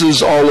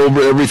messes all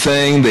over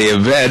everything. They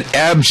have had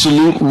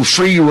absolute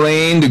free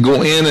reign to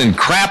go in and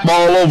crap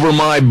all over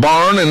my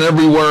barn and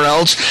everywhere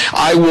else.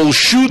 I will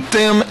shoot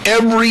them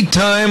every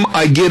time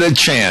I get a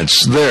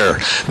chance. There.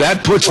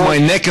 That puts my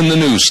neck in the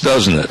noose,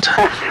 doesn't it?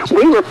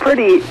 We were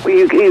pretty,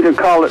 you can either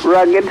call it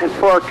rugged,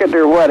 forked,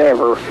 or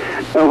whatever,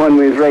 when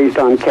we was raised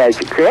on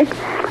Cassia Creek.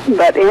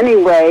 But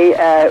anyway,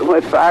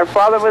 if our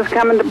father was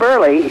coming to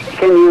Burley,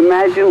 can you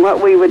imagine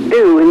what we would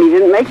do? And he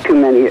didn't make too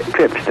many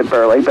trips to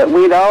Burley, but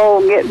we'd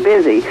all get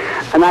busy.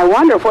 And I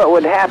wonder what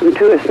would happen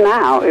to us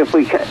now if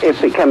we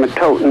come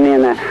toting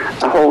in a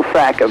whole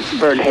sack of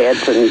bird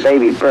heads and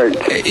baby birds.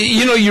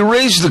 You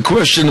raised the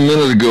question a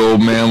minute ago,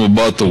 ma'am,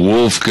 about the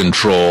wolf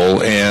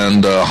control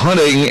and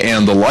hunting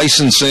and the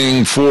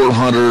licensing for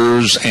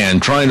hunters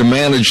and trying to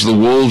manage the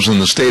wolves in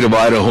the state of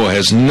Idaho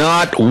has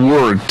not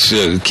worked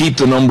to keep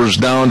the numbers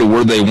down to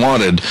where they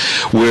wanted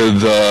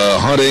with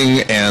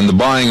hunting and the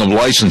buying of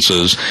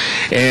licenses.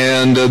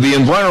 And the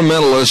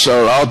environmentalists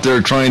are out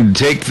there trying to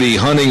take the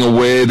hunting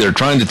away. They're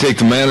trying to take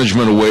the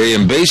management away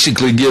and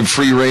basically give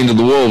free rein to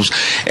the wolves.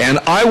 And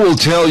I will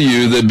tell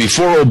you that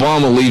before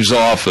Obama leaves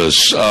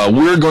office,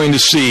 we're going to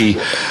see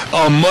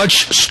a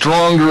much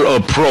stronger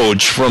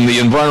approach from the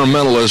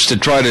environmentalists to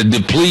try to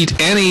deplete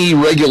any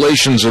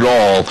regulations at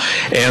all.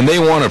 And they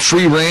want a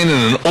free rein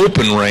and an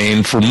open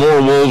rein for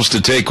more wolves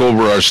to take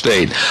over our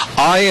state.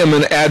 I am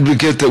an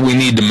advocate that we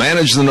need to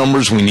manage the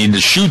numbers. We need to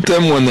shoot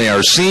them when they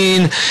are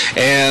seen.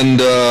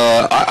 And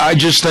I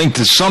just think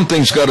that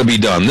something's got to be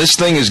done. This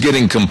thing is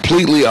getting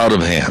completely out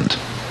of hand.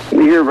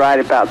 You're right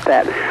about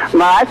that.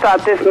 Well, I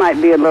thought this might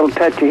be a little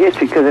touch of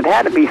history because it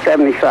had to be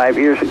 75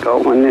 years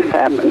ago when this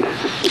happened.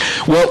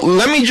 Well,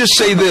 let me just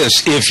say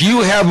this. If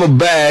you have a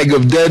bag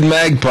of dead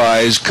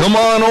magpies, come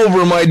on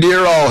over, my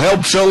dear. I'll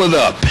help fill it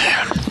up.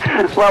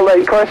 Well,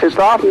 of course, it's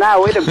off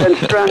now. We'd have been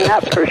strung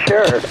up for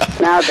sure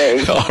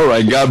nowadays. All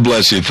right. God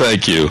bless you.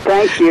 Thank you.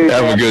 Thank you.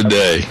 Have a good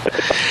day.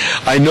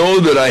 I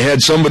know that I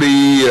had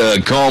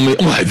somebody call me,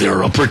 why,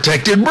 they're a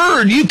protected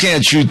bird. You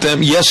can't shoot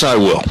them. Yes, I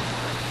will.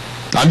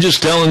 I'm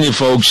just telling you,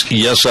 folks,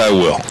 yes, I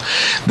will.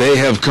 They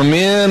have come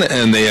in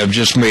and they have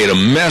just made a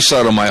mess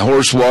out of my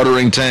horse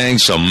watering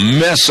tanks, a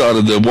mess out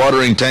of the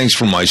watering tanks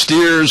for my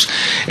steers,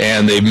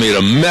 and they've made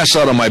a mess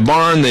out of my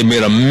barn. They've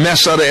made a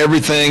mess out of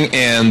everything,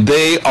 and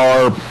they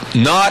are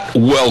not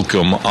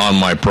welcome on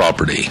my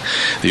property.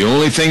 The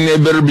only thing they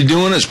better be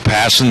doing is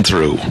passing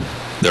through.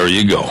 There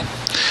you go.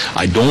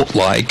 I don't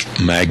like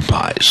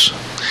magpies.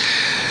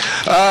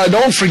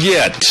 Don't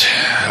forget,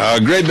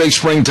 Great Big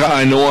Springtime.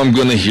 I know I'm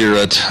going to hear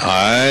it.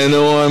 I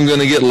know I'm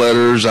going to get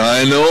letters.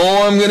 I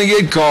know I'm going to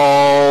get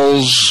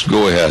calls.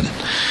 Go ahead.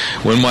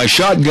 When my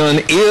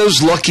shotgun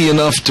is lucky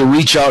enough to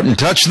reach out and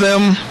touch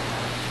them,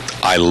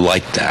 I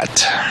like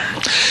that.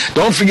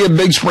 Don't forget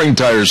Big Spring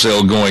Tire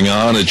Sale going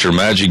on at your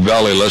Magic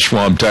Valley Les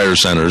Schwab Tire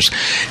Centers.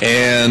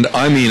 And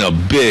I mean a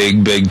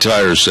big, big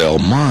tire sale.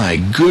 My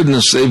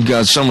goodness, they've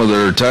got some of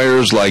their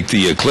tires like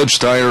the Eclipse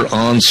tire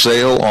on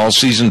sale,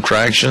 all-season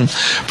traction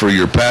for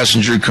your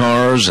passenger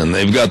cars. And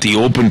they've got the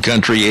Open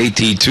Country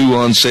AT2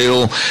 on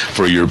sale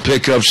for your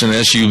pickups and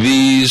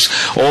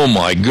SUVs. Oh,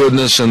 my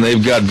goodness. And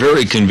they've got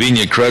very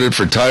convenient credit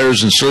for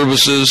tires and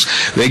services.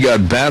 They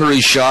got battery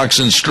shocks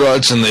and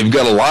struts, and they've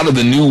got a lot of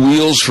the new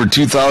wheels for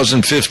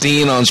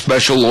 2015 on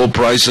special low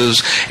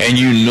prices, and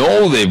you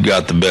know they've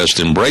got the best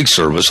in brake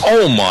service.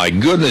 Oh my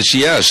goodness,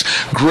 yes.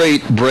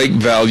 Great brake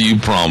value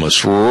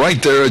promise right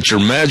there at your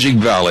Magic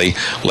Valley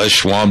Les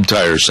Schwab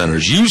Tire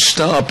Centers. You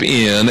stop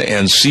in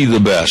and see the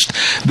best.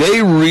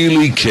 They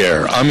really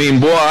care. I mean,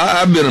 boy,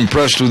 I've been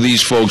impressed with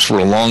these folks for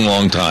a long,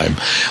 long time.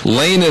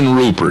 Lane and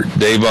Rupert,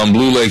 Dave on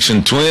Blue Lakes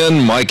and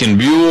Twin, Mike and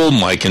Buell,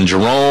 Mike and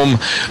Jerome,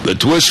 the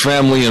Twist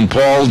family and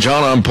Paul,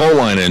 John on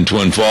Pauline in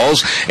Twin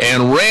Falls,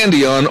 and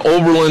Randy on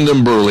Overland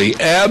and Burley.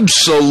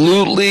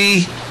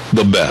 Absolutely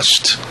the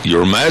best.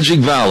 Your Magic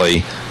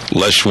Valley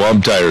Les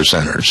Schwab Tire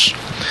Centers.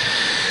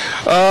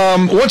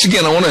 Once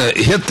again, I want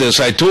to hit this.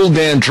 I told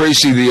Dan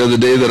Tracy the other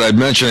day that I'd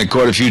mentioned it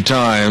quite a few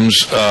times.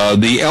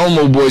 The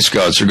Elmo Boy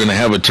Scouts are going to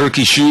have a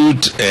turkey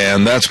shoot,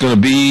 and that's going to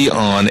be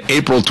on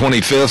April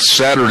 25th,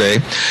 Saturday,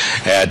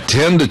 at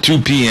 10 to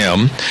 2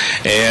 p.m.,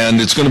 and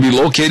it's going to be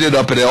located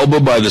up at Elba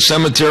by the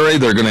cemetery.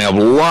 They're going to have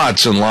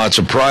lots and lots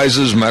of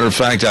prizes. Matter of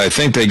fact, I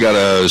think they got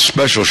a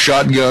special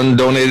shotgun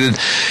donated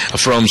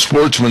from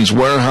Sportsman's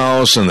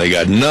Warehouse, and they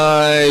got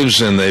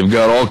knives, and they've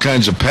got all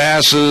kinds of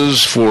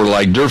passes for,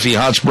 like, Durfee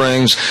Hot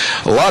Springs.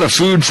 A lot of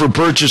food for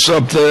purchase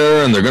up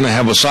there, and they're going to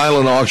have a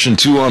silent auction,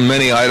 too, on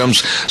many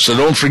items. So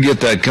don't forget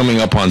that coming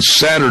up on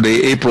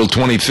Saturday, April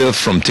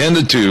 25th from 10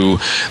 to 2,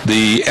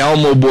 the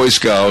Elmo Boy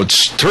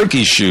Scouts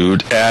turkey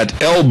shoot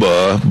at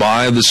Elba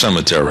by the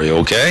cemetery,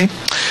 okay?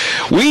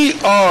 We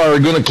are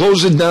going to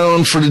close it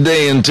down for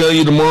today and tell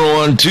you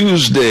tomorrow on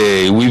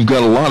Tuesday. We've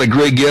got a lot of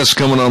great guests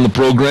coming on the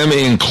program,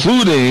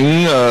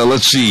 including,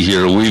 let's see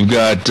here, we've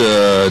got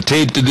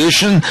taped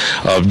edition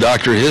of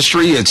Dr.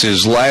 History. It's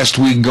his last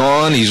week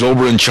gone. He's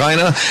over in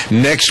China.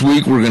 Next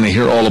week, we're going to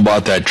hear all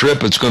about that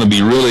trip. It's going to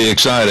be really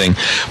exciting.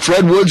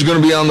 Fred Wood's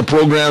going to be on the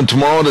program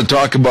tomorrow to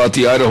talk about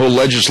the Idaho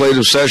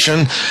legislative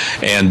session,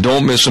 and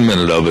don't miss a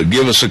minute of it.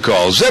 Give us a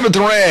call. Zeb at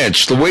the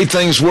Ranch, the way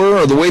things were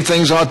or the way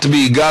things ought to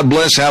be. God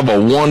bless. Have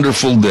a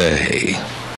wonderful day.